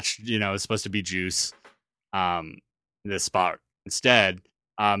fill-in match, it's supposed to be Juice, this spot instead.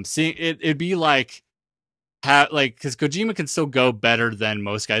 Seeing it'd be like, because Kojima can still go better than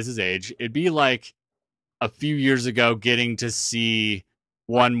most guys his age. It'd be like a few years ago getting to see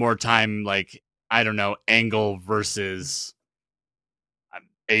one more time, like, I don't know, Angle versus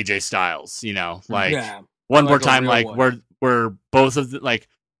AJ Styles, one more time, like where both of the, like,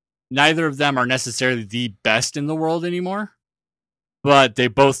 neither of them are necessarily the best in the world anymore, but they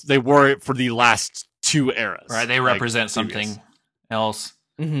were it for the last two eras. Right, they represent something else.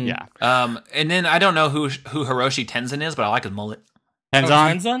 Mm-hmm. Yeah. And then I don't know who Hiroshi Tenzan is, but I like his mullet.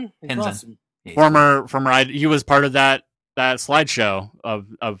 Tenzan? Tenzan. Awesome. Former he was part of that slideshow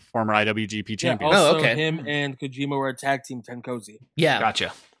of former IWGP champions. Also, him and Kojima were a tag team, Tenkozi. Yeah.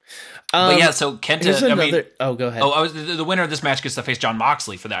 Gotcha. But yeah, so Kenta. Go ahead. Oh, the winner of this match gets to face John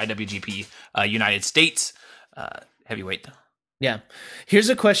Moxley for the IWGP United States heavyweight. Yeah. Here's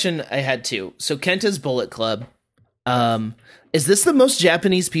a question I had too. So Kenta's Bullet Club. Is this the most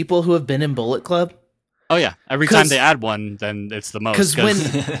Japanese people who have been in Bullet Club? Oh yeah, every 'Cause- time they add one, then it's the most.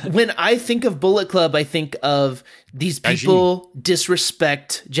 Because when I think of Bullet Club, I think of these people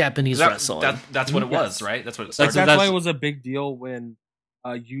disrespect Japanese wrestling. That's what it was, right? That's what it Like, started. that's why it was a big deal when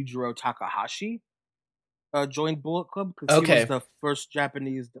Yujiro Takahashi joined Bullet Club because he Okay. was the first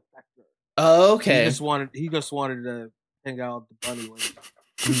Japanese defector. Oh, okay. He just wanted to hang out with the bunny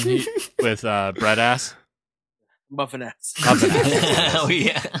wings. with Bread Ass. Muffin ass. Oh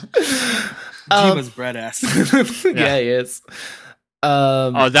yeah. Jima's bread ass. Yeah, he is.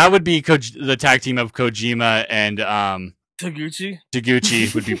 Oh, that would be the tag team of Kojima and Taguchi.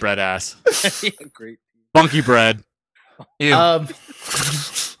 Taguchi would be Bread Ass. Yeah, great. Funky Bread. Ew.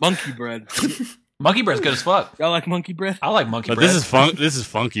 Monkey bread. Monkey bread's good as fuck. Y'all like monkey bread? I like monkey But bread. this is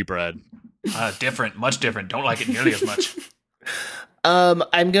Funky Bread. Different, much different. Don't like it nearly as much.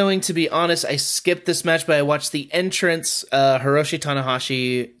 I'm going to be honest. I skipped this match, but I watched the entrance. Hiroshi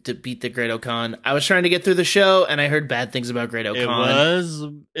Tanahashi to beat the Great Okan. I was trying to get through the show, and I heard bad things about Great Okan. It was,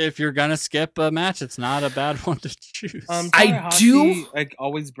 if you're gonna skip a match, it's not a bad one to choose. I do- like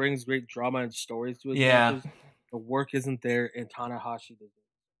always brings great drama and stories to his Yeah. matches. The work isn't there, and Tanahashi does it.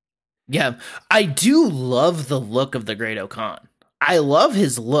 Yeah, I do love the look of the Great Okan. I love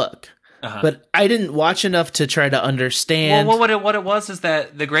his look, but I didn't watch enough to try to understand. Well, what it was is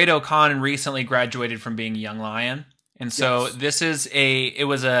that the Great Okan recently graduated from being a young lion. And so it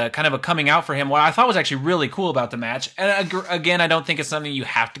was a kind of a coming out for him. What I thought was actually really cool about the match. And again, I don't think it's something you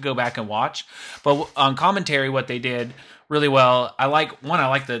have to go back and watch, but on commentary, what they did really well. I really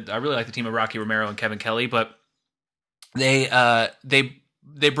like the team of Rocky Romero and Kevin Kelly, but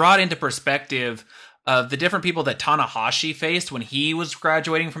they brought into perspective of the different people that Tanahashi faced when he was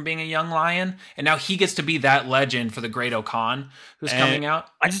graduating from being a young lion, and now he gets to be that legend for the Great Okan who's coming out.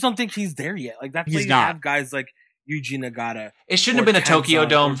 I just don't think he's there yet. Like that's He's why you not. have guys like Yuji Nagata. It shouldn't have or been a Tokyo Tenzan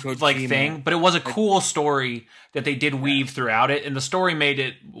Dome or like Kojima. thing, but it was a cool story that they did weave throughout it, and the story made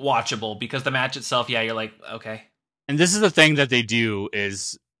it watchable because the match itself, you're like, okay. And this is the thing that they do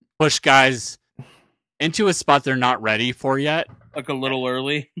is push guys into a spot they're not ready for yet. Like a little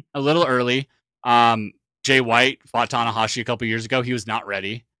early. A little early. Jay White fought Tanahashi a couple years ago. He was not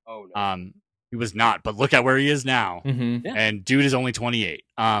ready. Oh no. He was not, but look at where he is now. Mhm. Yeah. And dude is only 28.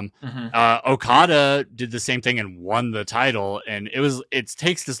 Okada did the same thing and won the title. And it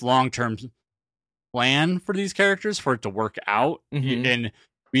takes this long-term plan for these characters for it to work out. Mhm. And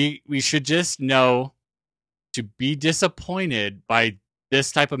we should just know to be disappointed by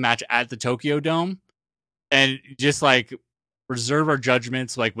this type of match at the Tokyo Dome and just like reserve our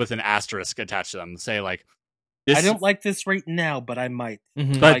judgments like with an asterisk attached to them. Say like, this, I don't like this right now, but I might.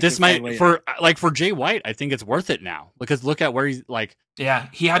 Mhm. but like this this might later. for Jay White, I think it's worth it now because look at where he's like. Yeah,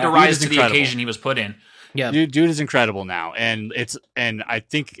 he had to Dude rise is to the incredible. occasion he was put in. Yeah. Dude is incredible now, and I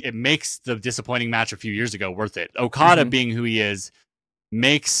think it makes the disappointing match a few years ago worth it. Okada being who he is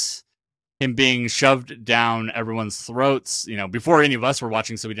makes him being shoved down everyone's throats. You know, before any of us were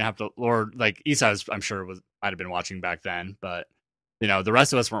watching, so we didn't have to. Or like Isai, I'm sure might have been watching back then, but you know, the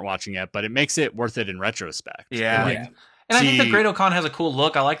rest of us weren't watching it. But it makes it worth it in retrospect. Yeah. Like, Yeah. And I think the See- Great Okan has a cool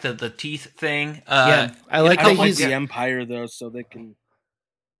look. I like the teeth thing. Yeah, I like I that don't like he's. the Empire though, so they can.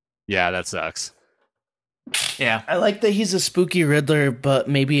 yeah, that sucks. Yeah, I like that he's a spooky Riddler, but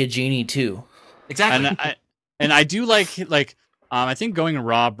maybe a genie too. exactly. And I do like I think Going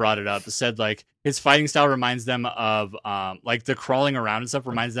Raw brought it up. Said like his fighting style reminds them of like the crawling around and stuff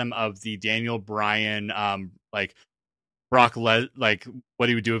reminds them of the Daniel Bryan like like what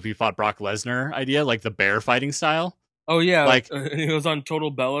he would do if he fought Brock Lesnar idea, like the bear fighting style. Oh yeah, Like- he was on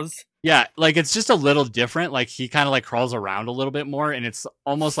Total Bellas. Yeah, like it's just a little different. Like he kind of like crawls around a little bit more, and it's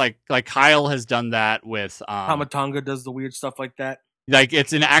almost like Kyle has done that with Hamatanga does the weird stuff like that. like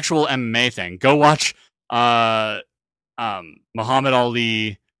it's an actual MMA thing. Go watch Muhammad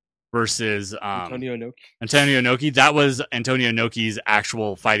Ali versus Antonio Inoki. Antonio Inoki. That was Antonio Inoki's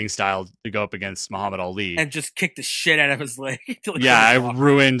actual fighting style to go up against Muhammad Ali. And just kicked the shit out of his leg. till he Yeah, I couldn't walk.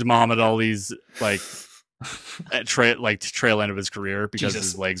 ruined Muhammad Ali's like trail end of his career because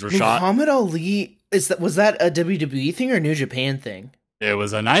Jesus. his legs were shot. Muhammad Ali was that a WWE thing or a New Japan thing? It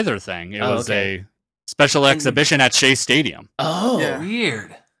was a neither thing. It Oh, was okay. a special exhibition at Shea Stadium. Oh, Yeah.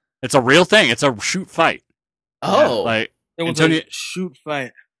 Weird. It's a real thing. It's a shoot fight. oh, Like It was Antonio- a shoot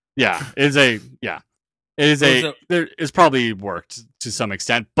fight. yeah, it is a it's probably worked to some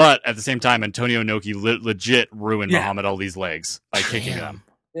extent, but at the same time, Antonio Inoki legit ruined Yeah. Muhammad Ali's legs by kicking Damn. him.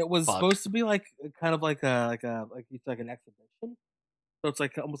 It was Fuck. supposed to be like kind of like an exhibition. So it's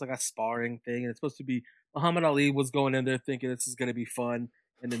like almost like a sparring thing, and it's supposed to be Muhammad Ali was going in there thinking this is going to be fun,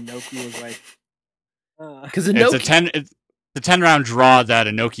 and then Noki was like, because It's a 10. the 10-round draw that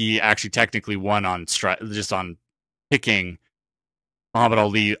Inoki actually technically won on just on picking Muhammad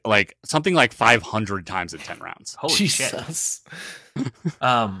Ali like something like 500 times in 10 rounds. Holy Jesus. shit.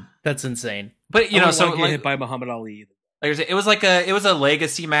 That's insane. But you know, so get like, hit by Muhammad Ali. like I said, it was a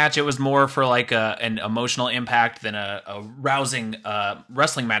legacy match. It was more for like an emotional impact than a rousing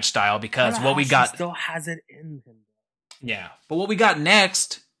wrestling match style, because what we got still has it in him. Yeah, but what we got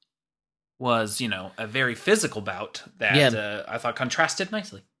next was, you know, a very physical bout that I thought contrasted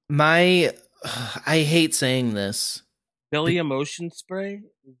nicely. I hate saying this. Billy Emotion Spray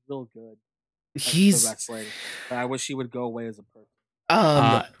is real good. He's the wrestling, but I wish he would go away as a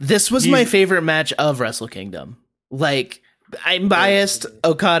person. this was my favorite match of Wrestle Kingdom. Like, I'm biased.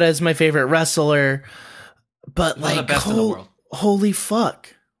 Okada is my favorite wrestler, but One of like, the best in the world. Holy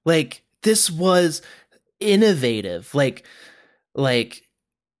fuck! Like, this was innovative. Like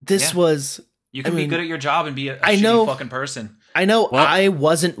this was. You can be good at your job and be a I shitty know, fucking person. I know I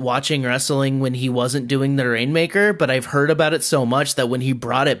wasn't watching wrestling when he wasn't doing the Rainmaker, but I've heard about it so much that when he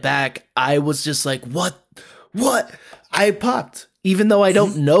brought it back, I was just like, what? I popped. Even though I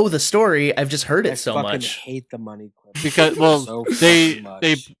don't know the story, I've just heard it so much. I hate the money clip. Because, well, they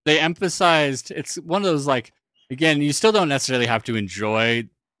emphasized, it's one of those, like, again, you still don't necessarily have to enjoy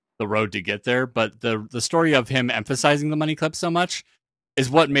the road to get there, but the story of him emphasizing the money clip so much is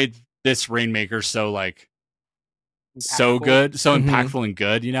what made this Rainmaker so, like, so good, so impactful and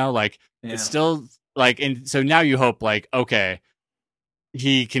good, you know, like it's still like, and so now you hope like, okay,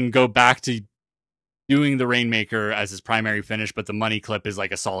 he can go back to doing the Rainmaker as his primary finish, but the money clip is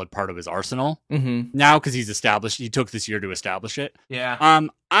like a solid part of his arsenal now, because he took this year to establish it.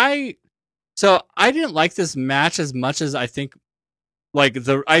 I didn't like this match as much as I think, like,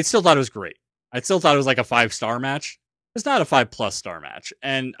 I still thought it was great. I still thought it was like a 5-star match. It's not a 5+ star match,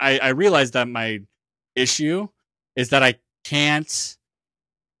 and I realized that my issue is that I can't,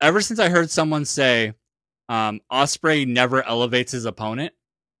 ever since I heard someone say Ospreay never elevates his opponent,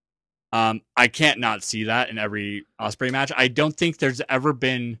 I can't not see that in every Ospreay match. I don't think there's ever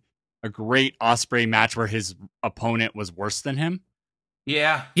been a great Ospreay match where his opponent was worse than him.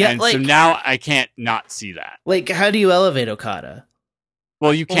 Yeah. And like, so now I can't not see that. Like, how do you elevate Okada?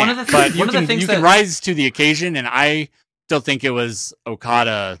 Well, you can't, but you can rise to the occasion, and I still think it was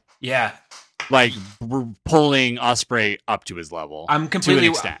Okada. Yeah. Like pulling Ospreay up to his level. I'm completely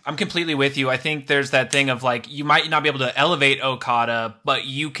with you. I think there's that thing of like, you might not be able to elevate Okada, but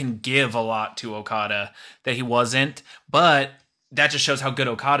you can give a lot to Okada that he wasn't. But that just shows how good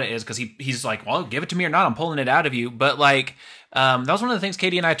Okada is, because he's like, well, give it to me or not, I'm pulling it out of you. But like, that was one of the things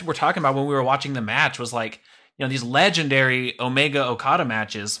Katie and I were talking about when we were watching the match, was like, you know, these legendary Omega Okada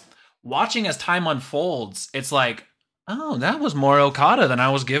matches, watching as time unfolds, it's like, oh, that was more Okada than I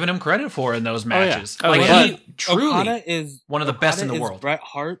was giving him credit for in those matches. He truly Okada is one of the best in the world. Bret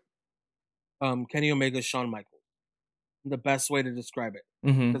Hart, Kenny Omega, Shawn Michaels. The best way to describe it.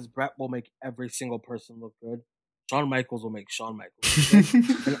 Because Bret will make every single person look good. Shawn Michaels will make Shawn Michaels look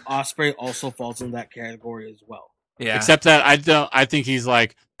good. And Ospreay also falls in that category as well. Yeah. Except that I think he's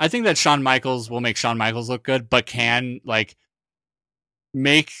like, I think that Shawn Michaels will make Shawn Michaels look good, but can like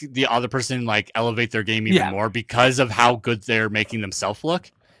make the other person like elevate their game even more because of how good they're making themselves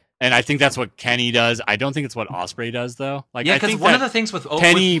look. And I think that's what Kenny does. I don't think it's what Ospreay does, though. Like, yeah, because one of the things with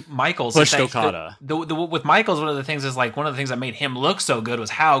Michaels pushed Okada. With Michaels, one of the things is like, one of the things that made him look so good was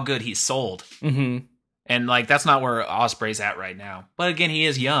how good he sold. And like, that's not where Ospreay's at right now. But again, he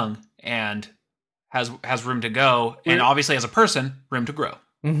is young and has room to go, and obviously as a person, room to grow.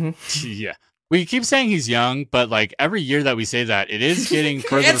 Yeah. We keep saying he's young, but like every year that we say that, it is getting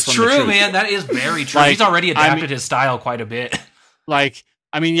further it's from true, the truth. man. That is very true. Like, he's already adapted his style quite a bit. Like,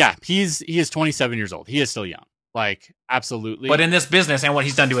 I mean, yeah, he is 27 years old. He is still young. Like, absolutely. But in this business and what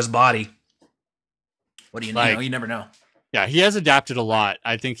he's done to his body, what do you know? You never know. Yeah, he has adapted a lot.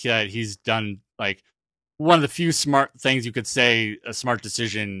 I think that he's done like one of the few smart things you could say, a smart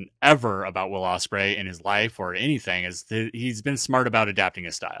decision ever about Will Ospreay in his life or anything, is that he's been smart about adapting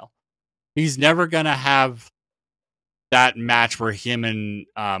his style. He's never going to have that match where him and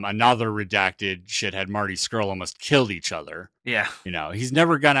another redacted shithead, Marty Scurll, almost killed each other. Yeah. You know, he's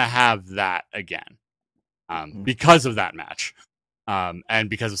never going to have that again because of that match and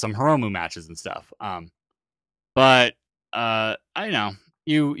because of some Hiromu matches and stuff. But I know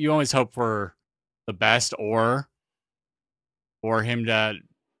you always hope for the best or him to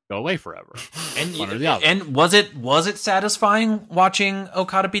go away forever. And one or the other. And was it satisfying watching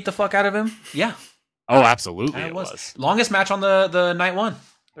Okada beat the fuck out of him? Yeah. Oh, absolutely. It was. Longest match on the night one.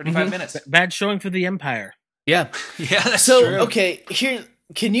 35 minutes. Bad showing for the Empire. Yeah. Yeah, that's so true. Okay, here,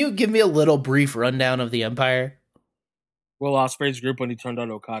 can you give me a little brief rundown of the Empire? Will Ospreay's group when he turned on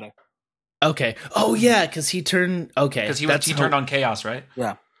Okada. Okay. Oh yeah, because he turned. Okay, Because he that's turned on Chaos, right?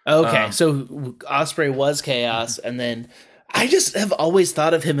 Yeah. Okay, so Osprey was Chaos, and then I just have always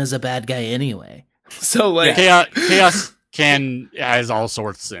thought of him as a bad guy anyway. So like, Chaos has all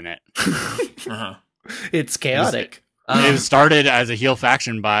sorts in it. Uh-huh. it's chaotic. It was started as a heel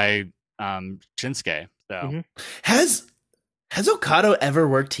faction by Shinsuke. So Mhm. Has Okada ever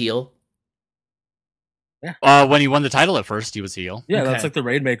worked heel? when he won the title at first, he was heel. Yeah, Okay. that's like the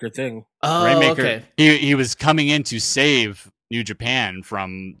Rainmaker thing. Oh, Rainmaker. okay. He was coming in to save New Japan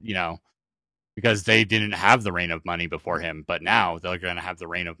from, because they didn't have the reign of money before him, but now they're going to have the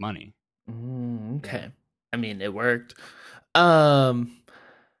reign of money. Okay. I mean, it worked. All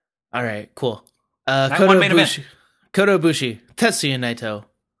right, cool. Night Kota one main event. Ibushi, Kota Ibushi, Tetsuya Naito.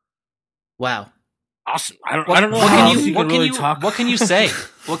 Wow. Awesome. I don't know What how can else you could really talk. What can you say?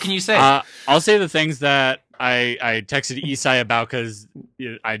 What can you say? I'll say the things that I texted Isai about because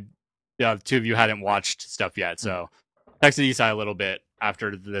the two of you hadn't watched stuff yet. So texted Isai a little bit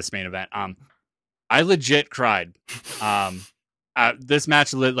after this main event. I legit cried. This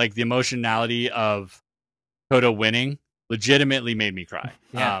match, like the emotionality of Kota winning, legitimately made me cry.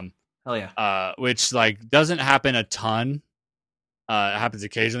 Yeah. Hell yeah. Which like doesn't happen a ton. It happens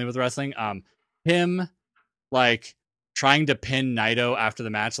occasionally with wrestling. Him like trying to pin Naito after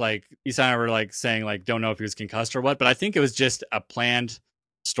the match, like Isai and I were like saying like don't know if he was concussed or what, but I think it was just a planned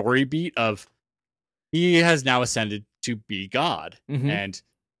story beat of he has now ascended to be God. Mhm. And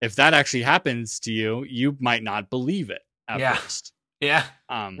if that actually happens to you, you might not believe it at Yeah. first. Yeah.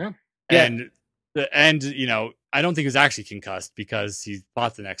 Yeah. And I don't think he was actually concussed because he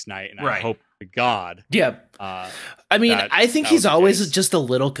fought the next night, and I Right. hope to God. Yeah. I mean, that- I think that he's was the always case. just a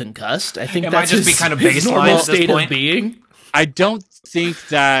little concussed. I think It might that's just be his, kind of his baseline normal at this state point. of being. I don't think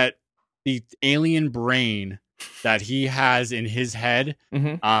that the alien brain that he has in his head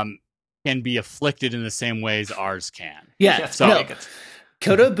Mhm. can be afflicted in the same ways ours can. Yeah. so No.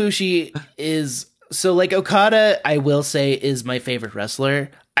 Kota Ibushi is so like Okada. I will say is my favorite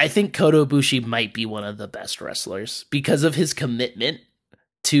wrestler. I think Kota Ibushi might be one of the best wrestlers because of his commitment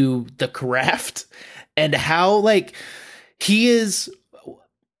to the craft and how like he is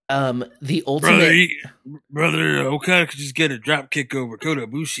the ultimate. Brother Okada could just get a drop kick over Kota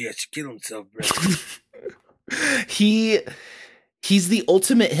Ibushi. I should kill himself, bro. He's the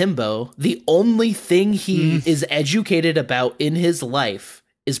ultimate himbo. The only thing he is educated about in his life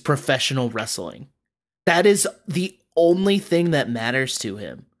is professional wrestling. That is the only thing that matters to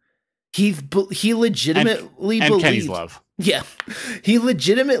him. He legitimately And believes Kenny's love. Yeah. He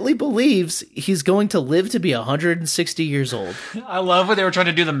legitimately believes he's going to live to be 160 years old. I love when they were trying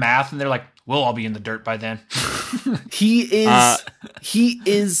to do the math and they're like, we'll all be in the dirt by then. He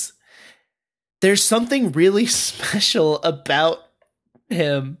is there's something really special about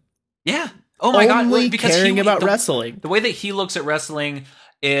him. Yeah. Oh my God. Only Because caring about wrestling. The way that he looks at wrestling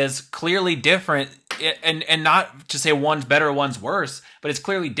is clearly different, and not to say one's better or one's worse, but it's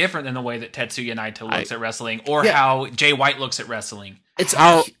clearly different than the way that Tetsuya Naito looks at wrestling, or how Jay White looks at wrestling. It's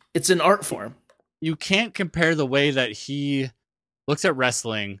an art form. You can't compare the way that he looks at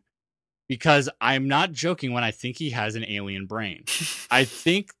wrestling, because I'm not joking when I think he has an alien brain.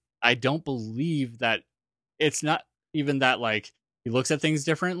 I don't believe that it's not even that like he looks at things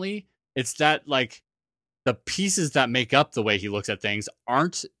differently. It's that like the pieces that make up the way he looks at things are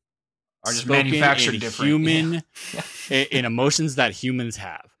just manufactured different. Human in emotions that humans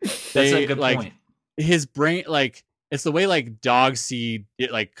have. That's a good point. His brain, like it's the way like dogs see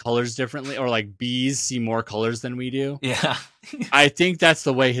like colors differently, or like bees see more colors than we do. Yeah. I think that's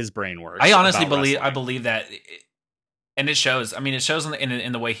the way his brain works. I honestly about believe wrestling. that, and it shows. I mean, it shows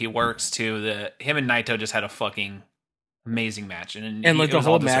in the way he works too. Him and Naito just had a fucking amazing match, and like it the was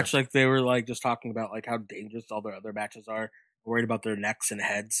whole all match, deserved. like they were like just talking about like how dangerous all their other matches are, worried about their necks and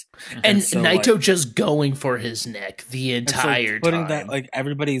heads, And so, Naito like, just going for his neck the and so entire putting time. that like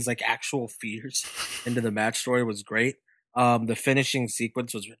everybody's like actual fears into the match story was great. The finishing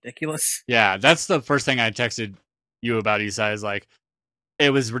sequence was ridiculous. Yeah, that's the first thing I texted you about, Isai, is like,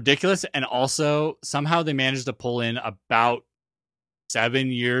 it was ridiculous, and also somehow they managed to pull in about 7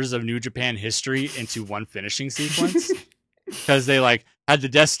 years of New Japan history into one finishing sequence, because they like had the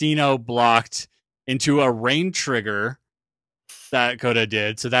Destino blocked into a rain trigger that Kota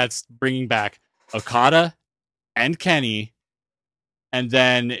did, so that's bringing back Okada and Kenny, and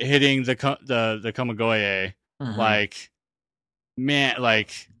then hitting the Komagoye. Mhm. Like, man,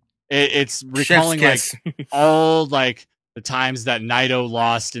 like it's recalling Chef's like kiss. all like the times that Naito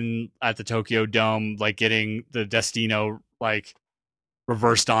lost at the Tokyo Dome, like getting the Destino like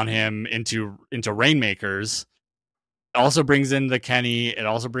reversed on him into Rainmakers. also brings in the Kenny. It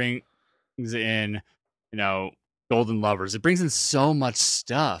also brings in, Golden Lovers. It brings in so much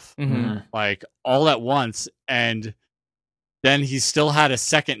stuff, like all at once. And then he still had a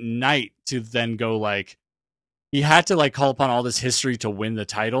second night to then go, like, he had to like call upon all this history to win the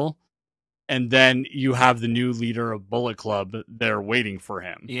title. And then you have the new leader of Bullet Club there waiting for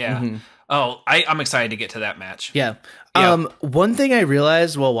him. Yeah. Oh, I'm excited to get to that match. Yeah. Yeah. One thing I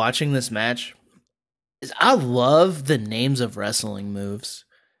realized while watching this match is I love the names of wrestling moves.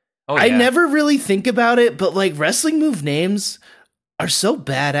 Oh, I yeah. never really think about it, but like wrestling move names are so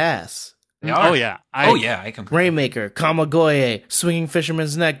badass. They are. Oh yeah. I completely. Rainmaker, Kamagoye, Swinging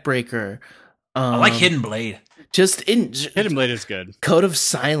Fisherman's Neck Breaker. I like Hidden Blade. Just in Hidden Blade is good. Code of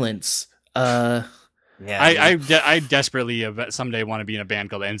Silence. Yeah. I desperately someday want to be in a band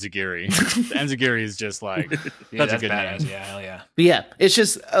called Enziguri. Enziguri is just like that's a good badass. name. Yeah, hell yeah. But yeah, it's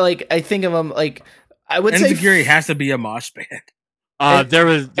just like I think of them like I would say Enziguri has to be a mosh band. There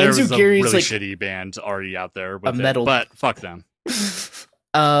was a Enziguri's really like shitty band already out there with a metal, but fuck them.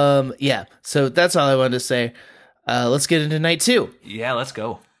 Yeah. So that's all I wanted to say. Let's get into night 2. Yeah, let's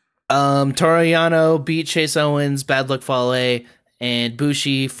go. Toru Yano beat Chase Owens, Bad Luck Fale, and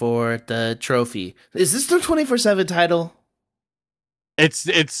Bushi for the trophy. Is this their 24/7 title?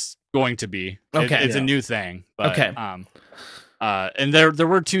 It's going to be. Okay. It's a new thing. But, Okay. And there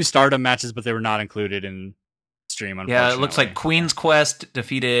were 2 Stardom matches, but they were not included in stream. Yeah, it looks like Queen's Quest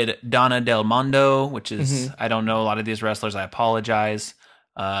defeated Donna Del Mondo, which is I don't know a lot of these wrestlers. I apologize.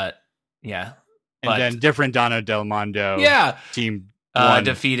 Yeah, and but- then different Donna Del Mondo. yeah, Team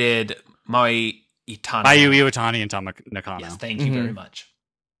defeated Mayu Itano. Mayu Iwatani and Tom Nakano. Yes, thank you very much.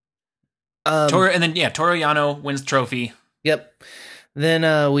 Toru Toru Yano wins trophy. Yep.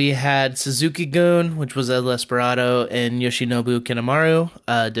 Then we had Suzuki-gun, which was El Desperado, and Yoshinobu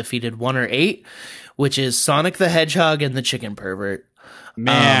Kanemaru defeated 1 or 8, which is Sonic the Hedgehog and the Chicken Pervert.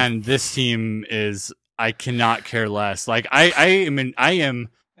 Man, this team is. I cannot care less. Like I am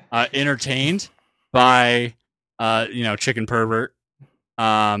entertained by Chicken Pervert,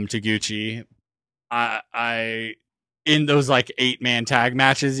 Taguchi. I in those like 8-man tag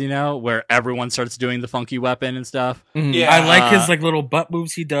matches, where everyone starts doing the funky weapon and stuff. Yeah, I like his like little butt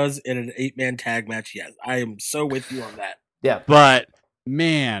moves he does in an 8-man tag match. Yes, I am so with you on that. Yeah. But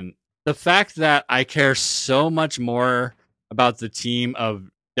man, the fact that I care so much more about the team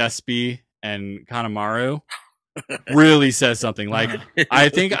of Despi and Kanemaru really says something. Like I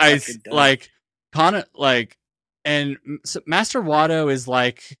think I Fucking does. like and Master Wado is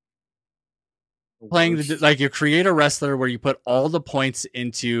like playing like you create a wrestler where you put all the points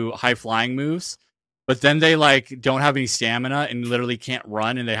into high flying moves, but then they like don't have any stamina and literally can't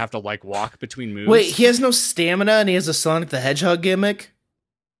run and they have to like walk between moves. Wait, he has no stamina and he has a Sonic the Hedgehog gimmick?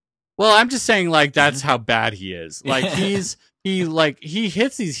 Well, I'm just saying like that's how bad he is. Like he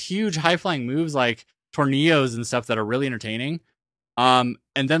hits these huge high flying moves like tornillos and stuff that are really entertaining. And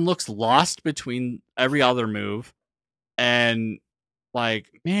then looks lost between every other move. And like,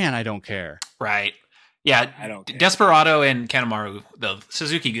 man, I don't care. Right. Yeah, I don't care. Desperado and Kanemaru, the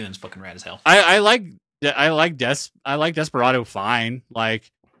Suzuki-gun's fucking rad as hell. I like Desperado fine.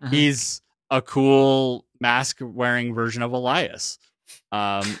 Like he's a cool mask wearing version of Elias.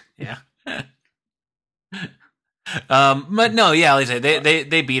 Yeah. But no, yeah, like I say,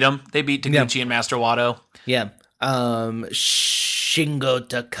 they beat him. They beat Taguchi and Master Wado. Yeah. Shingo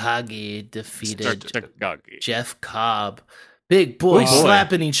Takagi defeated Jeff Cobb. Big boys Oh, boy.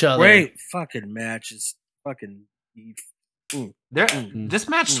 slapping each other. Great fucking match is fucking. This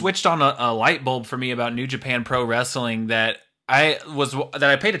match switched on a light bulb for me about New Japan Pro Wrestling that I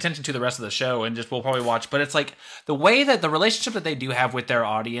paid attention to the rest of the show and just will probably watch. But it's like the way that the relationship that they do have with their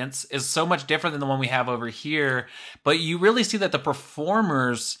audience is so much different than the one we have over here. But you really see that the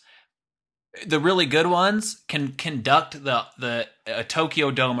performers, the really good ones, can conduct the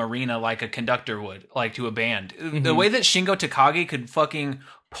Tokyo Dome arena like a conductor would, like to a band. The way that Shingo Takagi could fucking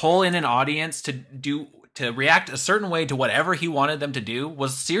pull in an audience to react a certain way to whatever he wanted them to do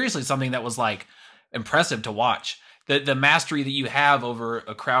was seriously something that was like impressive to watch. The mastery that you have over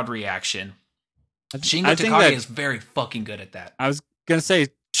a crowd reaction. Shingo Takagi is very fucking good at that. I was gonna say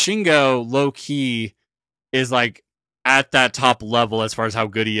Shingo low key is like at that top level as far as how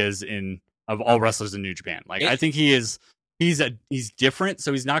good he is of all wrestlers in New Japan. Like I think he's different,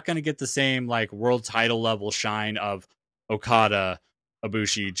 so he's not gonna get the same like world title level shine of Okada,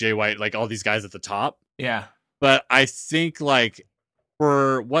 Ibushi, Jay White, like all these guys at the top. Yeah. But I think like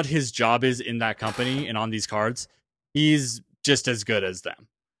for what his job is in that company and on these cards, he's just as good as them.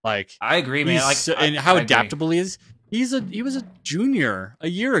 Like I agree, man. Like and how adaptable he is. He was a junior a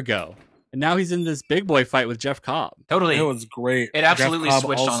year ago. and now he's in this big boy fight with Jeff Cobb. Totally. It was great. It absolutely Jeff Cobb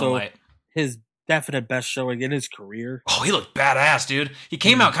switched on a also light. his definite best showing in his career. Oh, he looked badass, dude. He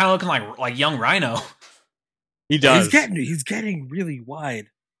came out kind of looking like young Rhino. He does. He's getting really wide.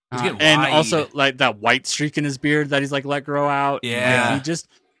 He's getting and wide. also like that white streak in his beard that he's like let grow out. Yeah. Like,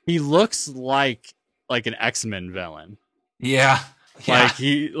 he looks like an X-Men villain. Yeah. Like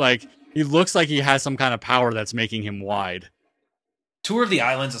he looks like he has some kind of power that's making him wide. Tour of the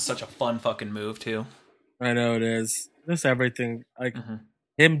Islands is such a fun fucking move too. I know it is. Just everything. Like Mhm.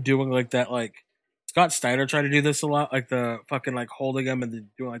 him doing like that, like Scott Steiner tried to do this a lot, like the fucking like holding him and then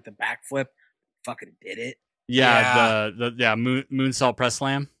doing like the backflip. Fucking did it. Yeah, the moonsault press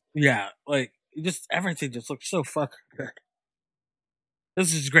slam. Yeah, like just everything just looks so fucking good.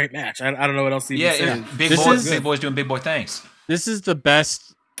 This is a great match. I don't know what else to even Yeah, say. big boys doing big boy things. This is the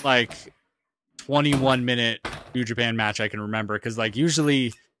best like 21 minute New Japan match I can remember, because like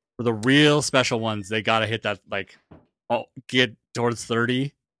usually for the real special ones they gotta hit that like get towards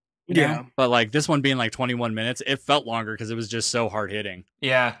 30. Yeah. But like this one being like 21 minutes, it felt longer because it was just so hard hitting.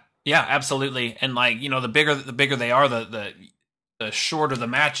 Yeah, absolutely. And like, you know, the bigger they are, the shorter the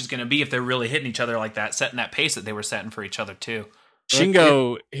match is going to be if they're really hitting each other like that, setting that pace that they were setting for each other too.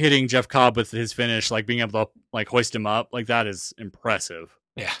 Shingo hitting Jeff Cobb with his finish, like being able to like hoist him up, like that is impressive.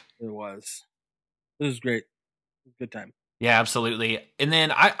 Yeah, It was. It was great. Good time. yeah, absolutely. And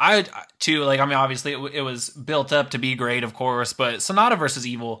then I too, like, I mean, obviously it was built up to be great, of course, but Sonata versus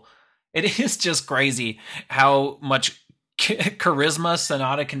Evil, it is just crazy how much charisma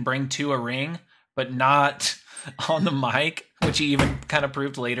Sonata can bring to a ring, but not on the mic, which he even kind of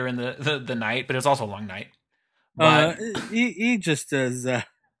proved later in the night, but it was also a long night. But, He just does.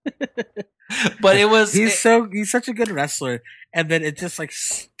 but it was he's such a good wrestler, and then it just like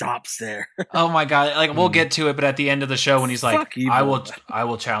stops there. oh my god! Like we'll get to it, but at the end of the show, when he's like, Fuck Evil. I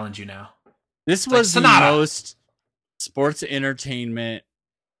will challenge you now." This like was the Sonata. most sports entertainment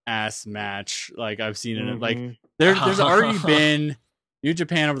ass match like I've seen in it. Like there's already been New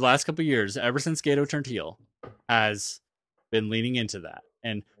Japan over the last couple of years, ever since Gato turned heel, has been leaning into that.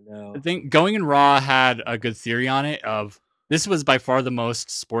 And I think Going in Raw had a good theory on it of this was by far the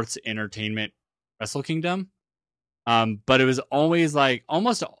most sports entertainment Wrestle Kingdom. But it was always like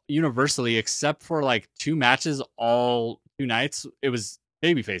almost universally, except for like two matches all 2 nights, it was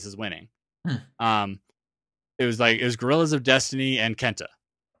baby faces winning. It was Gorillas of Destiny and Kenta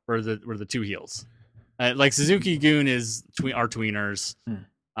were the two heels. Like Suzuki Gun is our tweeners.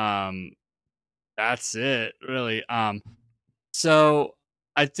 That's it, really. So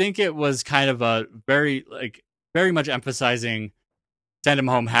I think it was kind of a very much emphasizing send him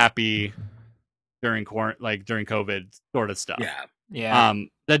home happy during COVID sort of stuff. Yeah.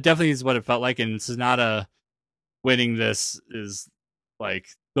 That definitely is what it felt like, and Sonata winning this is like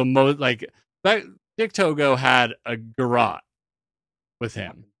the most like Dick Togo had a garrote with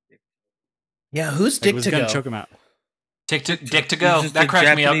him. Yeah, who's Like, Dick was to gonna go? choke him out. Dick to go. He's just That a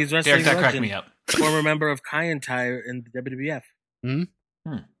cracked me up. Japanese Derek, wrestling that cracked legend. me up. Former member of Kaientai in the WWF.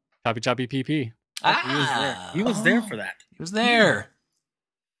 Choppy PP. He was there for that. He was there.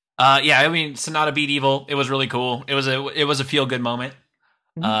 Yeah, I mean, Sonata beat Evil. It was really cool. It was a feel good moment.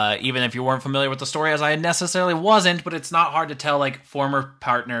 Even if you weren't familiar with the story, as I necessarily wasn't, but it's not hard to tell. Like former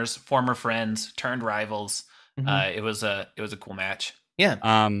partners, former friends, turned rivals. It was a cool match. Yeah.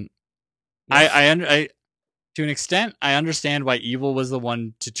 I to an extent I understand why Evil was the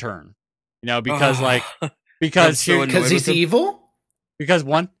one to turn. You know, because because he's evil. Because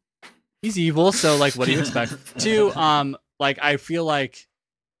one, he's evil, so like what do you expect? Two, like I feel like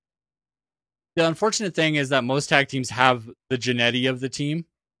the unfortunate thing is that most tag teams have the Genetti of the team.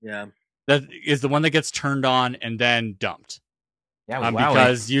 Yeah. That is the one that gets turned on and then dumped. Yeah,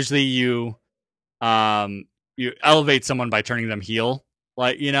 because usually you elevate someone by turning them heel.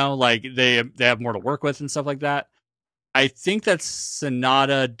 Like, you know, like they have more to work with and stuff like that. I think that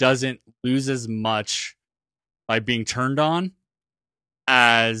Sonata doesn't lose as much by being turned on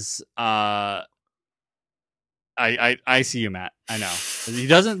as I see you, Matt. I know he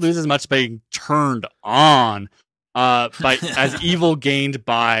doesn't lose as much by being turned on, but as Evil gained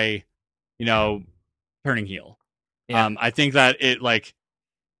by, you know, turning heel. Yeah. I think that it like,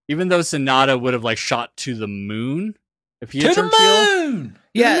 even though Sonata would have like shot to the moon if he had turned heel.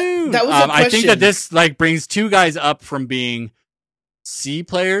 Yeah, that was a question. I think that this like brings two guys up from being C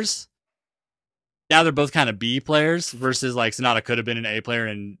players. Now they're both kind of B players versus like Sonata could have been an A player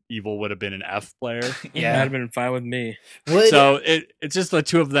and Evil would have been an F player. That'd have been fine with me. So it's just the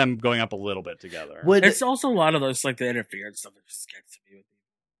two of them going up a little bit together. It's also a lot of those like the interference stuff that just gets to me.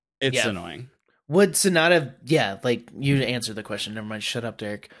 It's annoying. Would Sonata, like you answered the question. Never mind. Shut up,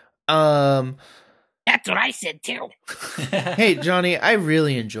 Derek. Um, That's what I said too. hey Johnny, I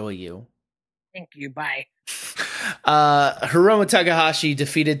really enjoy you. Thank you. Bye. Hiromu Takahashi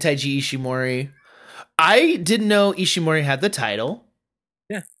defeated Taiji Ishimori. I didn't know Ishimori had the title.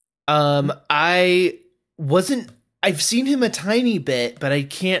 Yeah. I wasn't. I've seen him a tiny bit, but I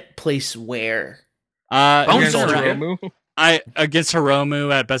can't place where. Bone Against Soldier. Hiromu, against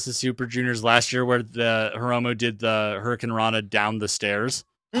Hiromu at Best of Super Juniors last year, where the Hiromu did the Hurricane Rana down the stairs,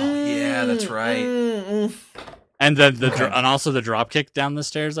 Oh, yeah, that's right. and then Okay. and also the drop kick down the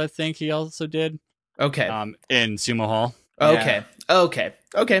stairs. I think he also did. Okay. In Sumo Hall. Okay.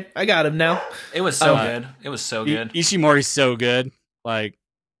 Okay. I got him now. It was so good. It was so good. Ishimori's so good. Like,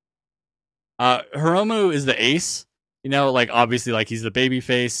 Hiromu is the ace. You know, like obviously, like he's the baby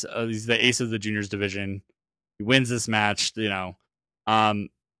face. He's the ace of the juniors division. He wins this match. You know,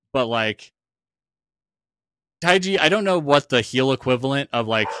 but like Taiji, I don't know what the heel equivalent of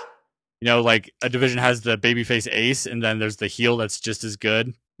like, you know, like a division has the babyface ace, and then there's the heel that's just as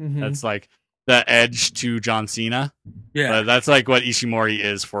good. Mhm. That's like the edge to John Cena. Yeah. That's like what Ishimori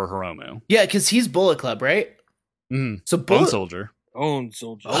is for Hiromu. Yeah, because he's Bullet Club, right? Mm. So Bone Bullet. Soldier. Bone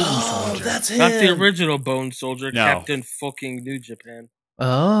Soldier. Oh, that's him. Not the original Bone Soldier, No. Captain fucking New Japan.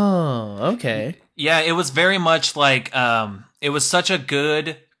 Oh, okay. Yeah, it was very much like it was such a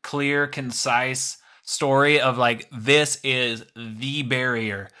good, clear, concise story of like this is the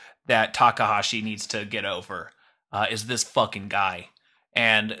barrier that Takahashi needs to get over. Is this fucking guy?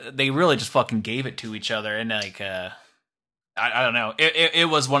 And they really just fucking gave it to each other, and like I don't know. It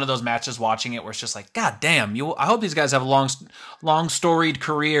was one of those matches watching it where it's just like, God damn, I hope these guys have long storied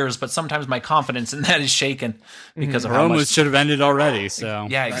careers, but sometimes my confidence in that is shaken because of how Hiromu much. should have ended already. So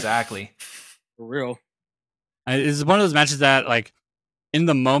Yeah, exactly. For real. It's one of those matches that, like, in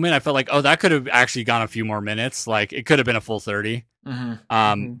the moment, I felt like, oh, that could have actually gone a few more minutes. Like, it could have been a full 30.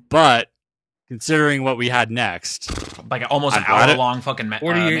 Mm-hmm. But considering what we had next, Like almost an I'm glad hour long fucking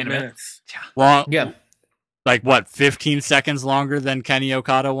 48 main event. minutes. long, Yeah. like what, 15 seconds longer than Kenny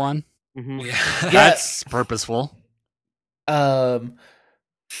Okada won? Mm-hmm. Yeah. That's purposeful. Kota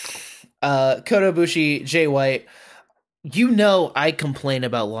Ibushi, Jay White. You know I complain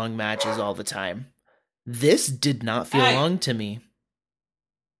about long matches all the time. This did not feel long to me.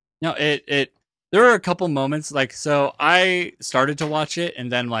 No, it there were a couple moments, like, so I started to watch it and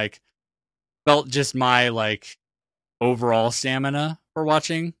then like felt just my like overall stamina for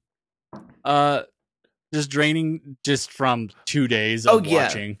watching just draining just from 2 days of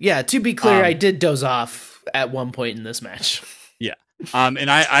watching. Yeah, to be clear, Um, I did doze off at one point in this match. And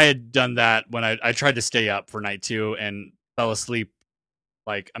I had done that when I tried to stay up for night 2 and fell asleep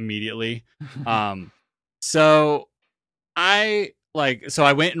like immediately. So I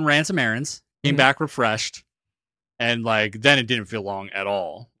went and ran some errands, came Mhm. back refreshed, and like then it didn't feel long at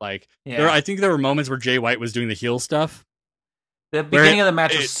all. Like Yeah. I think there were moments where Jay White was doing the heel stuff. The beginning of the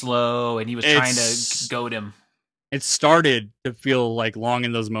match it- was slow, and he was trying it's- to goad him. It started to feel like long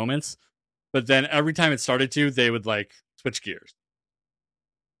in those moments, but then every time it started to, they would like switch gears.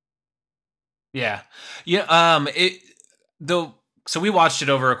 Yeah, yeah. So we watched it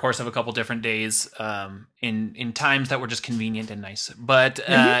over a course of a couple different days, in times that were just convenient and nice. But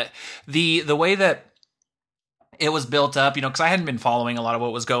the way that it was built up, because I hadn't been following a lot of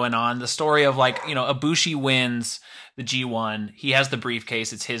what was going on. The story of like, Ibushi wins the G1. He has the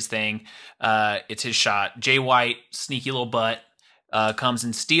briefcase. It's his thing. It's his shot. Jay White, sneaky little butt, comes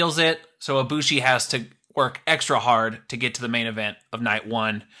and steals it. So Ibushi has to work extra hard to get to the main event of night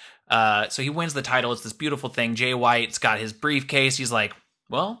 1. So he wins the title. It's this beautiful thing. Jay White's got his briefcase. He's like,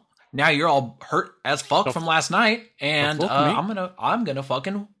 well, now you're all hurt as fuck from last night, and I'm gonna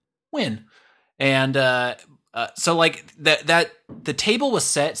fucking win. And so like that the table was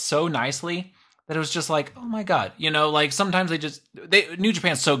set so nicely that it was just like, oh my god, like sometimes New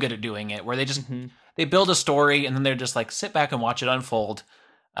Japan's so good at doing it where they just they build a story and then they're just like, sit back and watch it unfold.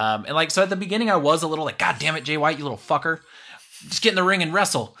 And like, so at the beginning I was a little like, God damn it, Jay White, you little fucker. Just get in the ring and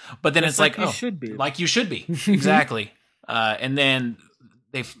wrestle. But then it's like you oh, should be. like you should be. Exactly. And then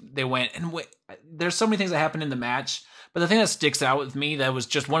they went, and there's so many things that happened in the match. But the thing that sticks out with me that was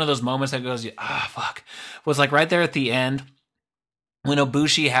just one of those moments that goes, fuck, was like right there at the end when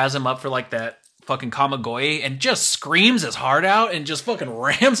Ibushi has him up for like that fucking Kamigoye and just screams his heart out and just fucking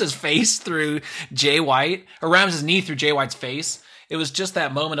rams his face through Jay White, or rams his knee through Jay White's face. It was just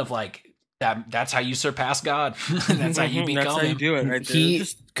that moment of like, that's how you surpass God. That's how you become That's how you him. do it right there.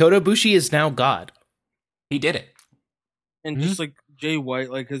 Kota Ibushi is now God. He did it. And just like Jay White,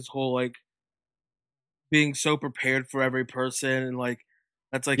 like his whole like being so prepared for every person, and like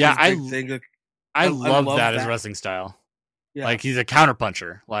that's like his big thing. Like, I love that that as wrestling style. Yeah. Like he's a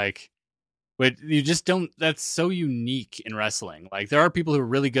counterpuncher. Like, but you just don't. That's so unique in wrestling. Like there are people who are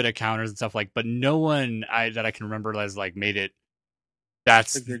really good at counters and stuff like, but no one that I can remember has like made it.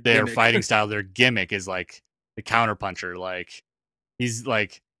 That's Like their their gimmick. fighting style. Their gimmick is like the counterpuncher. Like he's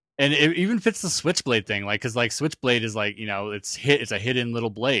like, and it even fits the Switchblade thing. Like because like Switchblade is like it's a hidden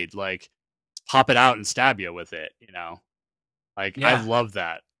little blade. Like pop it out and stab you with it. Like I Yeah. love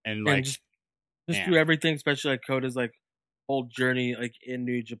that. And And like just man. do everything, especially like Kota's like whole journey like in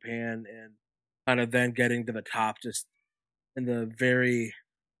New Japan and kind of then getting to the top just in the very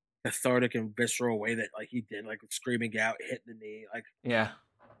cathartic and visceral way that like he did, like screaming out, hit the knee, like Yeah,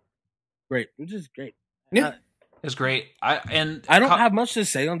 great, which is great. Yeah. Uh, it's great. I don't I don't have much to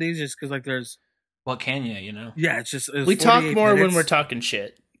say on these just because like there's What can you? yeah, it's just it was We talk 48 more when minutes. we're talking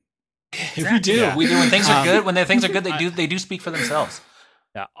shit. We do. Yeah. We do. When things are good, when their things are good, I- they do speak for themselves.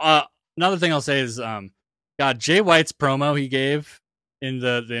 Yeah. Another thing I'll say is, God, Jay White's promo he gave in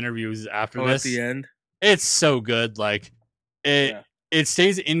the interviews after Oh, this, at the end. it's so good. Like, it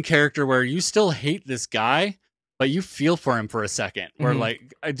stays in character where you still hate this guy, but you feel for him for a second. Where Mhm.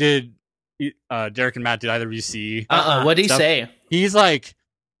 like I did, Derek and Matt, did either of you see? What'd he Stuff- say? He's like,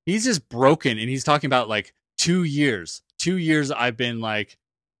 he's just broken, and he's talking about like 2 years. 2 years I've been like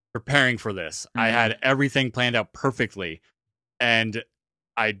preparing for this. I Mhm. had everything planned out perfectly, and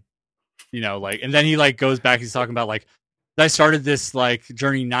I, like, and then he like goes back. He's talking about like, I started this like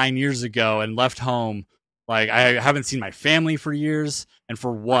journey 9 years ago and left home. Like I haven't seen my family for years, and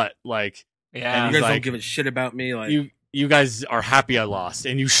for what? Like Yeah, You he's guys like, don't give a shit about me, like you guys are happy I lost,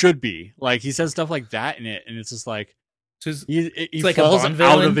 and you should be. Like he says stuff like that in it, and it's just like he like a falls Bond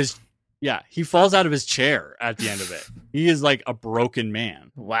out villain? of his he falls out of his chair at the end of it. He is like a broken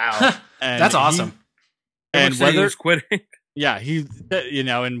man. Wow. And that's awesome. And said he whether was quitting. yeah,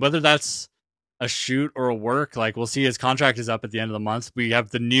 and whether that's a shoot or a work, like we'll see his contract is up at the end of the month. We have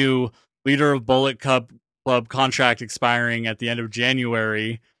the new leader of Bullet Club contract expiring at the end of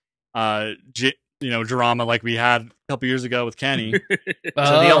January. Drama like we had a couple years ago with Kenny.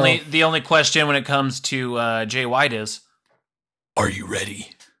 So the only question when it comes to Jay White is, Are you ready?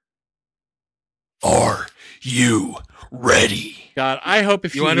 Are you ready? God, I hope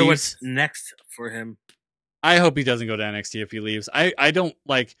if You he wonder leaves, what's next for him. I hope he doesn't go to NXT if he leaves. I don't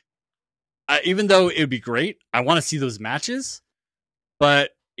like, even though it would be great, I want to see those matches,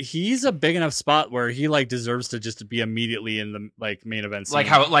 but he's a big enough spot where he like deserves to just be immediately in the like main event scene. like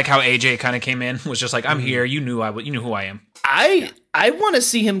how AJ kind of came in, was just like, I'm here. You knew who I am. I want to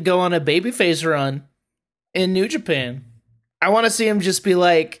see him go on a babyface run in New Japan. I want to see him just be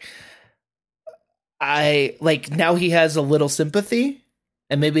like, now he has a little sympathy,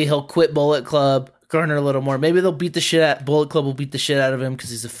 and maybe he'll quit Bullet Club, garner a little more. Maybe they'll beat the shit out. Bullet Club will beat the shit out of him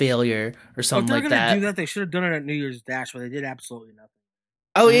because he's a failure or If something they're like gonna that. do that, they should have done it at New Year's Dash, but they did absolutely nothing.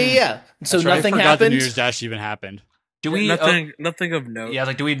 Oh yeah. So That's right. nothing I forgot the happened. New Year's Dash even happened. Do we? Nothing of note. Yeah,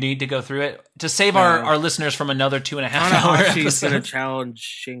 like, do we need to go through it to save No. our listeners from another 2.5 hour Tanahashi's gonna episode?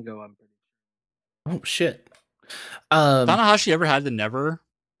 challenge Shingo. I'm pretty Oh shit. Tanahashi ever had the Never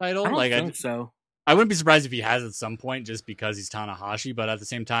title? I don't Like think so. I wouldn't be surprised if he has at some point, just because he's Tanahashi. But at the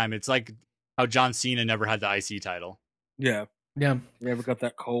same time, it's like how John Cena never had the IC title. Yeah, Yeah. never got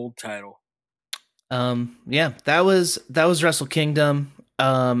that cold title. Yeah, that was Wrestle Kingdom.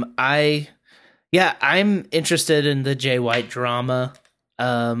 I'm interested in the Jay White drama.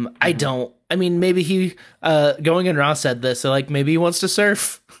 I mean, maybe he Going in Raw said this, so like maybe he wants to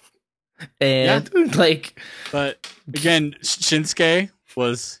surf. And like, But again, Shinsuke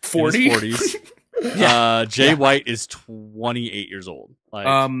was 40? in his 40s. Jay White is 28 years old. Like,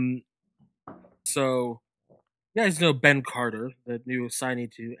 So you guys know Ben Carter, the new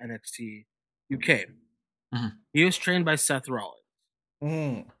signee to NXT UK. Mhm. He was trained by Seth Rollins.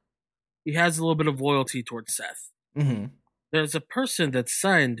 mm, He has a little bit of loyalty towards Seth. mhm. There's a person that's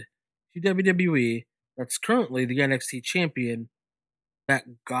signed to WWE that's currently the NXT champion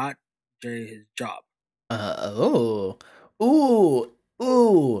that got Jay his job.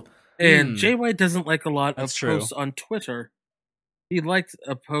 Ooh. And Jay White doesn't like a lot That's of true. posts on Twitter. He liked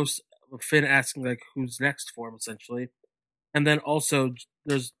a post of Finn asking like who's next for him, essentially. And then also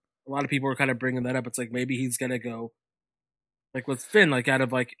there's a lot of people are kind of bringing that up. It's like maybe he's gonna go like with Finn, like out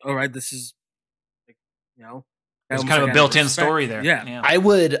of like, all right, this is like, There's almost kind of like a out built-in respect. story there. Yeah. I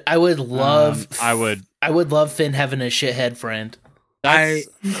would love. I would. I would love Finn having a shithead friend. I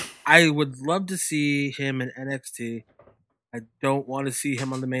would love to see him in NXT. I don't want to see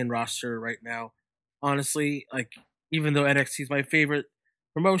him on the main roster right now. Honestly, like even though NXT is my favorite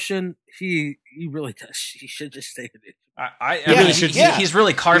promotion, he really does. He should just stay in it. I Yeah, mean, he's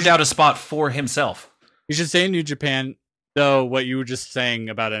really carved out a spot for himself. You should stay in New Japan. Though what you were just saying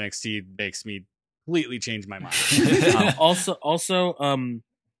about NXT makes me completely change my mind. Also,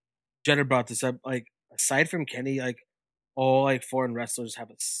 Jenna brought this up. Like, aside from Kenny, like all like foreign wrestlers have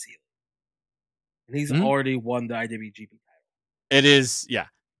a ceiling, and he's Mhm. already won the IWGP title. It is, yeah.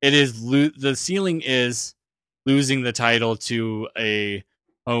 It is. The ceiling is losing the title to a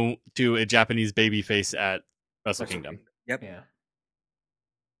Japanese babyface at Wrestle Kingdom. Yep. Yeah.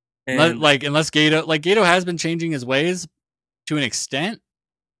 And Unless Gato has been changing his ways to an extent,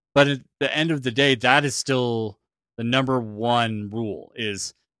 but at the end of the day, that is still the number one rule: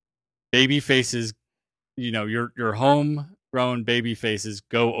 is baby faces. Your homegrown baby faces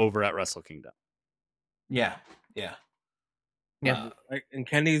go over at Wrestle Kingdom. Yeah. Yeah. Yeah. and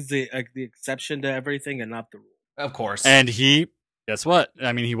Kenny's the exception to everything and not the rule. Of course. And guess what?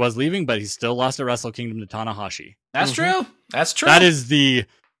 I mean, he was leaving, but he still lost at Wrestle Kingdom to Tanahashi. That's true. That's true. That is the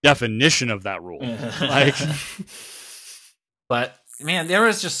definition of that rule. Like, but man, there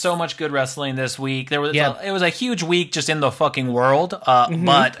was just so much good wrestling this week. It was a huge week just in the fucking world.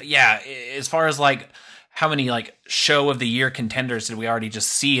 But yeah, as far as like how many like show of the year contenders did we already just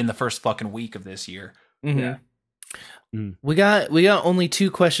see in the first fucking week of this year? Mm-hmm. Yeah. We got only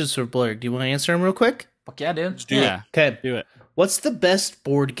 2 questions for Blurg. Do you want to answer them real quick? Fuck yeah, dude. yeah, Okay. do it. What's the best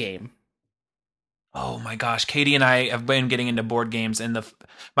board game? Oh my gosh, Katie and I have been getting into board games, and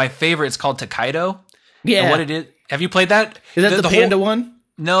my favorite is called Takedo. Yeah. And what it is? Have you played that? Is that the panda one?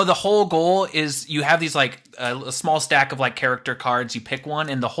 No, the whole goal is you have these like a small stack of like character cards. You pick one,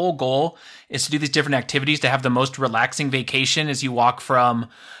 and the whole goal is to do these different activities to have the most relaxing vacation as you walk from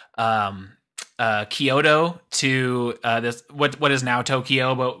Kyoto to this what is now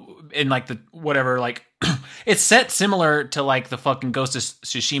Tokyo, but in like the whatever like it's set similar to like the fucking Ghost of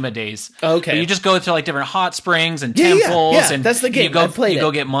Tsushima days. Okay. But you just go to like different hot springs and Yeah, temples, and that's the game. You go, I played go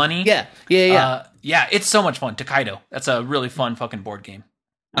it. get money. Yeah. Yeah, it's so much fun. Takedo. That's a really fun fucking board game.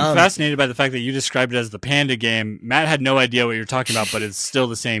 I'm fascinated by the fact that you described it as the panda game. Matt had no idea what you were talking about, but it's still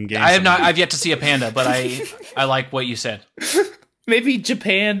the same game. I've yet to see a panda, but I like what you said. Maybe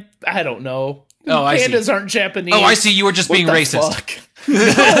Japan. I don't know. Oh, I see. Pandas aren't Japanese. Oh, I see. You were just What being the racist. fuck?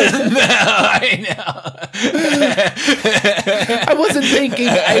 I I wasn't thinking.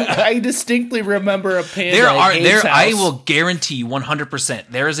 I distinctly remember a panda. know. at Gabe's I house. will guarantee you 100%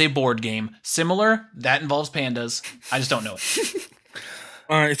 there is a board game similar that involves pandas. I just don't know it.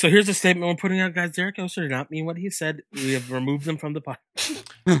 All right, so here's a statement we're putting out, guys. Derek Oster did not mean what he said. We have removed them from the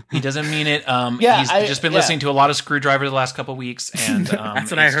podcast. He doesn't mean it. Yeah, he's just been listening to a lot of Screwdriver the last couple weeks, and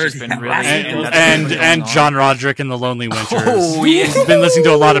That's what I heard. Just been Yeah, really, last week. that's been going and on. John Roderick and the Lonely Winters. Oh yeah. He's been listening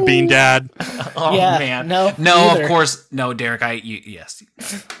to a lot of Bean Dad. Oh Yeah, man, no, of neither. course, no, Derek. Yes,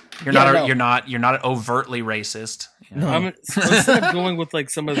 you're Yeah, not. no. You're not overtly racist. You know? No. So instead of going with like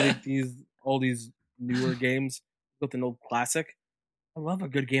some of all these newer games with an old classic, I love a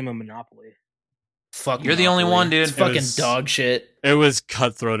good game of Monopoly. Fuck. You're the only Monopoly. one, dude. It's fucking was- dog shit. It was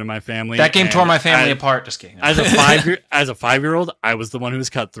cutthroat in my family. That game tore and my family as- apart. Just kidding. As a 5-year-old, I was the one who was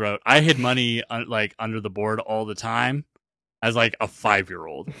cutthroat. I hid money like under the board all the time. As like a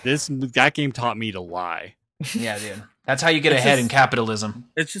 5-year-old, that game taught me to lie. Yeah, dude. That's how you get It's ahead just- in capitalism.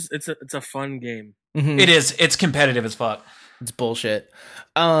 It's a fun game. Mhm. It is. It's competitive as fuck. It's bullshit.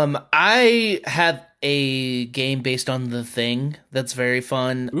 I have a game based on The Thing that's very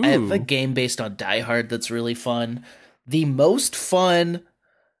fun. I have a Ooh. game based on Die Hard that's really fun. The most fun,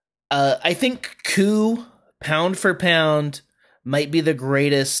 I think Coup, pound for pound, might be the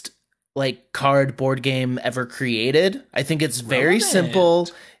greatest like card board game ever created. I think it's very Relevant. simple.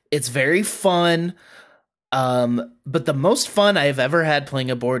 It's very fun. But the most fun I've ever had playing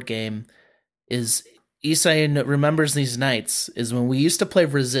a board game is Isai remembers these nights is when we used to play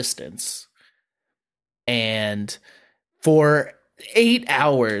Resistance, and for 8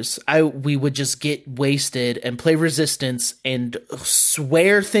 hours we would just get wasted and play Resistance and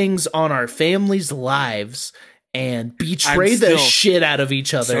swear things on our families' lives and betray I'm the still shit out of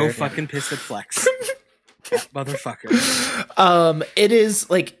each other. So fucking pissed at Flex. That motherfucker. It is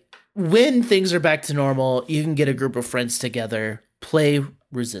like when things are back to normal, you can get a group of friends together, play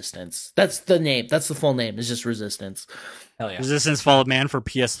Resistance. That's the name. That's the full name. It's just Resistance. Hell yeah. Resistance Fall of Man for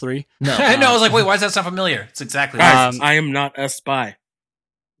PS3. No, I know. I was like, wait, why does that sound familiar? It's exactly Guys, that. I am not a spy.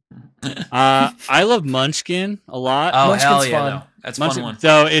 I love Munchkin a lot. Oh, Munchkin's hell yeah. fun. No. That's a fun one.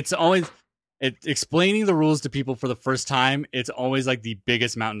 So it's always explaining the rules to people for the first time. It's always like the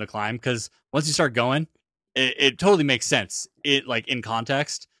biggest mountain to climb because once you start going, it totally makes sense. It like in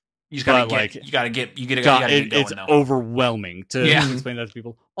context. You just gotta but, like, you gotta get God, going it's though. overwhelming to Yeah. explain that to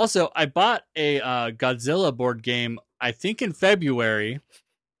people. Also, I bought a Godzilla board game. I think in February.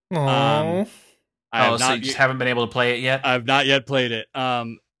 Aw. So you just haven't been able to play it yet? I've not yet played it.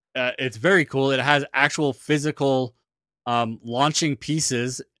 It's very cool. It has actual physical launching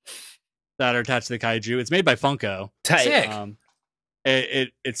pieces that are attached to the kaiju. It's made by Funko. Tight. Sick.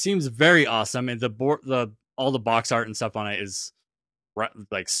 It seems very awesome, and all the box art and stuff on it is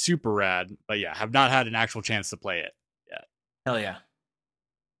like super rad. But yeah, have not had an actual chance to play it yet. Hell yeah.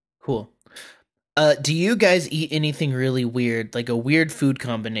 Cool. Do you guys eat anything really weird, like a weird food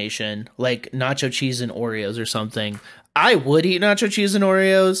combination, like nacho cheese and Oreos or something? I would eat nacho cheese and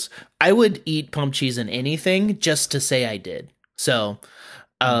Oreos. I would eat pump cheese and anything just to say I did. So,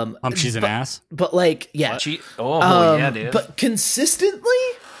 Pump cheese and ass. but like, yeah, yeah, dude. but consistently,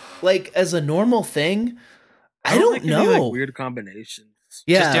 like as a normal thing, I don't think you do, know. like, weird combinations.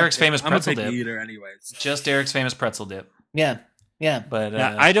 Yeah, Just Derek's famous I'm a pretzel big dip. eater, anyways. Just Derek's famous pretzel dip. yeah. But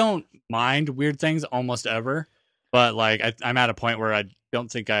Yeah, I don't mind weird things almost ever, but like I'm at a point where I don't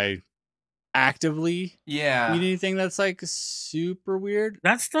think I actively eat anything that's like super weird.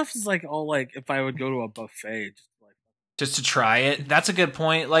 That stuff is like all like if I would go to a buffet, just to try it. That's a good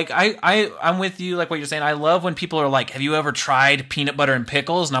point. Like I'm with you, like what you're saying. I love when people are like, have you ever tried peanut butter and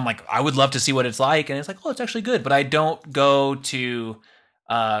pickles? And I'm like, I would love to see what it's like. And it's like, oh, it's actually good. But I don't go to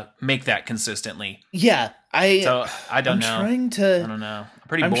make that consistently. Yeah, I don't know. I don't know. I'm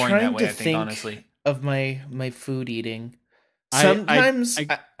pretty boring that way, I think, honestly. Of my food eating. I- Sometimes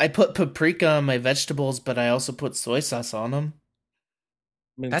I put paprika on my vegetables, but I also put soy sauce on them.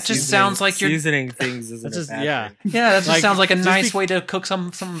 I mean, That just sounds like you're seasoning things. Isn't That's just a bad yeah. thing. Yeah, that just Like, sounds like a just nice way to cook some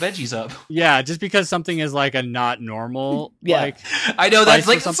veggies up. Yeah, just because something is like a not normal, Yeah. like I know that's spice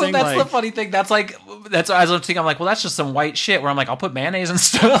or like so something, that's the like- funny thing. That's as I'm thinking. I'm like, well, that's just some white shit. Where I'm like, I'll put mayonnaise and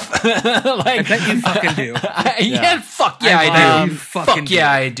stuff. Like, I bet you fucking do. Fuck yeah, I I bet do. you fucking Fuck do.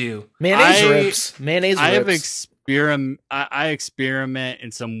 yeah, I do. Mayonnaise I- rips. Mayonnaise I have rips. I experiment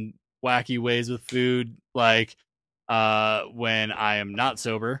in some wacky ways with food, like when I am not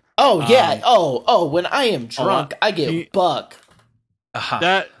sober. Oh yeah. When I am drunk, I get he- buck.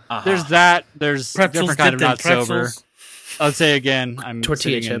 Uh-huh. There's Pretzels different kind of dipped in not sober. pretzels. I'll say again, I'm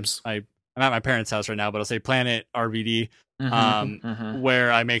Tortilla sitting chips. I'm at my parents' house right now, but I'll say Planet RVD, Mhm.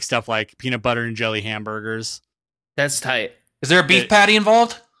 where I make stuff like peanut butter and jelly hamburgers. That's tight. Is there a beef It- patty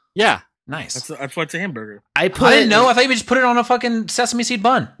involved? Yeah, Nice. That's what's a hamburger. I I didn't know. I thought you just put it on a fucking sesame seed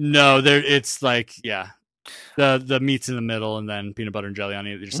bun. no, it's like the meat's in the middle and then peanut butter and jelly on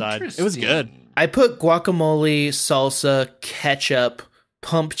either side. It was good. I put guacamole, salsa, ketchup,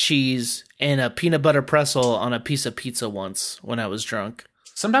 pump cheese, and a peanut butter pretzel on a piece of pizza once when I was drunk.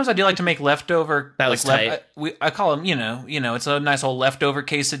 Sometimes I do like to make leftover. That was tight. I call them, it's a nice old leftover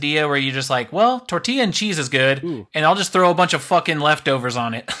quesadilla where you're just like, well, tortilla and cheese is good, Ooh. and I'll just throw a bunch of fucking leftovers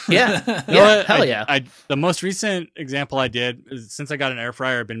on it. Yeah. You know what? Hell yeah. The most recent example I did is since I got an air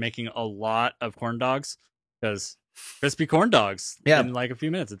fryer, I've been making a lot of corn dogs because crispy corn dogs in like a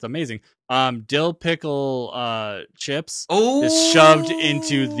few minutes. It's amazing. Dill pickle chips is shoved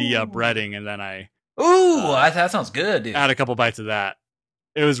into the breading, and then I that sounds good, dude. add a couple bites of that.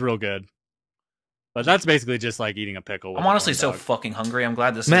 It was real good. But that's basically just like eating a pickle. With I'm honestly a so corn dog. fucking hungry. I'm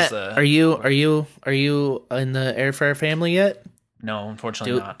glad this Matt, is. are you in the air fryer family yet? No,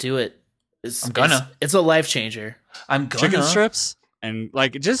 unfortunately not. Do it. I'm gonna. It's a life changer. I'm gonna. chicken strips and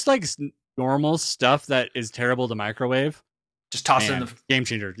like just like normal stuff that is terrible to microwave. Just toss it in Man, the. game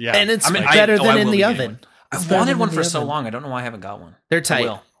changer. Yeah, And it's I mean, better I than in will the be getting oven. one. It's I've better wanted than one in for the so oven. long. I don't know why I haven't got one. They're I tight.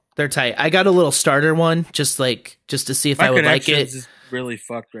 will. They're tight. I got a little starter one just to see if My I would like connection's it. is really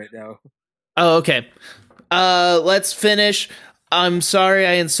fucked right now. Oh, okay. Let's finish. I'm sorry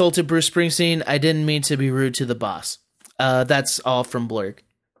I insulted Bruce Springsteen. I didn't mean to be rude to the boss. That's all from Blurg.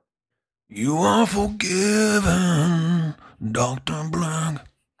 You are forgiven, Dr. Blank.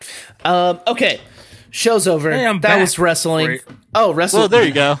 Okay. Show's over. Hey, I'm that back. was wrestling. Great. Oh, wrestle. well, there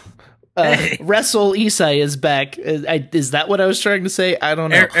you go. Wrestle Isai is back. Is that what I was trying to say? I don't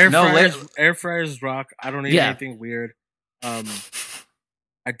know. Air fryers rock. I don't eat Yeah. anything weird.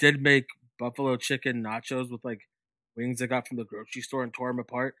 I did make buffalo chicken nachos with like wings I got from the grocery store and tore them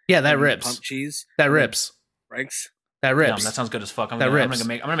apart. Yeah, that And rips. Pump cheese. That and rips. Frank's. That Yum, rips. that sounds good as fuck. I'm That gonna rips.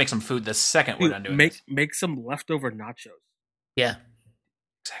 make some food the second we're done doing this. Make some leftover nachos. Yeah.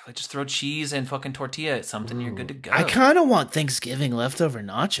 Exactly. Just throw cheese and fucking tortilla at something. You're good to go. I kind of want Thanksgiving leftover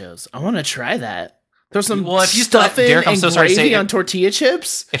nachos. I want to try that. Throw some Well, if you still have- stuffing Derek, I'm and so sorry to gravy say it- on tortilla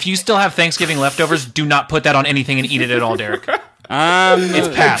chips. If you still have Thanksgiving leftovers, do not put that on anything and eat it at all, Derek.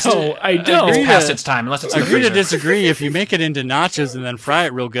 It's past. I It's don't. past its time, unless it's in the Agree to freezer. disagree. If you make it into nachos and then fry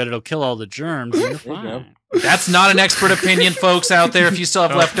it real good, it'll kill all the germs. And you're There you go. fine. That's not an expert opinion, folks out there. If you still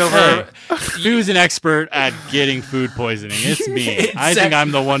have leftover, Who's an expert at getting food poisoning? It's me. I think Exactly.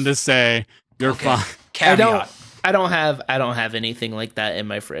 I'm the one to say You're Okay. fine. Caveat. I don't have anything like that in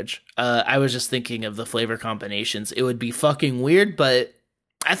my fridge. I was just thinking of the flavor combinations. It would be fucking weird, but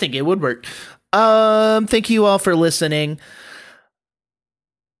I think it would work. Thank you all for listening.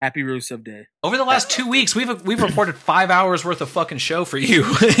 Happy Rusev Day. Over the last 2 weeks, we've reported 5 hours worth of fucking show for you.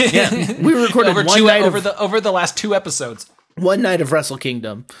 Yeah, we recorded over one night over the last 2 episodes. one night of Wrestle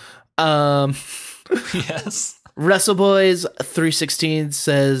Kingdom. Yes. Wrestle Boys 316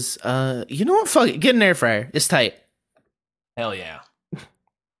 says, you know what? Fuck it. Get an air fryer. It's tight. Hell yeah.